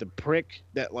the prick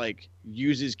that like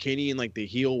uses Kenny in like the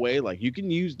heel way, like you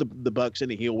can use the Bucks in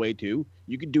the heel way too.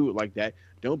 You can do it like that.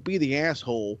 Don't be the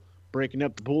asshole breaking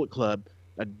up the Bullet Club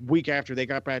a week after they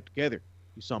got back together.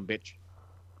 You son of a bitch.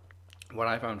 What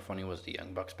I found funny was the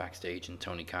Young Bucks backstage and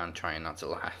Tony Khan trying not to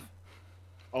laugh.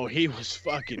 Oh, he was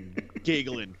fucking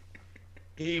giggling.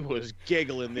 He was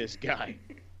giggling, this guy.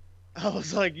 I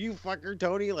was like, you fucker,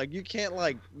 Tony. Like, you can't,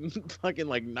 like, fucking,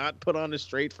 like, not put on a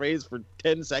straight face for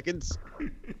 10 seconds.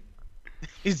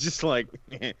 He's just like,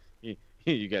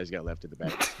 you guys got left in the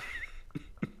back.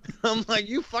 I'm like,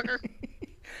 you fucker.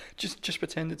 Just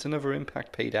pretend it's another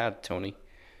Impact paid ad, Tony.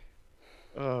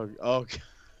 Oh, God.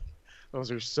 Those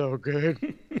are so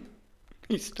good.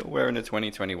 He's still wearing the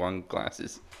 2021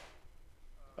 glasses.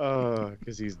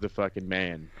 Because he's the fucking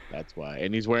man. That's why.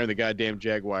 And he's wearing the goddamn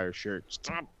Jaguar shirt.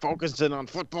 Stop focusing on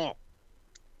football.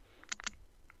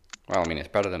 Well, I mean, it's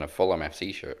better than a Fulham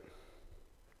FC shirt.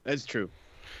 That's true.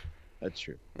 That's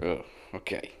true. Oh,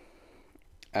 okay.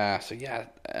 So, yeah,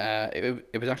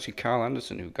 it was actually Carl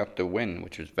Anderson who got the win,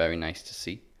 which was very nice to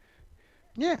see.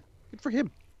 Yeah, good for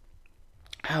him.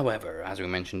 However, as we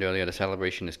mentioned earlier, the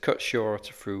celebration is cut short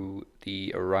through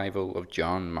the arrival of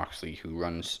Jon Moxley, who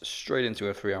runs straight into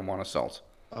a 3-on-1 assault.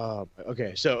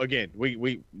 Okay, so again,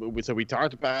 we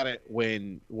talked about it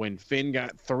when Finn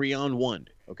got 3-on-1.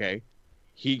 Okay,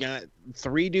 he got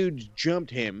 3 dudes jumped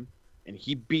him, and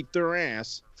he beat their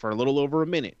ass for a little over a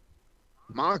minute.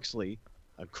 Moxley,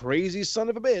 a crazy son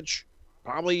of a bitch,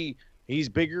 probably he's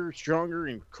bigger, stronger,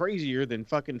 and crazier than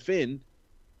fucking Finn.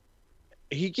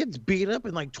 He gets beat up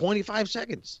in like 25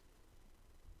 seconds.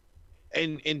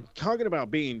 And talking about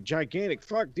being gigantic,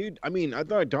 fuck, dude. I mean, I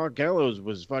thought Doc Gallows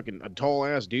was fucking a tall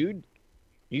ass dude.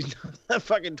 He's not that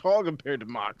fucking tall compared to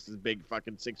Mox's big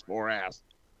fucking 6'4" ass.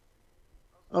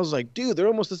 I was like, dude, they're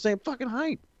almost the same fucking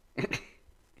height.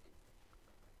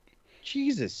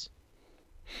 Jesus.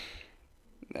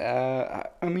 I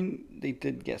mean, they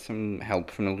did get some help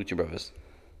from the Lucha Brothers.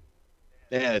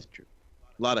 Yeah, that's true.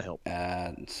 A lot of help.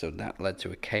 So that led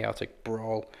to a chaotic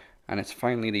brawl, and it's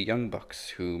finally the Young Bucks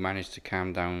who managed to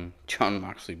calm down Jon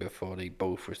Moxley before they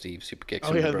both receive super kicks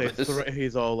from the Brothers.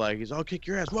 He's all, I'll kick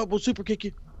your ass. What? We'll super kick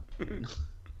you.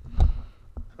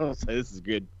 I was like, this is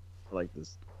good. I like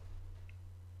this.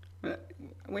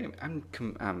 Wait a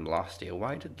minute, I'm lost here.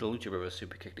 Why did the Lucha Brothers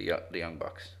super kick the Young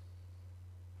Bucks?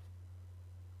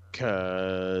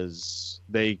 Because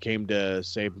they came to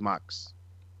save Mox,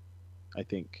 I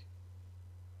think.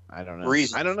 I don't know.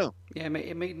 I don't know. Yeah,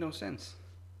 it made no sense.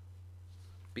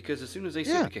 Because as soon as they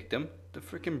super kicked him, the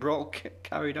freaking brawl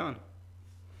carried on.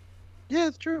 Yeah,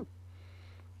 it's true.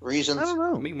 Reasons? I don't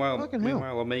know. Meanwhile,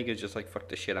 Omega's just like, fuck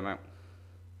this shit, I'm out.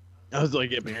 I was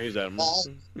like, get my hands out.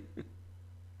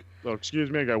 Oh, excuse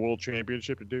me, I got a world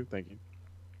championship to do. Thank you.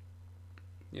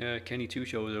 Yeah, Kenny 2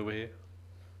 shows over here.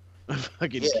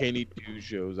 Fucking Kenny 2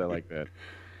 shows. I like that.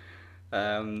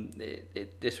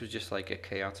 This was just like a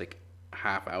chaotic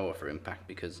half hour for Impact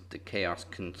because the chaos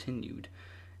continued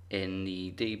in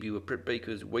the debut of Britt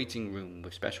Baker's waiting room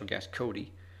with special guest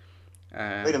Cody.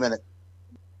 Wait a minute,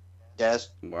 Daz.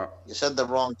 What? You said the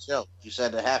wrong show. You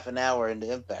said a half an hour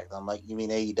into Impact. I'm like, you mean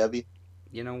AEW?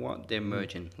 You know what? They're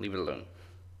merging. Leave it alone.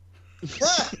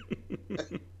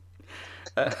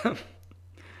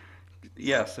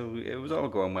 Yeah, so it was all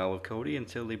going well with Cody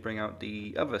until they bring out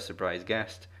the other surprise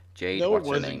guest, Jade. No, what's it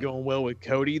her wasn't name? going well with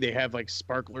Cody. They have like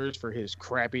sparklers for his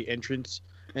crappy entrance.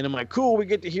 And I'm like, cool, we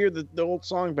get to hear the old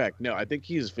song back. No, I think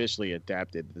he's officially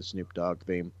adapted the Snoop Dogg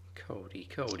theme. Cody.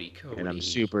 And I'm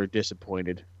super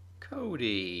disappointed.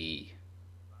 Cody.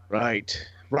 Right.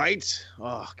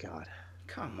 Oh, God.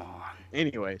 Come on.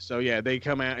 Anyway, so yeah, they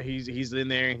come out. He's in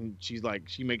there, and she's like,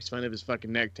 she makes fun of his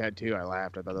fucking neck tattoo. I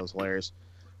laughed. I thought that was hilarious.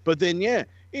 But then, yeah,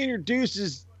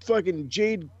 introduces fucking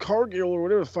Jade Cargill or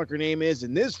whatever the fuck her name is,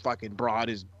 and this fucking broad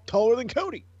is taller than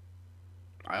Cody.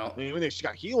 I mean, she's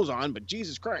got heels on, but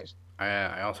Jesus Christ.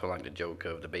 I also like the joke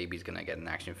of the baby's gonna get an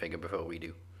action figure before we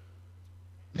do.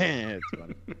 It's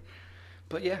funny.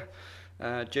 But yeah,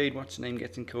 Jade, what's her name,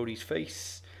 gets in Cody's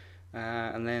face,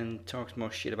 and then talks more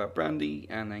shit about Brandy,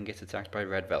 and then gets attacked by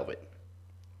Red Velvet.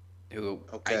 Who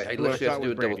I literally had to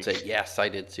do a double take. Yes, I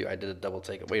did too. I did a double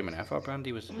take. Wait a minute, I thought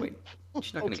Brandy was. Wait,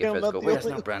 she's not gonna get physical. Wait, that's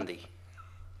not Brandy.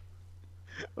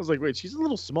 I was like, wait, she's a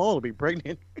little small to be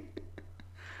pregnant.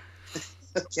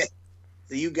 Okay.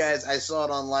 So you guys, I saw it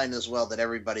online as well that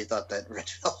everybody thought that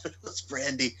Red Velvet was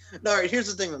Brandy. No, all right,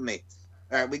 here's the thing with me.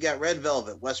 All right, we got Red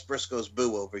Velvet, Wes Briscoe's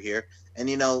boo over here. And,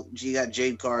 you know, you got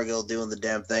Jade Cargill doing the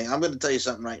damn thing. I'm going to tell you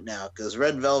something right now, because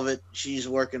Red Velvet, she's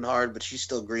working hard, but she's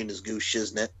still green as goose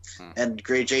shiznit. And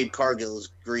Great Jade Cargill is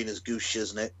green as goose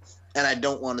shiznit. And I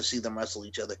don't want to see them wrestle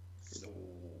each other. Oh,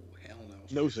 hell no.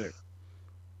 No, sir.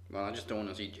 Well, I just don't want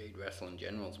to see Jade wrestle in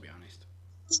general, to be honest.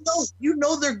 You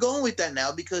know they're going with that now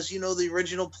because, you know, the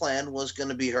original plan was going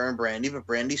to be her and Brandy, but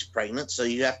Brandy's pregnant, so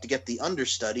you have to get the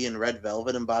understudy in Red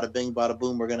Velvet, and bada bing, bada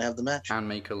boom, we're going to have the match. And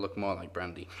make her look more like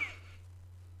Brandy.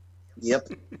 Yep.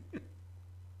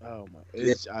 Oh, my.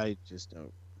 I just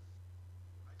don't.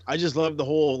 I just love the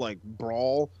whole, like,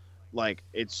 brawl. Like,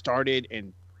 it started,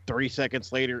 and 3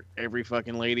 seconds later, every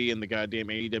fucking lady in the goddamn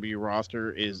AEW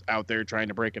roster is out there trying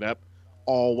to break it up.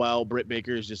 All while Britt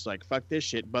Baker is just like, fuck this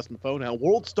shit, bust my phone out,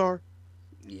 World Star.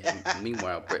 Yeah.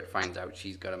 Meanwhile, Britt finds out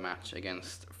she's got a match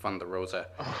against Thunder Rosa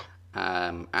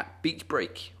at Beach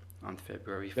Break on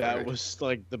February 3rd. That was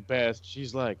like the best.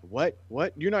 She's like, what?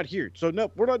 You're not here. So,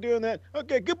 no, we're not doing that.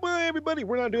 Okay, goodbye, everybody.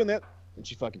 We're not doing that. And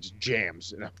she fucking just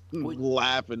jams. And I'm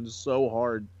laughing so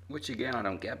hard. Which, again, I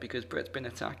don't get because Britt's been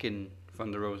attacking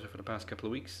Thunder Rosa for the past couple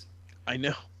of weeks. I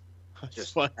know.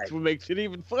 That's what makes it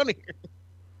even funnier.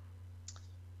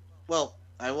 Well,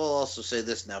 I will also say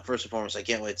this now. First and foremost, I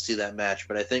can't wait to see that match.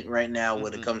 But I think right now,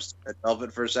 when it comes to Red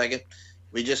Velvet for a second,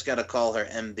 we just got to call her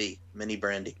MB, Mini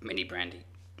Brandy. Mini Brandy.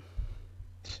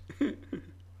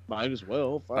 Might as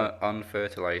well.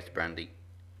 Unfertilized Brandy.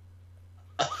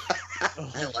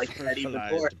 I like that even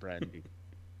more. Brandy.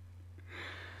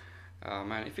 Oh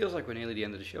man, it feels like we're nearly the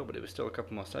end of the show, but it was still a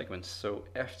couple more segments. So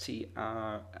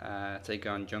FTR take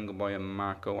on Jungle Boy and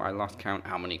Marco. I lost count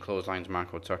how many clotheslines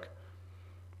Marco took.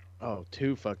 Oh,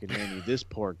 too fucking many. This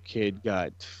poor kid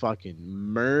got fucking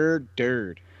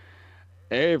murdered.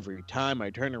 Every time I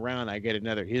turn around, I get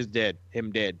another, his dead,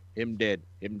 him dead, him dead,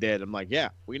 him dead. I'm like, yeah,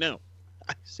 we know.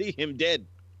 I see him dead.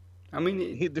 I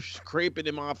mean, they're scraping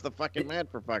him off the fucking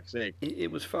mat, for fuck's sake. It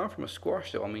was far from a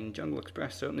squash, though. I mean, Jungle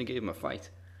Express certainly gave him a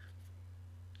fight.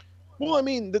 Well, I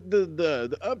mean,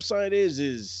 the upside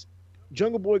is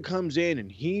Jungle Boy comes in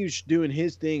and he's doing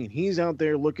his thing and he's out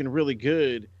there looking really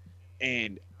good,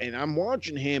 and I'm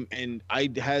watching him and I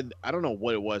don't know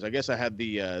what it was. I guess I had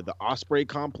the Osprey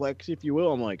complex, if you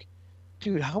will. I'm like,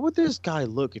 dude, how would this guy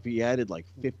look if he added like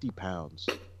 50 pounds?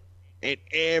 And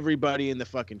everybody in the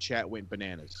fucking chat went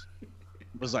bananas. It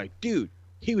was like, dude,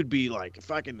 he would be like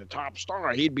fucking the top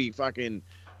star. He'd be fucking,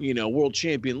 world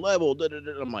champion level.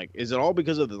 I'm like, is it all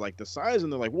because of the size?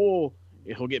 And they're like, well,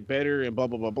 he'll get better and blah,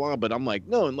 blah, blah, blah. But I'm like,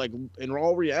 no. And like in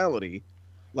all reality,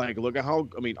 like, look at how,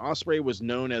 Osprey was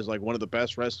known as like one of the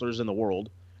best wrestlers in the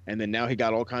world. And then now he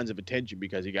got all kinds of attention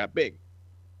because he got big.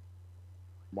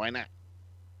 Why not?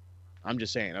 I'm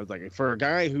just saying. I was like, for a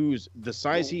guy who's the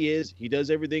size he is, he does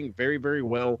everything very, very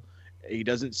well. He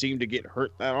doesn't seem to get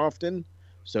hurt that often.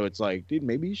 So it's like, dude,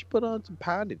 maybe you should put on some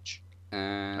poundage.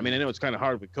 I know it's kind of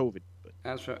hard with COVID. But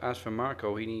as for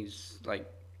Marco, he needs like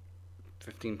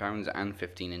 15 pounds and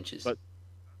 15 inches. But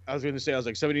I was going to say,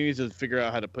 somebody needs to figure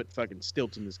out how to put fucking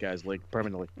stilts in this guy's leg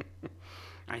permanently.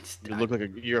 You look like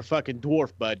you're a fucking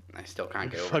dwarf, bud. I still can't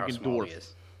get over how small he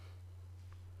is.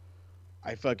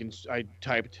 I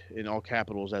typed in all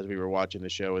capitals as we were watching the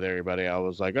show with everybody. I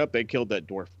was like, they killed that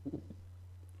dwarf.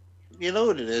 You know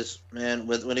what it is, man?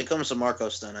 When it comes to Marco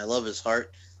Stunt, I love his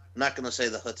heart. I'm not going to say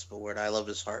the chutzpah word. I love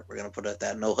his heart. We're going to put it at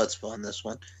that. No chutzpah on this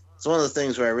one. It's one of the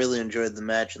things where I really enjoyed the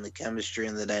match and the chemistry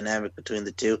and the dynamic between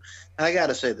the two. And I got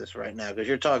to say this right now, because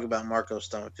you're talking about Marco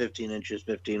Stunt with 15 inches,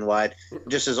 15 wide,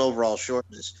 just his overall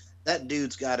shortness. That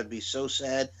dude's got to be so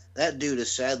sad. That dude is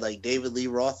sad like David Lee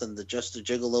Roth in the Just a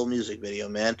Gigolo music video,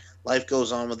 man. Life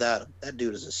goes on without him. That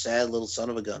dude is a sad little son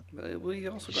of a gun. Well, he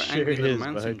also got angry little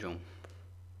man syndrome.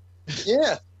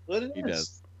 Yeah, what it is. He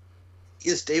does. He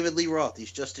is David Lee Roth.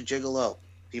 He's just a gigolo.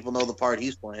 People know the part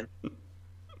he's playing.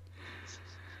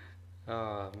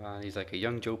 Oh, man, he's like a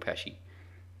young Joe Pesci.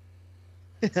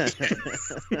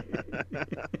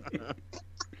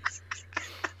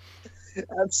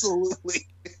 Absolutely.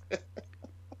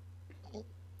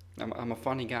 I'm a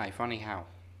funny guy. Funny how?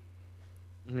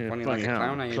 Yeah, funny like how?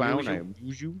 A clown. I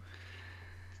amuse you.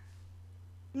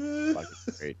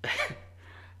 Great.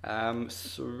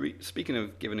 Speaking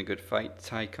of giving a good fight,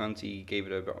 Ty Conti gave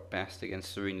it her best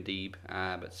against Serena Deeb,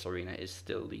 but Serena is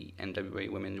still the NWA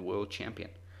Women's World Champion.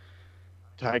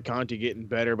 Ty Conti getting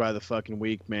better by the fucking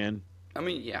week, man. I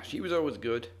mean, yeah, she was always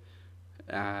good,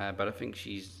 but I think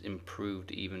she's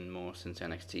improved even more since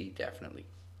NXT, definitely.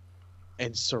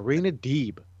 And Serena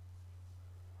Deeb,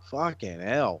 fucking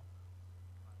hell,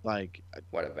 like,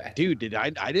 what a vet, dude! I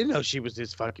didn't know she was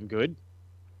this fucking good.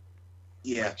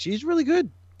 Yeah, like, she's really good.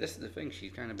 This is the thing;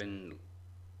 she's kind of been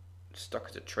stuck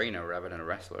as a trainer rather than a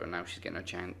wrestler, and now she's getting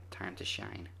her time to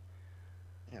shine.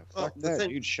 Yeah, fuck that,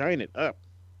 dude. Shine it up.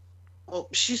 Well,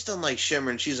 she's done like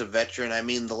Shimmer, and she's a veteran. I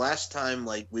mean, the last time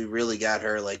like we really got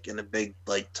her like in a big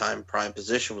like time prime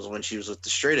position was when she was with the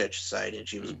Straight Edge Society, and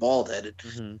she was bald headed.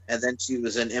 Mm-hmm. And then she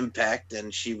was in Impact,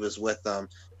 and she was with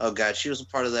oh god, she was a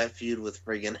part of that feud with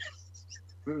friggin'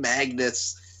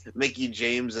 Magnus, Mickey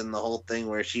James, and the whole thing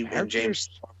where she and James.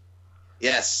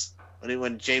 Yes,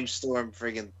 when James Storm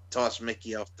friggin' tossed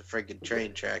Mickey off the friggin'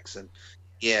 train tracks, and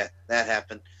yeah, that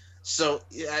happened. So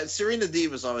yeah, Serena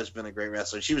Deeb has always been a great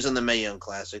wrestler. She was in the Mae Young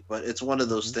Classic, but it's one of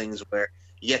those things where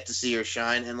you get to see her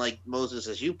shine. And like Moses,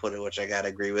 as you put it, which I gotta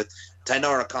agree with,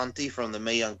 Tainara Conti from the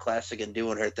Mae Young Classic and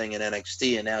doing her thing in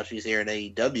NXT, and now she's here in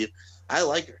AEW. I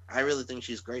like her. I really think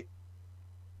she's great.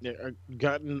 Yeah,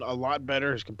 gotten a lot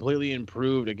better. Has completely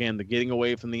improved. Again, the getting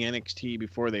away from the NXT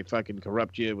before they fucking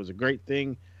corrupt you was a great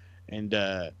thing. And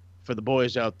for the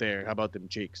boys out there, how about them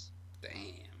cheeks? Damn.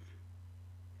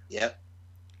 Yep.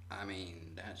 I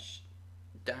mean,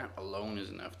 that alone is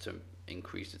enough to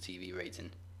increase the TV rating.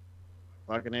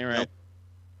 Fucking A, right?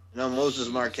 Moses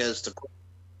Marquez.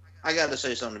 I got to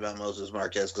say something about Moses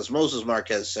Marquez, because Moses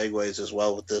Marquez segues as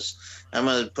well with this. I'm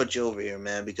going to put you over here,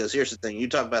 man, because here's the thing. You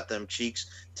talk about them cheeks.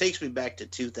 Takes me back to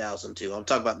 2002. I'm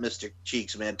talking about Mr.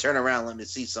 Cheeks, man. Turn around. Let me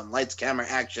see some lights, camera,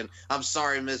 action. I'm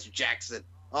sorry, Mr. Jackson.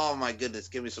 Oh, my goodness.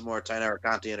 Give me some more Tainara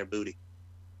Conti and her booty.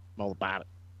 I'm all about it.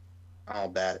 All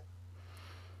about it.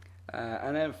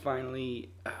 And then finally,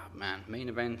 main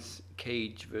events,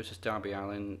 Cage versus Darby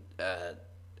Allin.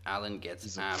 Allin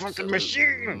gets absolutely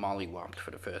mollywopped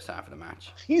for the first half of the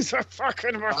match. He's a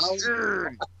fucking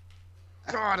machine.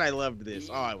 God, I loved this.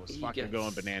 Oh, I was fucking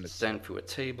going bananas. Sent through a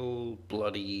table,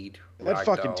 bloodied. That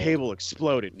fucking table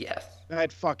exploded. Yes.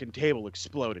 That fucking table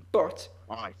exploded. But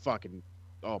oh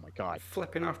my god.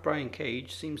 Flipping off Brian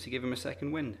Cage seems to give him a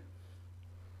second wind.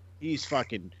 He's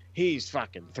fucking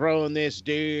throwing this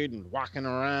dude and walking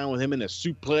around with him in a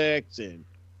suplex, and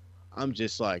I'm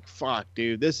just like, fuck,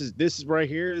 dude. This is right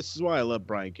here. This is why I love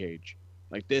Brian Cage.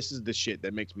 Like, this is the shit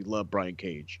that makes me love Brian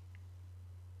Cage.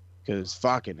 Cause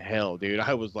fucking hell, dude.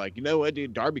 I was like, you know what,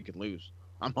 dude? Darby can lose.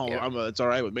 It's all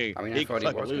right with me. I mean, he can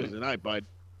fucking lose tonight, bud.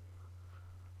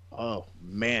 Oh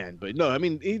man, but no, I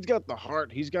mean, he's got the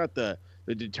heart. He's got the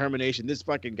determination. This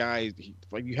fucking guy,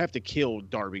 you have to kill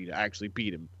Darby to actually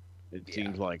beat him. It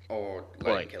seems like, or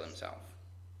let him kill himself.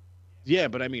 Yeah,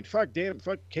 but I mean, fuck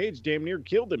Cage damn near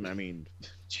killed him. I mean,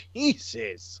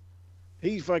 Jesus,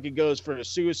 he fucking goes for a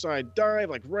suicide dive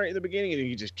like right in the beginning, and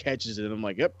he just catches it. And I'm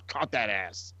like, yep, caught that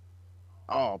ass.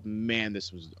 Oh man,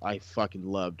 I fucking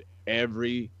loved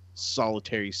every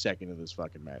solitary second of this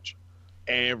fucking match.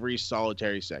 Every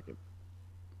solitary second.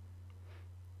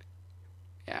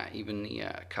 Yeah, even the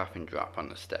coffin drop on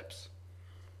the steps.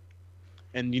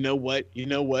 And you know what? You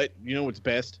know what's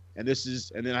best? And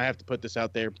then I have to put this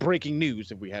out there. Breaking news,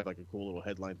 if we have like a cool little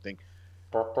headline thing.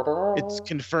 It's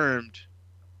confirmed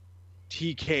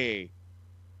TK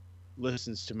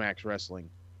listens to Max Wrestling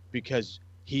because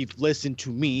he listened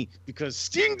to me because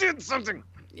Sting did something.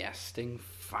 Yeah, Sting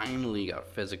finally got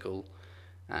physical,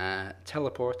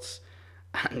 teleports,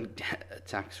 and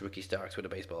attacks Ricky Starks with a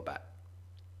baseball bat.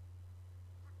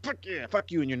 Fuck yeah,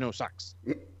 fuck you and your no socks.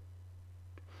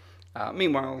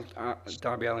 Meanwhile,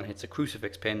 Darby Allin hits a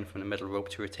crucifix pin from the middle rope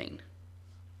to retain.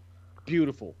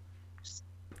 Beautiful.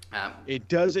 It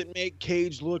doesn't make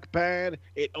Cage look bad.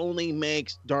 It only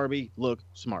makes Darby look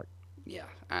smart. Yeah,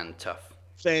 and tough.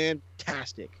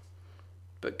 Fantastic.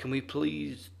 But can we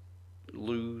please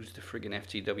lose the friggin'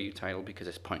 FTW title because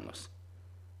it's pointless?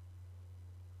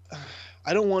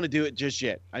 I don't want to do it just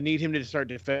yet. I need him to start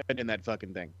defending that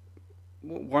fucking thing.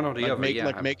 One or the other,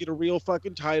 make it a real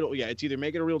fucking title. Yeah, it's either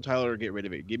make it a real title or get rid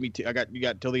of it. Give me, you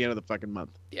got till the end of the fucking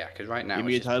month. Yeah, because right now, give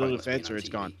me a title defense or it's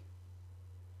gone.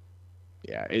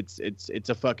 Yeah, it's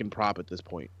a fucking prop at this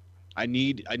point. I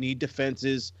need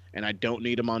defenses, and I don't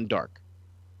need them on Dark.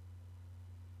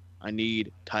 I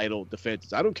need title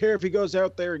defenses. I don't care if he goes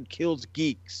out there and kills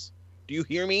geeks. Do you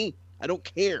hear me? I don't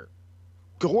care.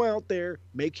 Go out there,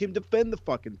 make him defend the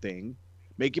fucking thing,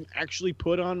 make him actually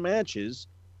put on matches.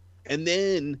 And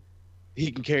then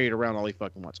he can carry it around all he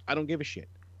fucking wants. I don't give a shit.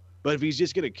 But if he's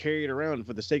just going to carry it around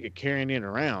for the sake of carrying it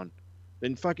around,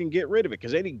 then fucking get rid of it.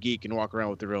 Because any geek can walk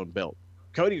around with their own belt.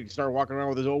 Cody can start walking around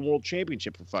with his own world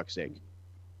championship, for fuck's sake.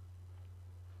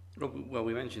 Well,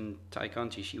 we mentioned Ty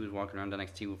Conti. She was walking around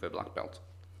NXT with her black belt.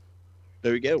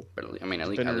 There we go. But I mean, at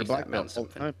least that meant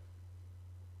something.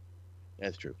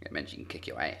 That's true. It meant you can kick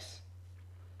your ass.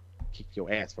 Kick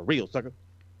your ass for real, sucker.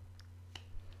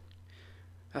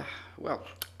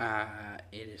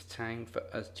 It is time for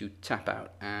us to tap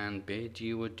out and bid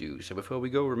you adieu. So before we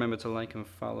go, remember to like and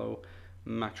follow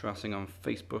Max Wrestling on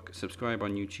Facebook, subscribe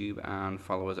on YouTube, and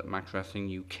follow us at Max Wrestling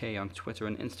UK on Twitter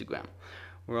and Instagram.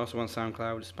 We're also on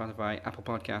SoundCloud, Spotify, Apple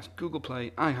Podcasts, Google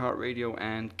Play, iHeartRadio,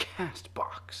 and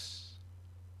CastBox.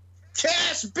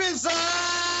 Cast Bizarre!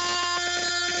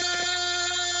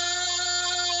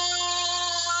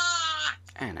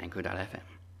 And Anchor.fm.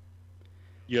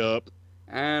 Yup.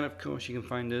 And of course, you can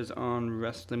find us on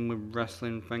Wrestling with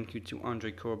Wrestling. Thank you to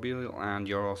Andre Corbeil, and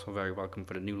you're also very welcome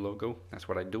for the new logo. That's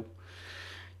what I do.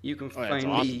 You can find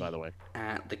awesome, me by the way.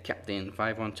 at the Captain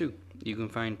 512. You can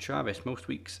find Travis most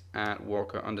weeks at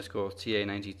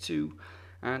Walker_TA92,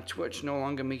 and Twitch no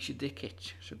longer makes your dick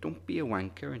itch. So don't be a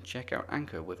wanker and check out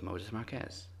Anchor with Moses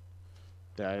Marquez.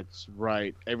 That's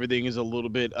right. Everything is a little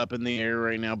bit up in the air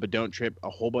right now, but don't trip. A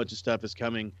whole bunch of stuff is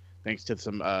coming. Thanks to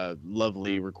some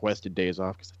lovely requested days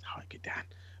off, because that's how I get down.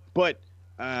 But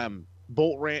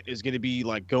Bolt Rant is going to be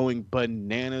like going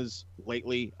bananas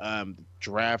lately. The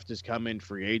draft is coming,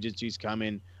 free agency's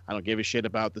coming. I don't give a shit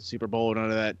about the Super Bowl or none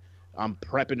of that. I'm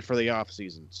prepping for the off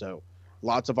season, so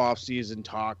lots of off season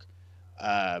talk.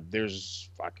 I'm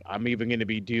even going to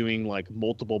be doing like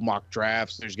multiple mock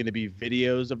drafts. There's going to be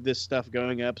videos of this stuff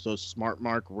going up. So Smart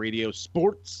Mark Radio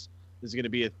Sports is going to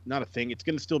be not a thing. It's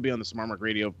going to still be on the Smart Mark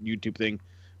Radio YouTube thing,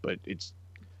 but it's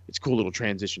a cool little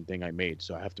transition thing I made,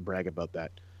 so I have to brag about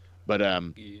that. But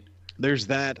there's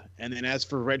that. And then as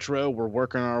for retro, we're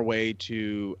working our way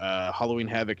to Halloween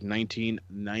Havoc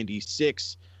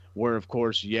 1996, where of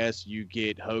course, yes, you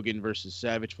get Hogan versus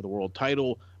Savage for the world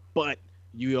title, but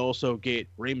you also get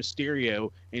Rey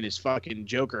Mysterio in his fucking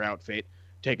Joker outfit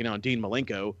taking on Dean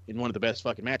Malenko in one of the best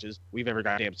fucking matches we've ever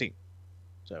goddamn seen.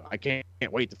 So I can't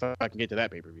wait to fucking get to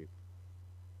that pay-per-view.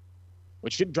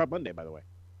 Which should drop Monday, by the way.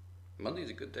 Monday's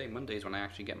a good day. Monday is when I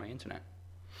actually get my internet.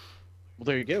 Well,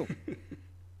 there you go.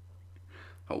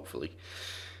 Hopefully.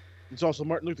 It's also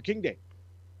Martin Luther King Day.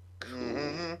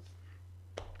 Mm-hmm.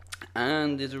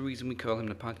 And there's a reason we call him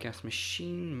the podcast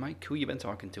machine. Mike, who you been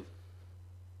talking to?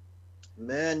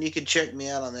 Man, you can check me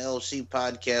out on the LFC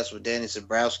podcast with Danny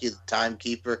Zabrowski, the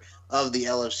timekeeper of the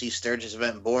LFC Sturgis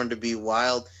event, Born to Be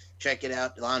Wild. Check it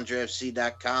out,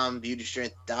 LandryFC.com. Beauty,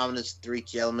 strength, dominance, 3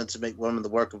 key elements to make women the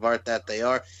work of art that they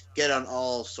are. Get on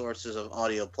all sources of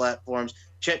audio platforms.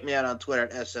 Check me out on Twitter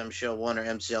at SMShow1 or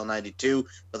MCL92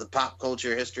 for the Pop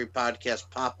Culture History Podcast,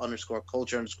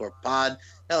 pop_culture_pod.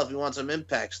 Hell, if you want some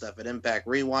Impact stuff at Impact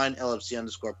Rewind,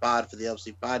 LFC_pod for the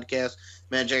LFC Podcast.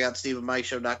 Man, check out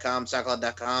StephenMikeShow.com,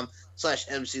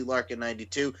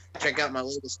 SoundCloud.com/MCLarkin92. Check out my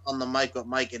latest On the Mic with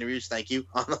Mike interviews. Thank you.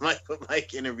 On the Mic with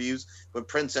Mike interviews with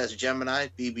Princess Gemini,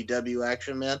 BBW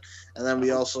Action Man. And then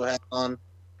we also have on,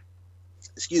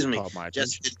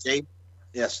 Jessica Jade.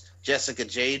 Yes, Jessica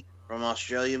Jade from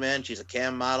Australia, man. She's a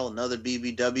cam model, another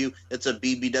BBW. It's a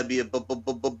BBW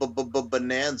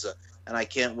bonanza. And I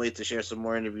can't wait to share some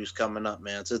more interviews coming up,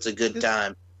 man. So it's a good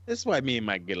time. This is why me and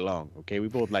Mike get along, okay? We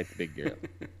both like the big girl.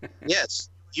 Yes.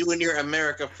 You and your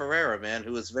America Ferrera, man,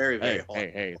 who is very, very hot.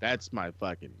 Hey, that's my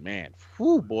fucking man.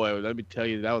 Whew, boy, let me tell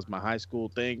you, that was my high school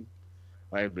thing.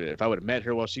 If I would have met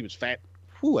her while she was fat,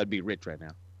 whew, I'd be rich right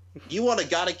now. You want to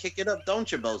gotta kick it up,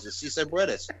 don't you, Moses? Si se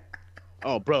puedes.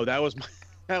 Oh, bro, that was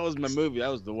my movie. That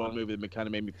was the one movie that kind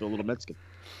of made me feel a little Mexican.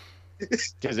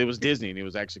 Because it was Disney, and it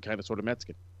was actually kind of sort of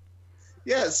Mexican.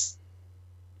 Yes.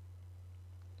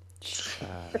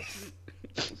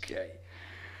 Okay.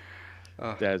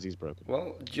 Dazzy's broken.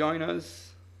 Well, join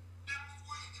us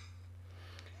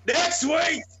next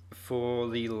week for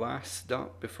the last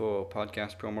stop before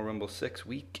Podcast Promo Rumble 6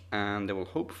 week, and there will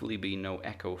hopefully be no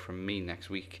echo from me next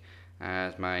week,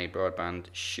 as my broadband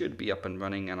should be up and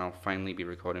running, and I'll finally be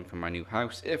recording from my new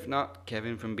house. If not,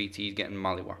 Kevin from BT is getting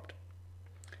mollywopped.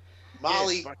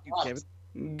 Molly, fuck you, Kevin.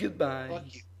 Goodbye.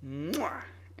 Fuck you. Mwah.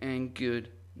 And good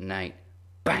night.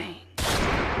 Bang.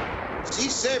 Si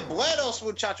se buenos,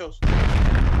 muchachos.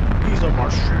 He's a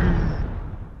machine.